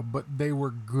Trek, though, but they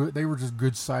were good. They were just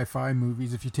good sci-fi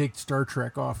movies. If you take Star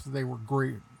Trek off, they were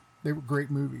great. They were great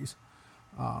movies.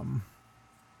 But,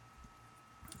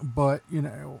 you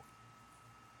know,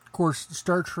 of course,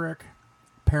 Star Trek,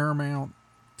 Paramount,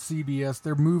 CBS,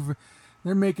 they're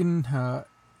making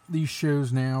these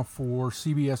shows now for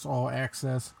CBS All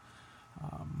Access,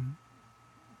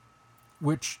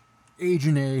 which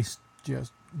Agent A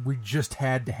we just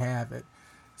had to have it,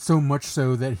 so much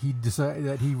so that he decided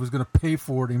that he was going to pay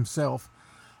for it himself,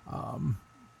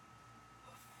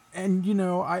 and you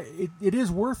know, it is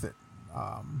worth it.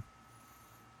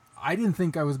 I didn't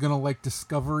think I was going to like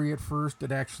Discovery at first.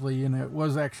 It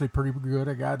was actually pretty good.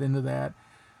 I got into that.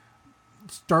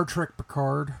 Star Trek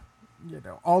Picard, you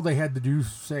know, all they had to do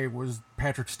say was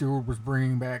Patrick Stewart was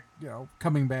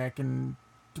coming back and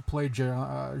to play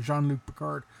Jean-Luc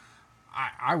Picard.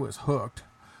 I was hooked.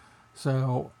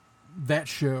 So that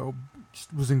show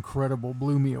was incredible,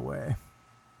 blew me away.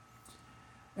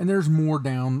 And there's more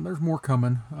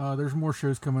coming. There's more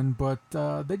shows coming, but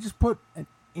they just put an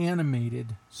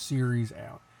animated series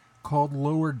out called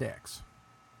Lower Decks.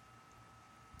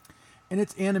 And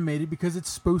it's animated because it's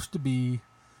supposed to be,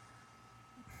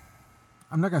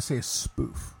 I'm not going to say a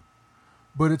spoof,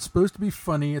 but it's supposed to be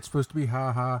funny. It's supposed to be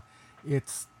haha.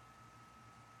 It's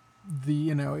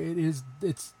the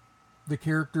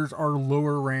characters are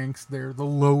lower ranks. They're the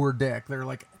lower deck. They're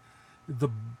like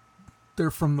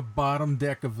they're from the bottom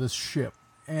deck of this ship,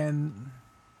 and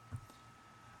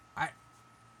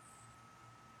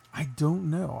I don't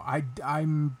know.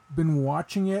 I'm been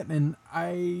watching it, and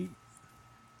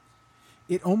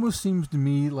it almost seems to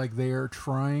me like they are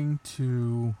trying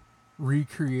to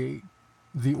recreate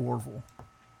the Orville.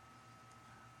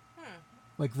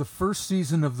 Like the first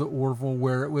season of the Orville,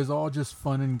 where it was all just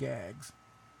fun and gags.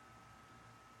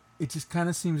 It just kind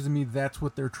of seems to me that's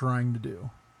what they're trying to do.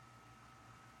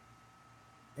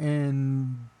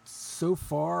 And so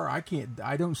far, I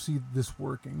don't see this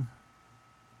working.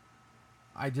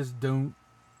 I just don't.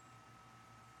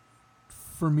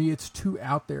 For me, it's too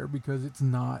out there because it's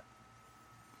not.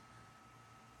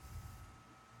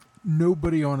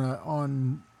 Nobody in a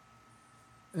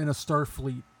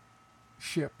Starfleet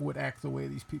ship would act the way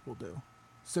these people do.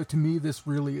 So to me, this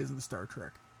really isn't Star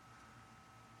Trek.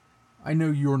 I know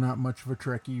you're not much of a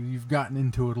Trekkie. You've gotten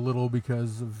into it a little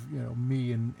because of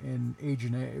me and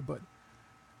Agent A, but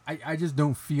I just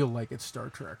don't feel like it's Star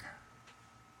Trek.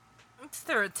 It's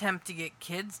their attempt to get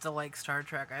kids to like Star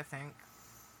Trek, I think.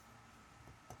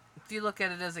 If you look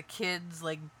at it as a kids,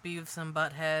 like Beavis and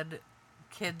Butthead,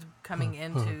 kids coming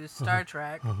into Star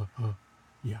Trek.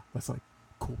 Yeah, that's like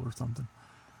cool or something.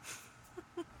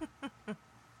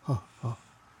 Yeah,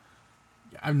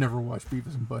 I've never watched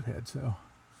Beavis and Butthead, so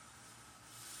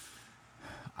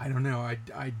I don't know.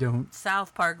 I don't.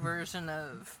 South Park version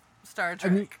of Star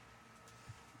Trek.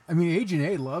 I mean, Agent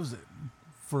A loves it.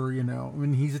 For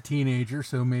he's a teenager,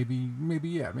 so maybe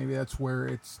that's where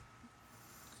it's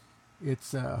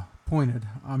pointed.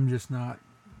 I'm just not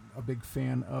a big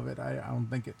fan of it. I don't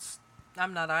think it's.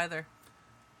 I'm not either.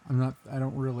 I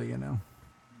don't really,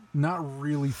 not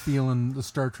really feeling the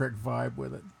Star Trek vibe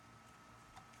with it.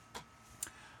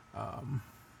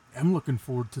 I'm looking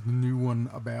forward to the new one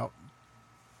about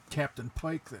Captain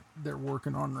Pike that they're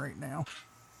working on right now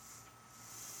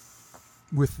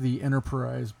with the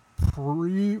Enterprise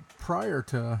prior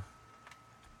to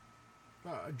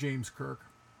James Kirk.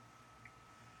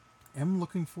 I'm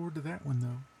looking forward to that one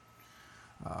though.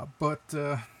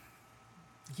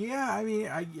 Yeah, I mean,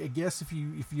 I guess if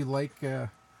you like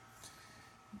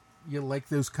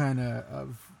those kind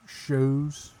of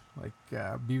shows like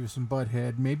Beavis and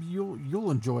Butthead, maybe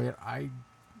you'll enjoy it. I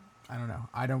don't know.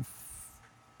 I don't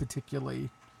particularly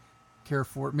care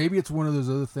for it. Maybe it's one of those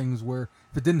other things where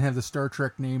if it didn't have the Star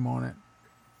Trek name on it,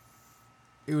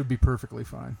 it would be perfectly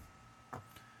fine.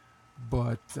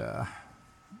 But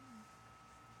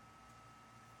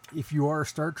if you are a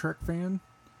Star Trek fan,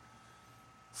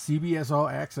 CBS All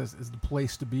Access is the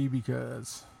place to be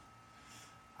because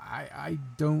I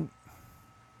don't.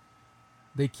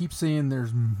 They keep saying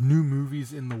there's new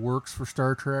movies in the works for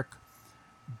Star Trek,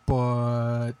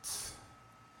 but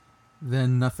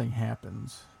then nothing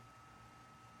happens.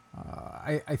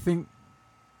 I think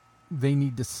they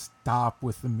need to stop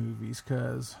with the movies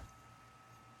because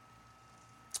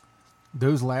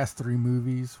those last 3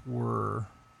 movies were.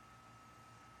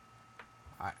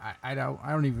 I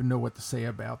don't even know what to say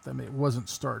about them. It wasn't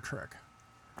Star Trek.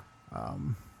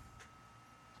 And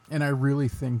I really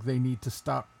think they need to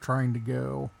stop trying to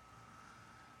go.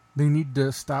 They need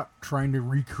to stop trying to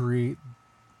recreate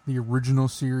the original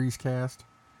series cast.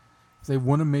 If they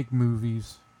want to make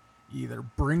movies, either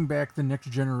bring back the Next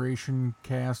Generation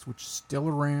cast, which is still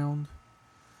around,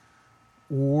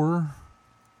 or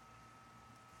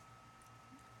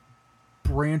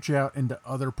branch out into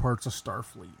other parts of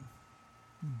Starfleet.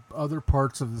 Other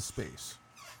parts of the space.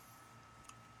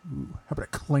 Ooh, how about a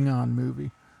Klingon movie?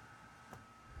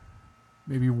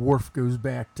 Maybe Worf goes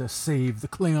back to save the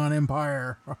Klingon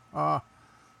Empire.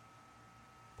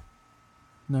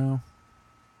 No.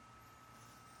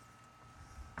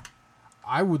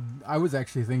 I was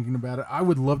actually thinking about it. I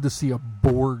would love to see a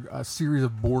series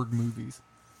of Borg movies.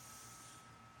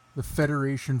 The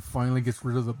Federation finally gets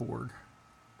rid of the Borg,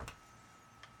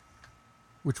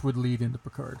 which would lead into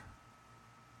Picard.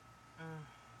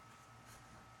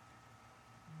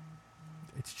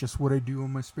 It's just what I do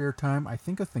in my spare time. I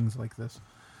think of things like this.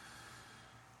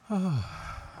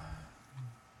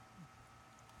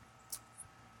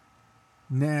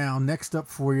 Now, next up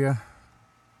for you.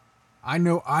 I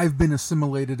know I've been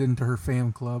assimilated into her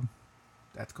fan club.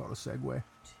 That's called a segue.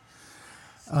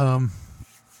 And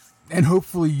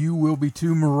hopefully you will be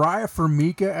too. Mariah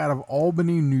Formica out of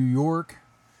Albany, New York.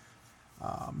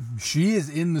 She is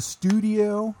in the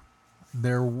studio.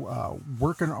 They're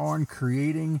working on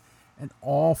creating an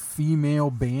all-female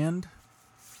band.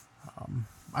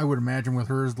 I would imagine with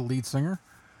her as the lead singer.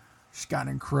 She's got an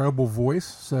incredible voice,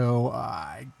 so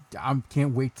I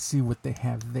can't wait to see what they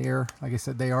have there. Like I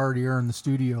said, they already are in the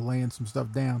studio laying some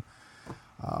stuff down.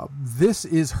 This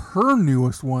is her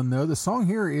newest one, though. The song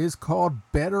here is called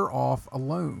Better Off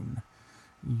Alone.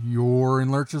 You're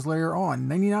in Lurch's Lair on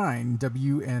 99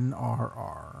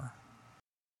 WNRR.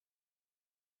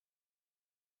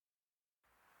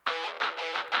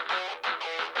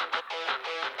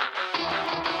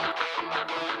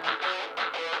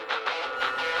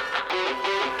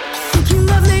 Thinking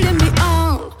love leading me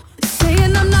on,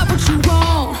 saying I'm not what you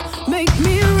want. Make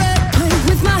me red, play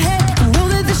with my head. I know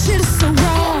that this shit is so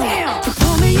wrong. You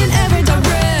pull me in every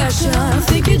direction.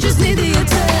 Think you just need the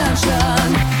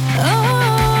attention.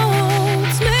 Oh,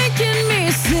 it's making me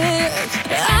sick.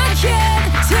 I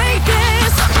can't take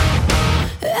this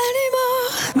anymore.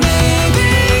 Maybe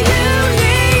you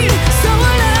need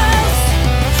someone else.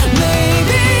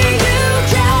 Maybe you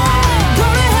can go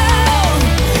to hell.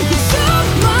 You took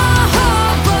my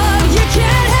heart, but you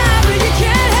can't have it. You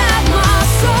can't have my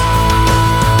soul.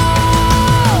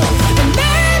 And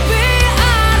maybe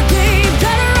I'd be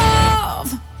better off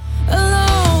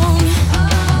alone.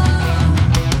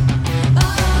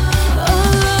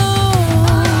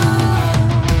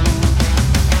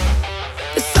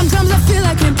 Sometimes I feel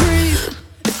I can't breathe.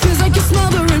 It feels like you're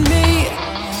smothering me.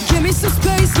 Give me some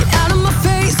space, get out of my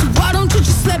face. Why don't you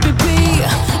just let me be?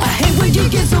 I hate when you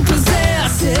get so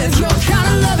possessive. Your kind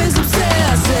of love is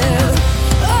obsessive.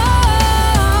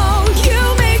 Oh,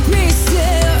 you make me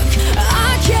sick.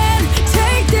 I can't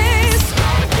take this.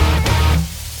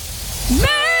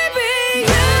 Maybe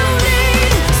you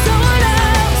need someone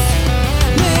else.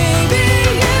 Maybe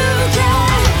you can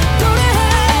go to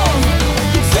hell.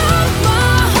 You took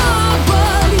my heart,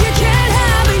 but you can't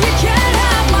have it. You can't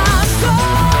have my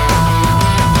soul.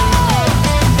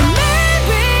 And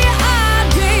maybe I'd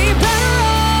be better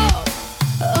off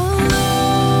alone.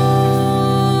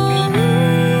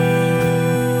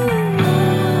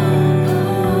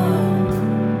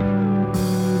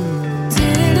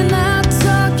 Didn't I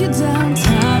talk you down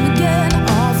time again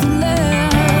off the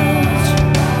ledge?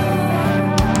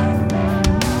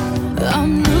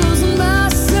 I'm losing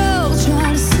myself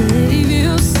trying to save you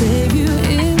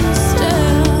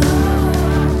instead.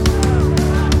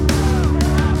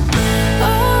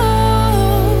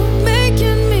 Oh,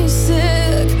 making me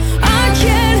sick. I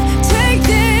can't take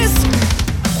this.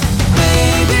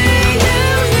 Maybe you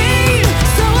need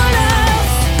someone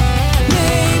else.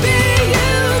 Maybe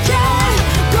you can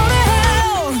go to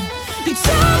hell. You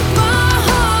took my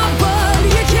heart, but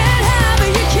you can't have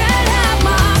it. You can't have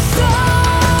my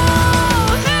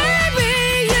soul. Maybe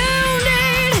you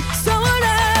need someone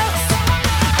else.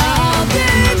 I'll be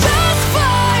just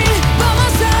fine by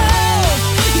myself.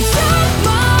 You took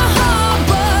my heart,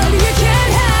 but you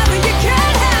can't have it. You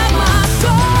can't have my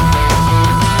soul.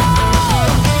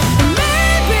 And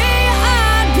maybe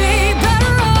I'd be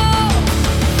better off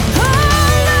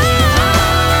alone.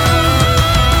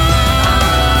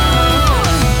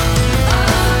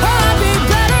 I'd be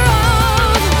better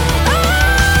off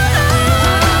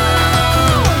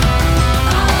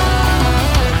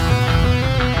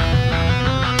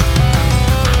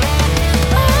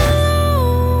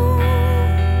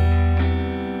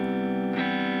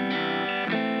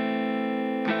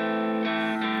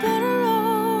better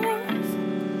off.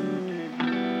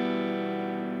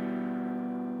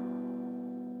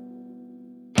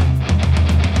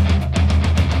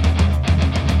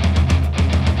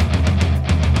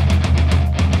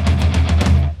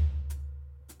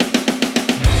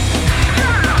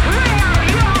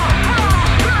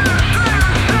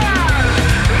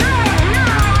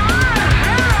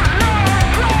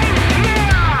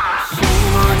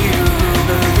 Shame on you who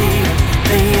believe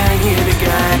they are here to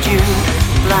guide you,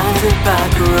 blinded by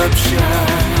corruption.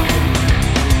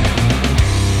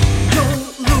 Don't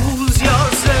lose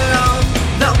yourself.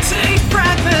 They'll take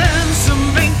fragments and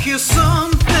make you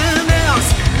something else,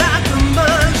 like a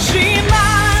machine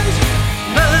mind,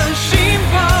 machine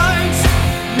parts,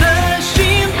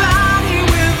 machine body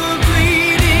with a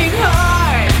bleeding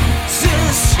heart.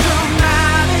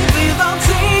 Systematically they'll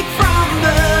take from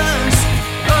us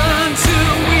until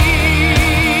we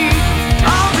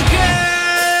all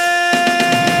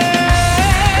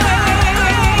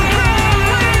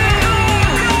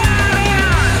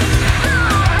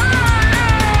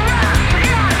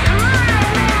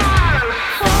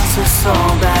Force us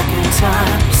all back in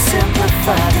time,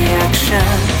 simplify the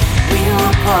action. We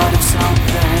were part of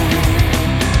something.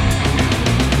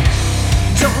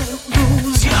 Don't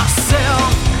lose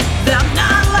yourself. They're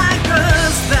not like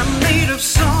us. They're made of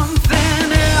something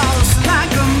else,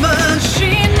 like a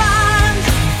machine mind,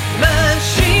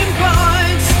 machine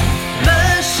parts,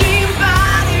 machine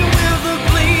body with a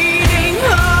bleeding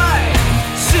heart.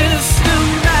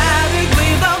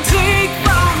 Systematically they'll take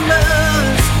from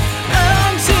us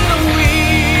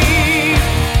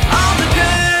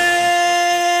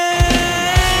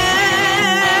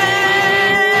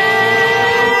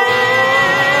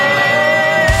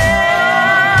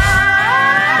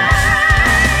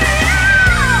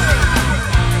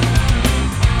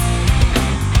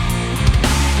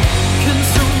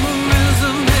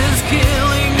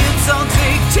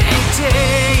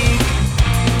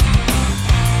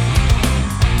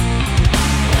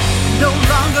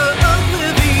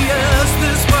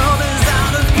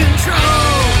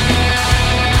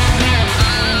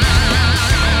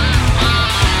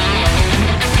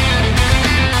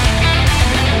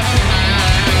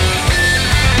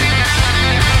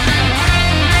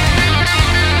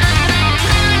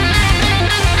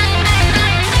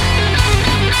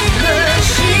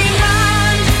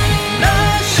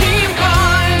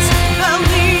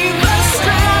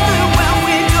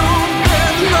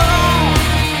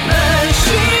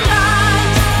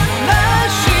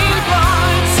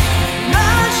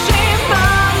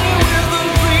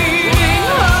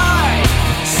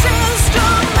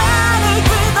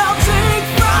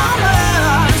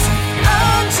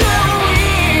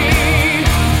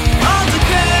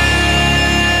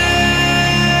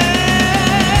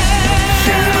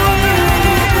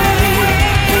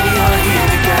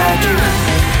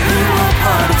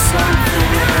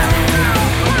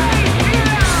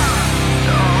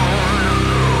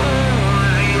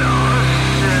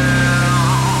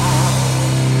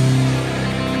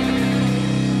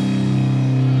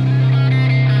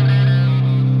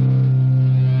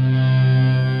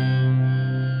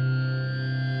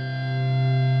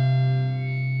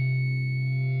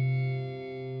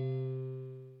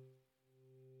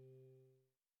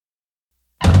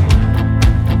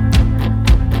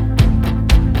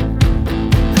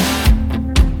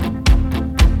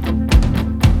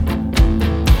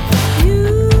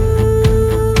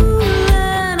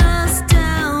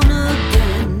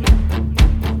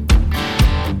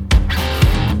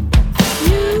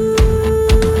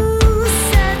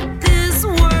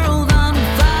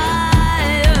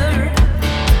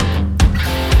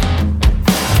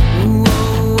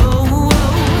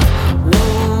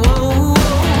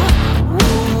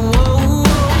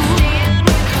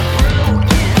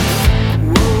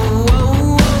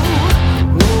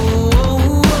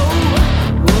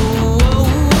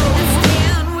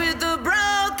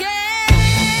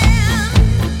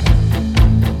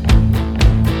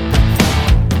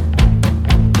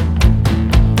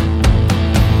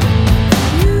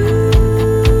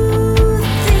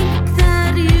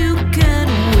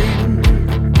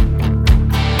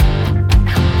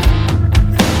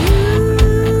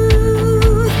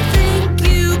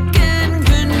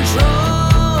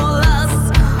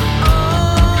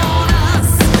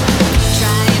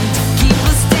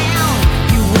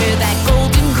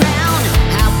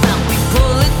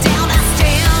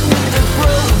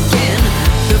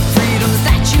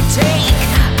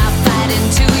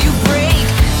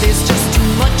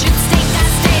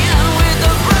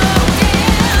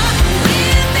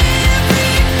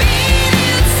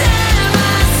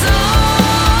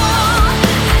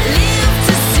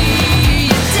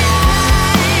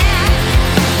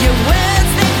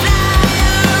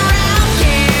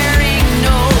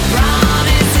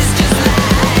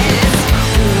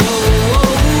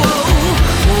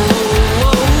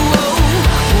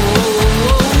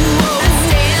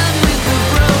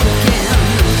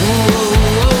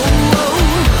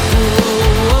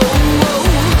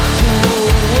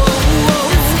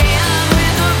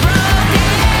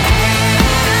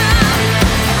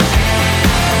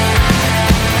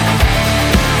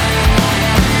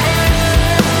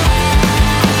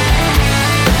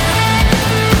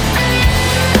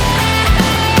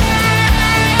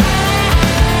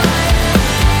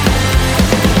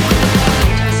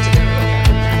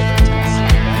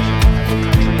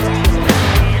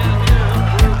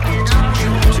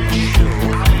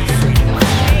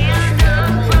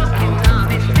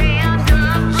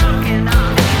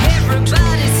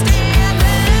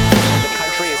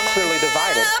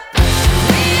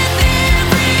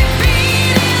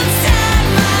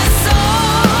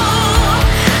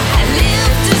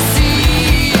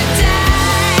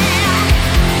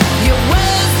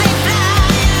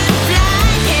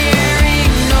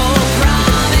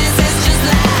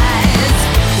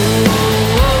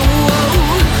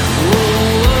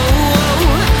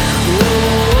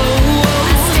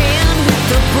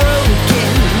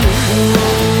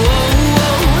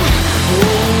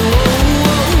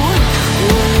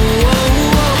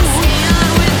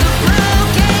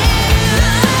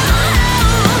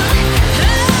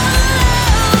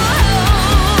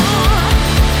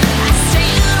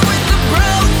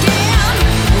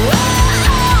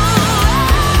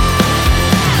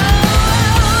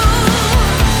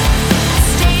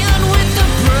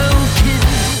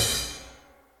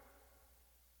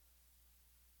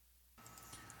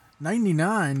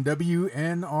 99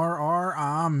 WNRR.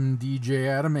 I'm DJ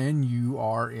Adam, and you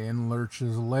are in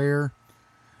Lurch's Lair.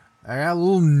 I got a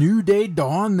little New Day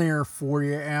Dawn there for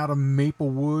you out of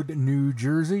Maplewood, New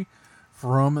Jersey,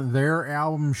 from their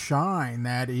album Shine.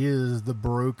 That is The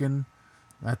Broken.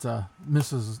 That's a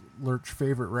Mrs. Lurch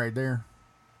favorite right there.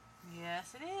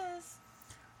 Yes, it is.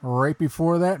 Right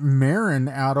before that, Marin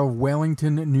out of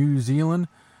Wellington, New Zealand.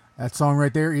 That song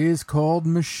right there is called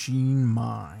Machine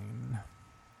Mine.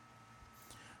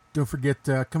 Don't forget,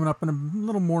 coming up in a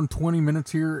little more than 20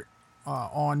 minutes here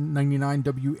on 99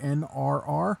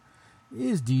 WNRR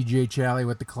is DJ Chally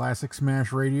with the Classic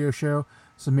Smash Radio Show.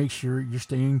 So make sure you're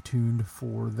staying tuned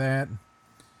for that.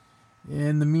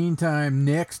 In the meantime,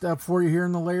 next up for you here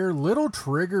in the lair, Little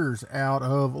Triggers out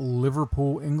of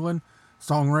Liverpool, England.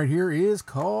 Song right here is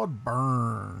called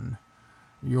Burn.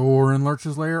 You're in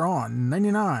Lurch's Lair on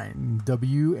 99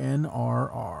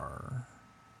 WNRR.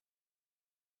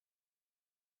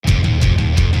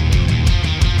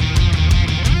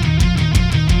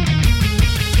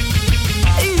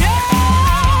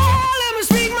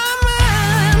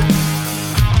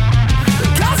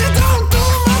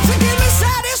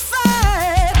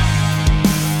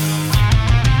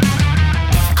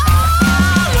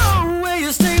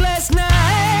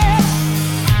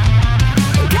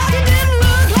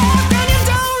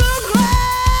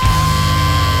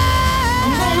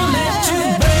 I'm gonna let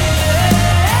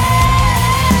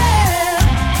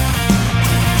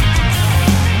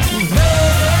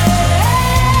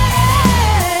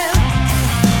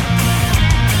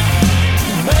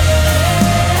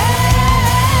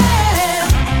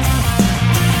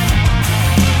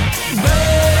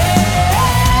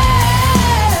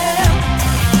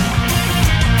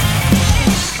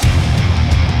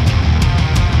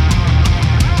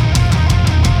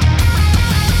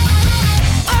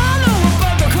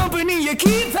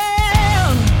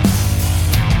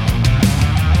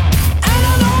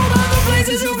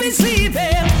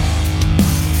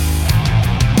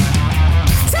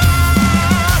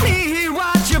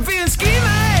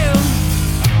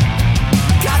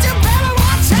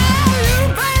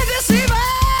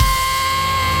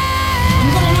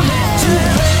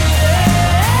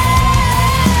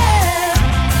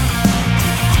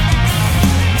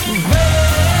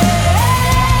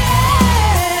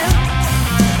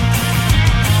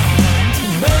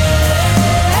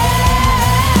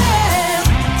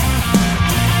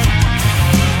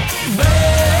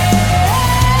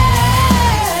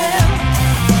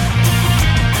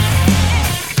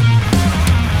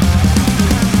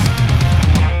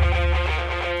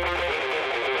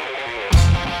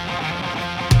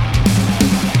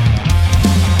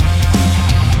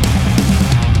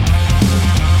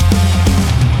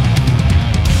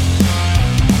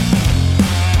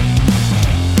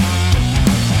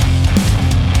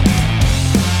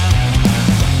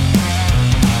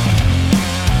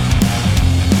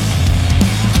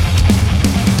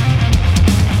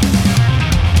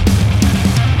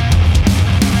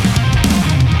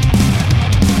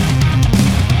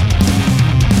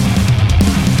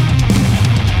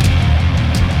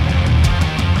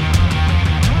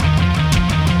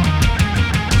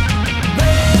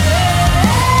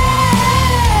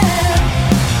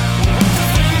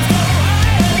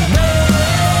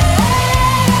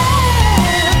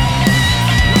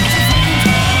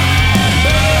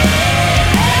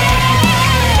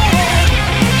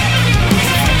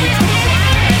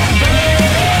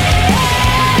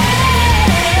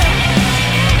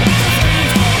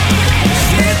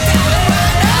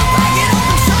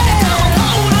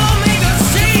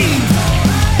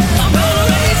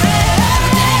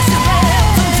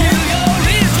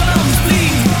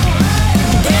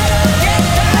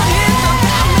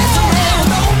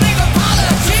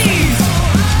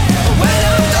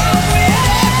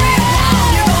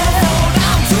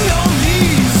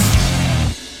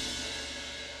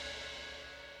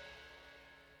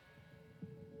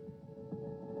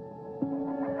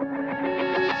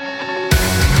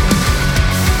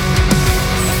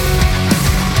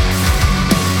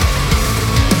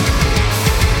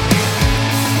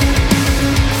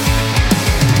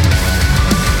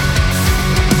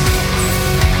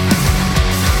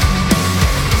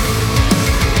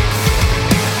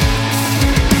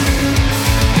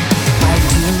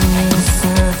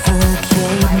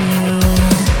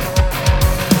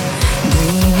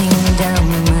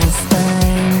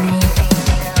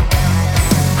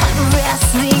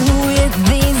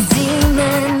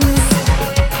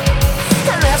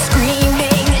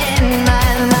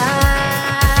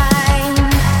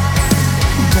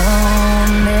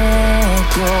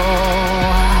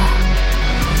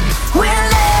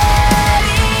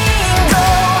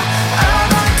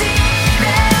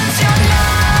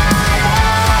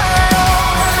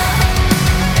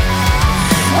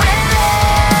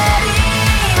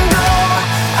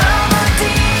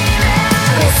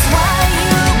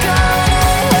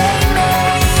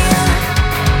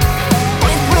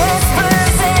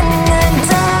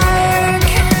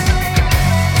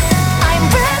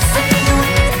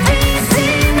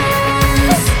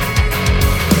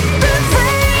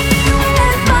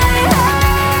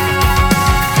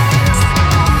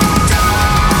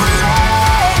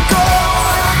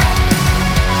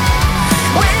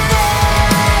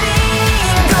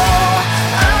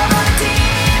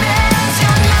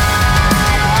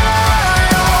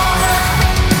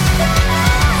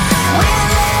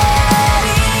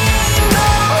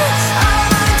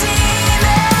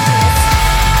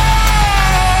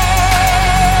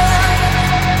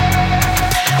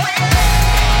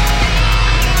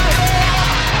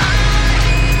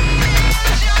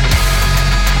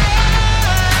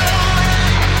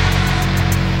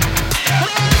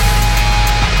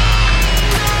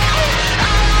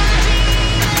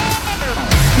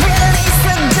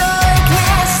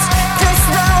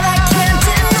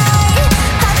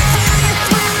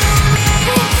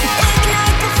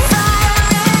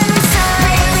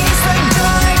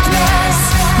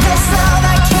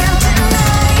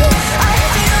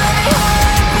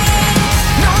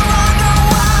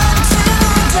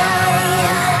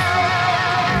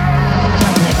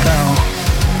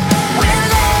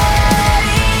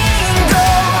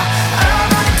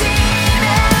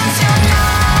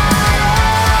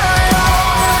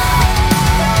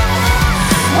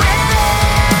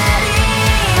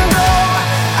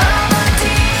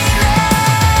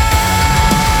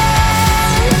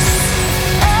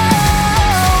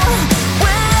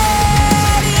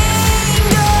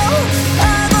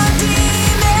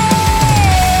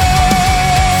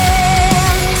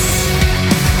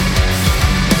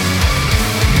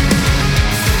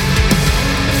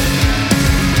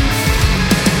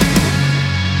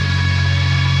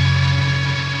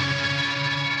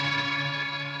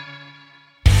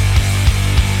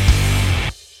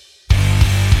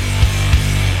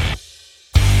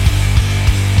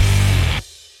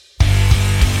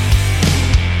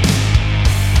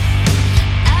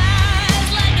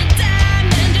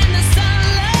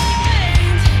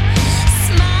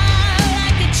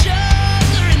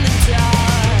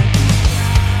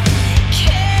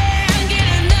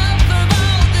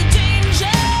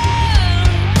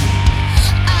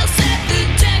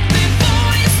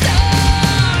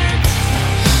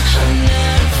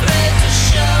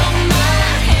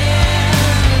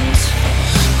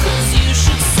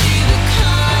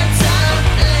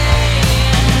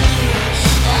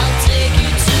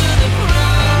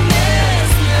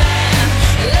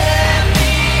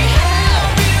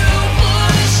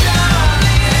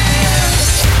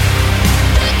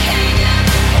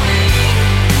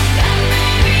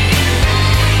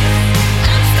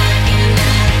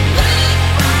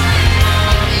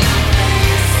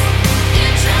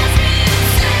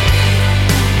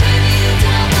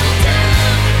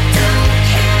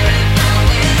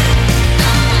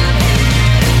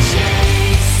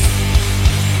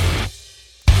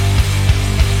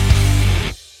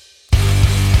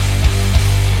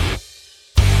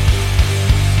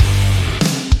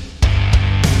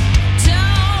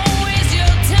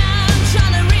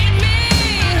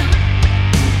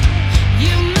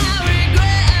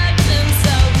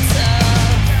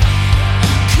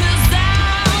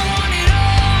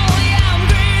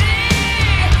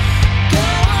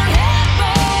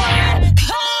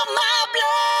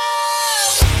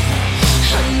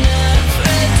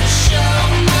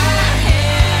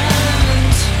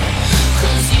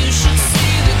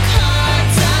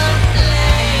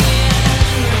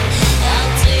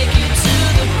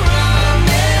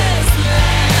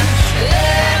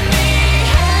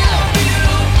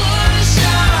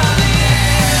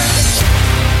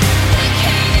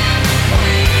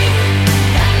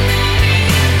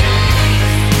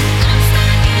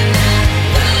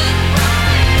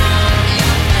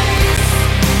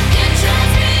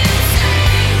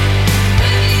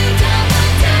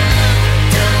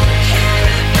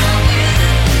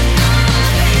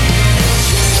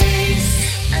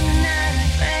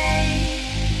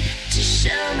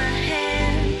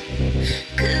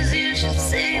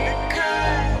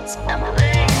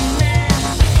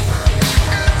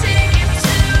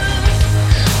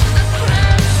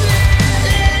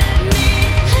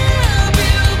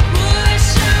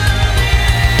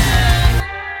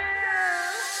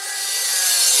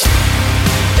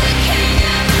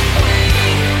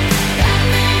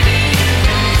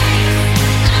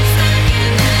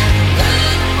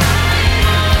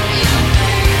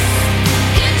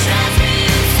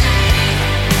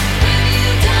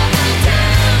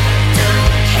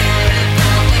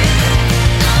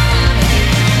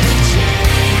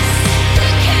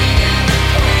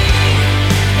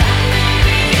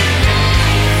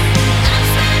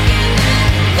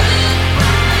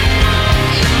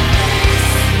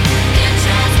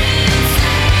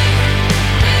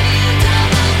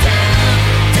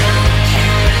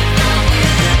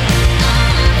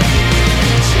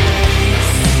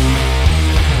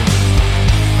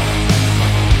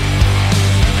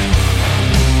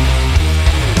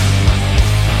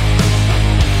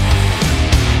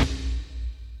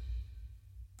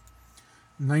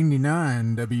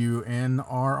 99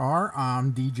 WNRR.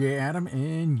 I'm DJ Adam,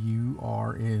 and you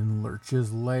are in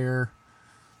Lurch's Lair.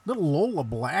 Little Lola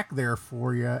Black there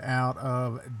for you out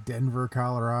of Denver,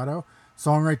 Colorado.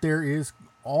 Song right there is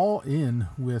All In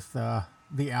with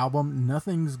the album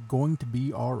Nothing's Going to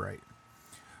Be Alright.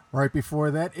 Right before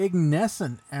that,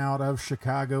 Ignescent out of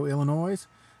Chicago, Illinois.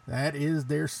 That is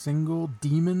their single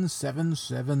Demon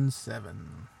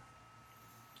 777.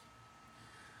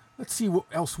 Let's see what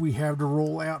else we have to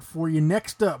roll out for you.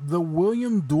 Next up, the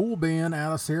William Duell Band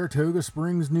out of Saratoga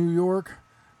Springs, New York.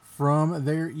 From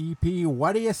their EP,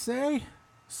 What Do You Say?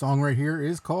 Song right here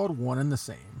is called One and the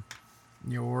Same.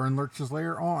 You're in Lurch's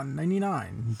Lair on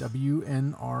 99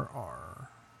 WNRR.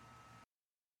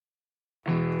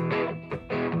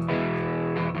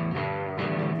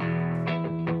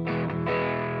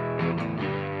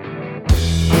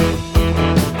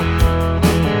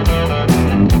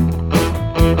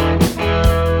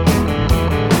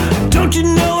 Don't you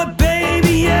know it,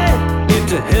 baby, yeah,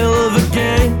 it's a hell of a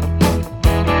game.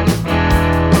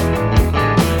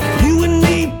 You and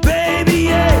me, baby,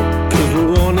 yeah, 'cause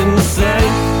we're one and the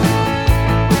same.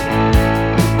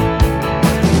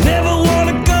 Never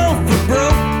wanna go for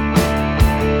broke,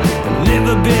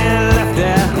 never been left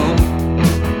at home.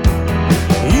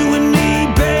 You and me,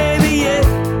 baby, yeah,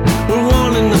 we're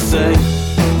one and the same.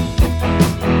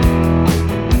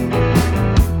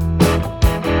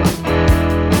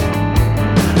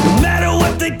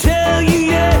 They tell you,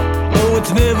 yeah, oh,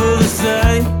 it's never the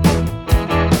same.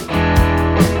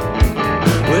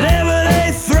 Whatever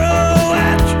they throw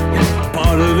at you, it's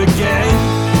part of the game.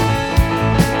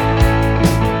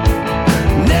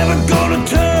 Never gonna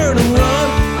turn and run,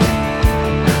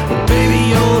 but baby,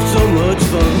 you're so much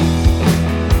fun.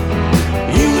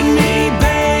 You and me,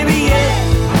 baby, yeah,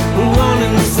 we're one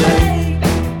and the same.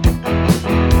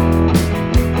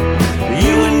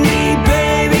 You and me,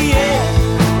 baby, yeah,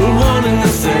 we're one and the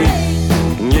same.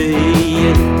 Yeah,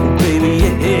 yeah, baby,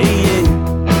 yeah, yeah.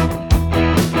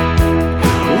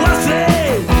 What's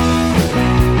that?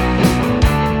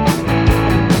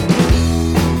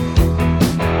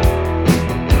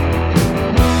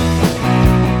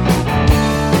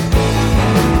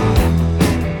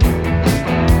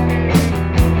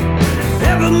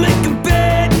 Ever make a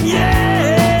bed?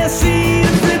 Yeah, see the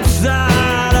flip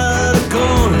side of the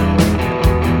coin.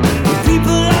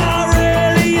 People are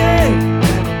really, yeah,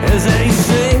 as they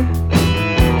say.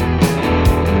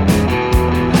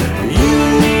 You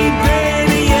and me,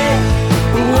 baby, yeah,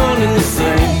 we're one and the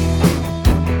same.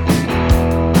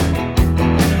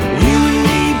 You and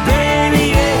me, baby,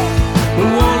 yeah,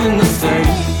 we're one and the same.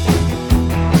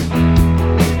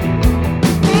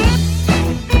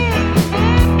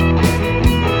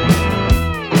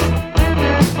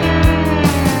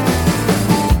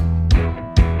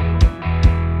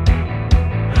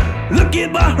 Look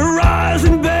at my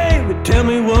horizon, baby, tell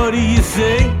me, what do you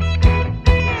see?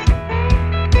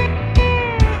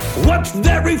 What's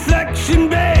that reflection,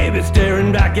 baby,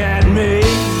 staring back at me?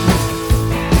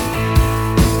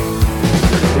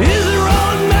 Is it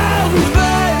rolling mountains,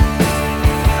 babe?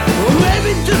 Or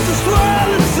maybe just a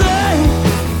swirling sea?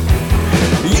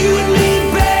 You and me,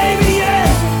 baby, yeah,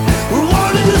 we're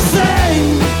one and the same.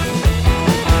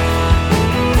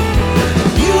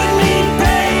 You and me,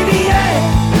 baby, yeah,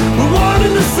 we're one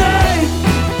and the same.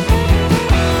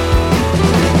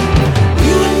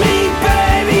 You and me,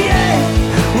 baby, yeah,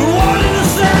 we're one and the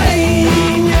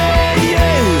same. Yeah,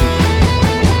 yeah.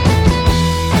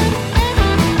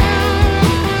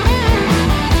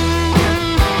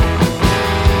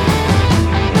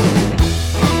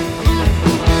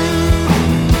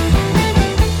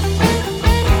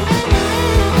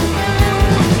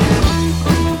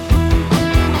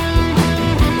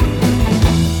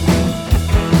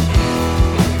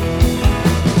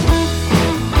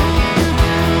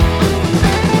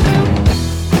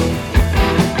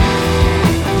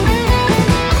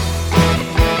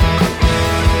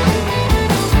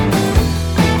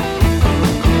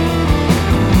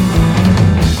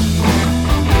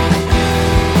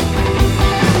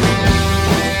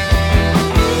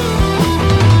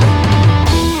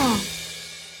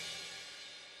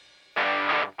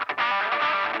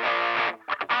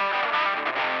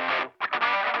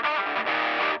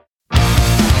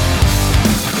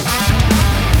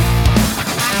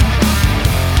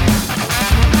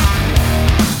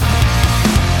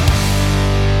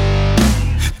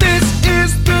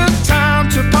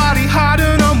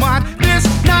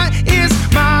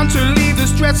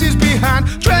 stresses behind.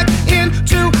 Trek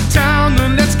into town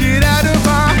and let's get out of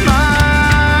our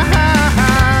minds.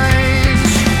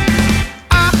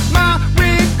 I might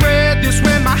regret this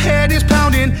when my head is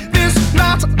pounding. This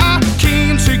not our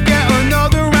keen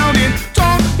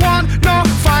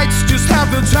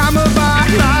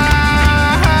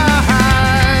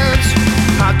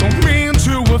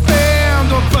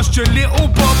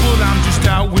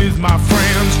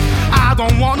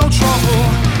no trouble.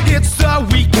 It's the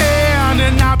weekend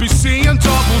and I'll be seeing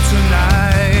double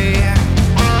tonight.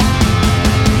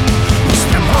 We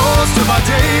spend most of our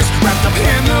days wrapped up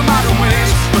in the modern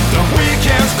ways, but the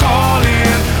weekend's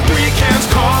calling, weekend's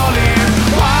calling.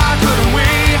 Why couldn't we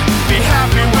be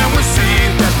happy when we see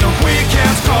that the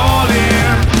weekend's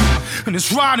calling? And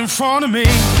it's right in front of me.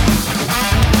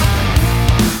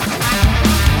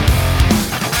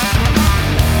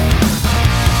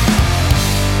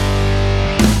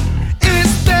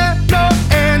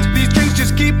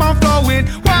 Just keep on flowing.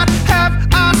 What have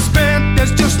I spent?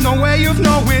 There's just no way of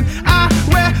knowing. I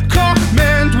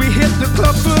recommend we hit the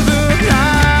club for the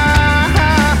night.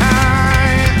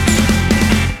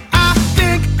 I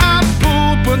think I'm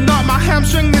full, but not my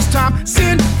hamstring this time.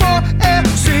 Sin for a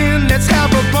sin, let's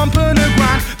have a bump and a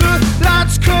grind. The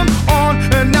lights come on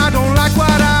and I don't like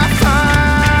what I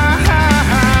find.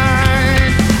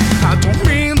 I don't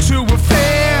mean to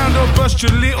offend or bust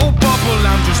your little bubble.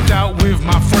 I'm just out with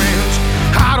my friends.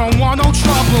 I don't want no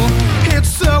trouble.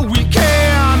 It's the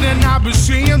weekend and I'll be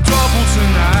seeing double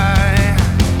tonight.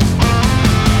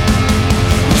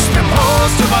 We spend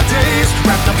most of our days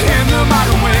wrapped up in the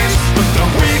modern ways, but the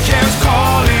weekend's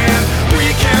calling,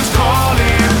 weekend's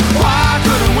calling. Why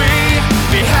couldn't we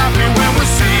be happy when we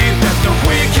see that the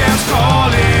weekend's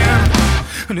calling?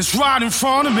 And it's right in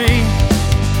front of me.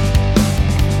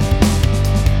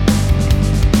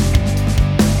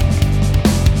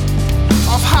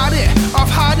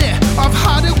 I've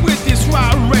had it with this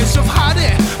rat race. I've had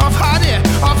it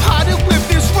with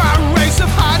this rat race.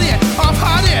 I've had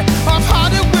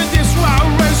it with this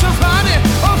rat race. I've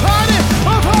had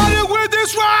it with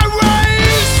this rat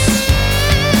race.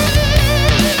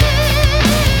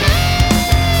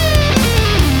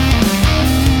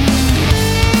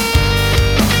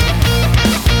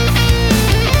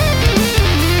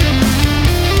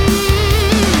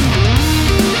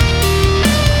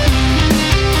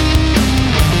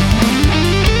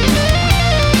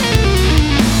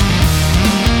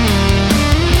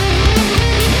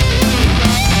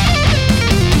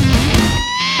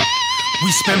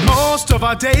 Spend most of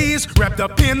our days wrapped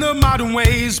up in the modern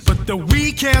ways, but the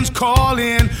weekend's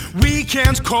calling,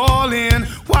 weekend's calling.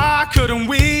 Why couldn't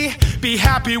we be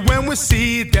happy when we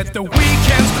see that the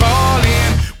weekend's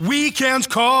calling, weekend's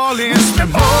calling? We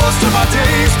spend most of our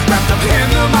days wrapped up in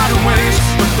the modern ways,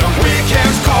 but the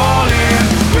weekend's calling,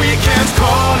 weekend's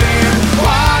calling.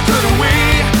 Why couldn't we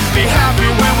be happy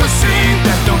when we see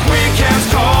that the weekend's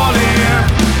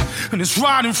calling? And it's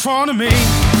right in front of me.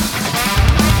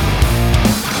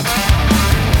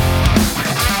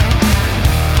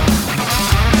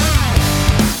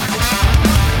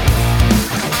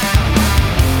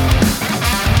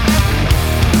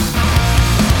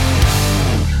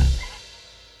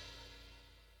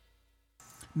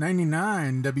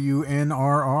 99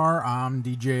 WNRR. I'm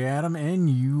DJ Adam, and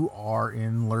you are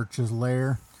in Lurch's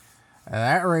Lair.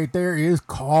 That right there is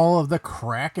Call of the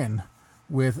Kraken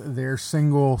with their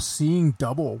single Seeing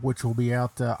Double, which will be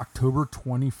out October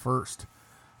 21st.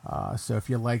 So if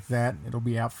you like that, it'll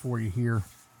be out for you here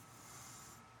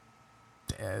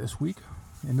this week,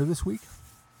 end of this week.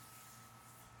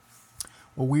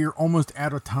 Well, we are almost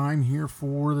out of time here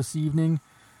for this evening.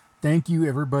 Thank you,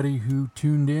 everybody who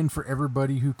tuned in, for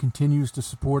everybody who continues to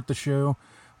support the show.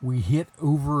 We hit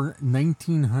over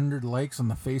 1,900 likes on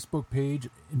the Facebook page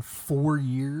in 4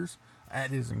 years.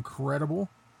 That is incredible.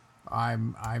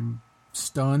 I'm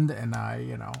stunned, and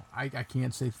I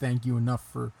can't say thank you enough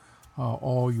for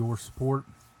all your support.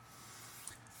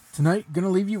 Tonight, gonna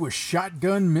leave you with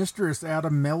Shotgun Mistress out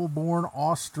of Melbourne,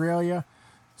 Australia.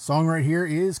 Song right here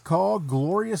is called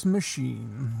Glorious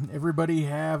Machine. Everybody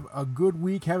have a good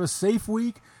week. Have a safe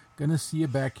week. Gonna see you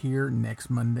back here next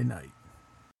Monday night.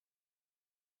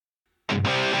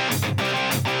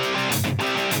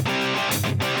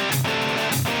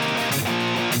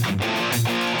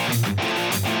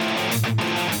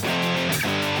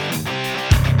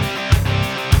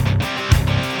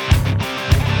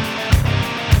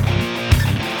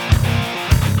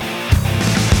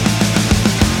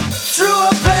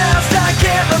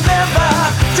 Remember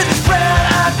to this brand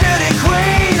eyed beauty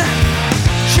queen.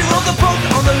 She wrote the book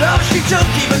on the love she took,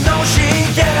 even though she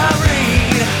cannot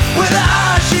read. With her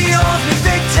eyes she holds me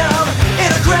victim,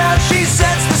 in a crowd she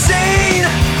sets the scene.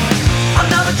 I'm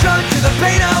not a drug to the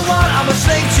pain I want, I'm a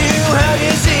slave to her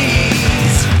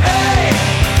disease. Hey,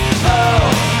 oh,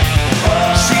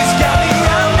 oh. She's got me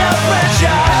under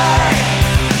pressure.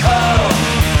 Oh,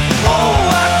 oh,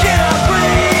 I cannot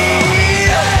breathe.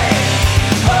 Hey,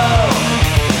 oh.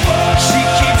 She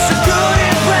keeps a good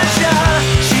impression.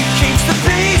 She keeps the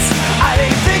peace. I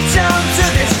lay victim to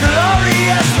this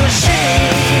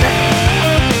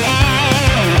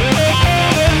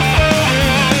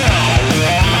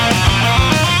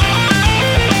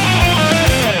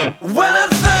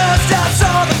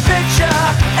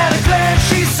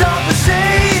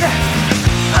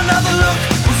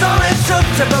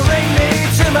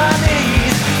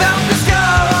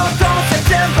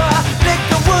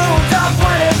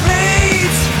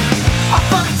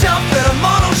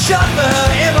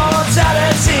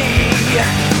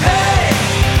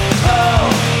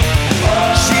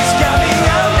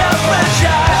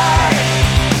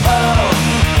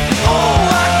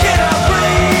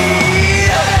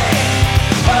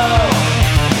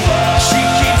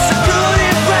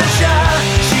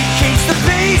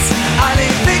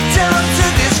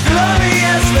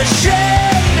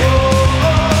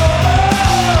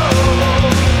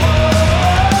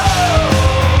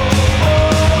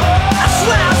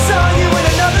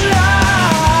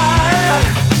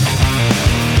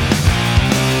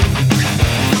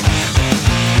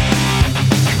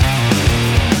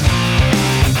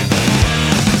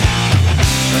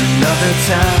Another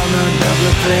time,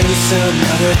 another place,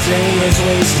 another day is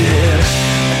wasted.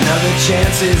 Another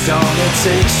chance is all it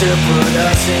takes to put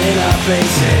us in our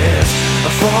places.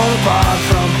 Fall apart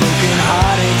from broken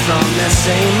hearted from the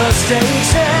same mistakes,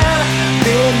 and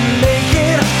didn't make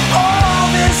it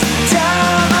all this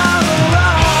time I'm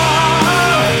wrong.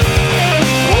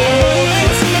 All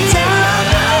this time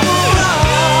I'm wrong.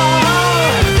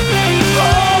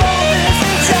 All this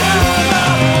time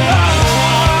I'm wrong.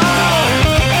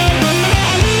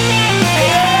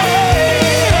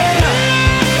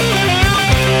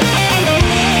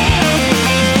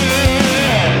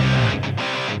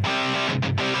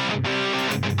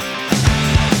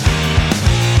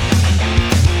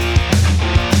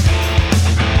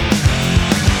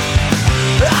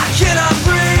 I cannot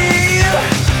breathe.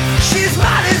 She's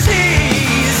my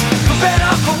disease. For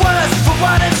better, for worse, for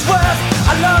what it's worth,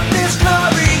 I love this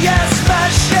glorious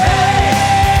machine.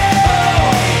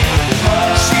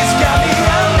 She's got me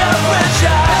under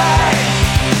pressure.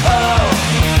 Oh,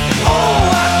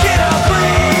 I cannot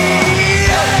breathe.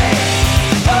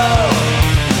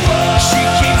 She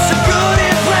keeps a good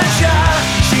impression.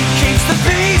 She keeps the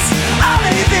peace. I'm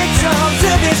a victim to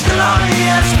this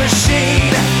glorious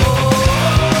machine.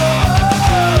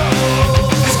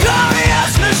 This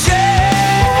glorious machine.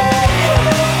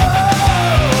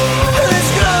 This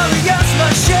glorious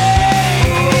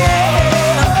machine.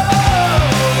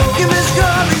 Give me this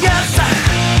glorious.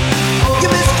 Give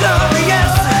me this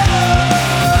glorious.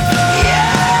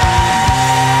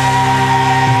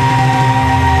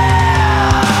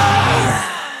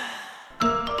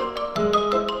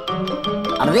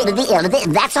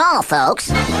 That's all, folks.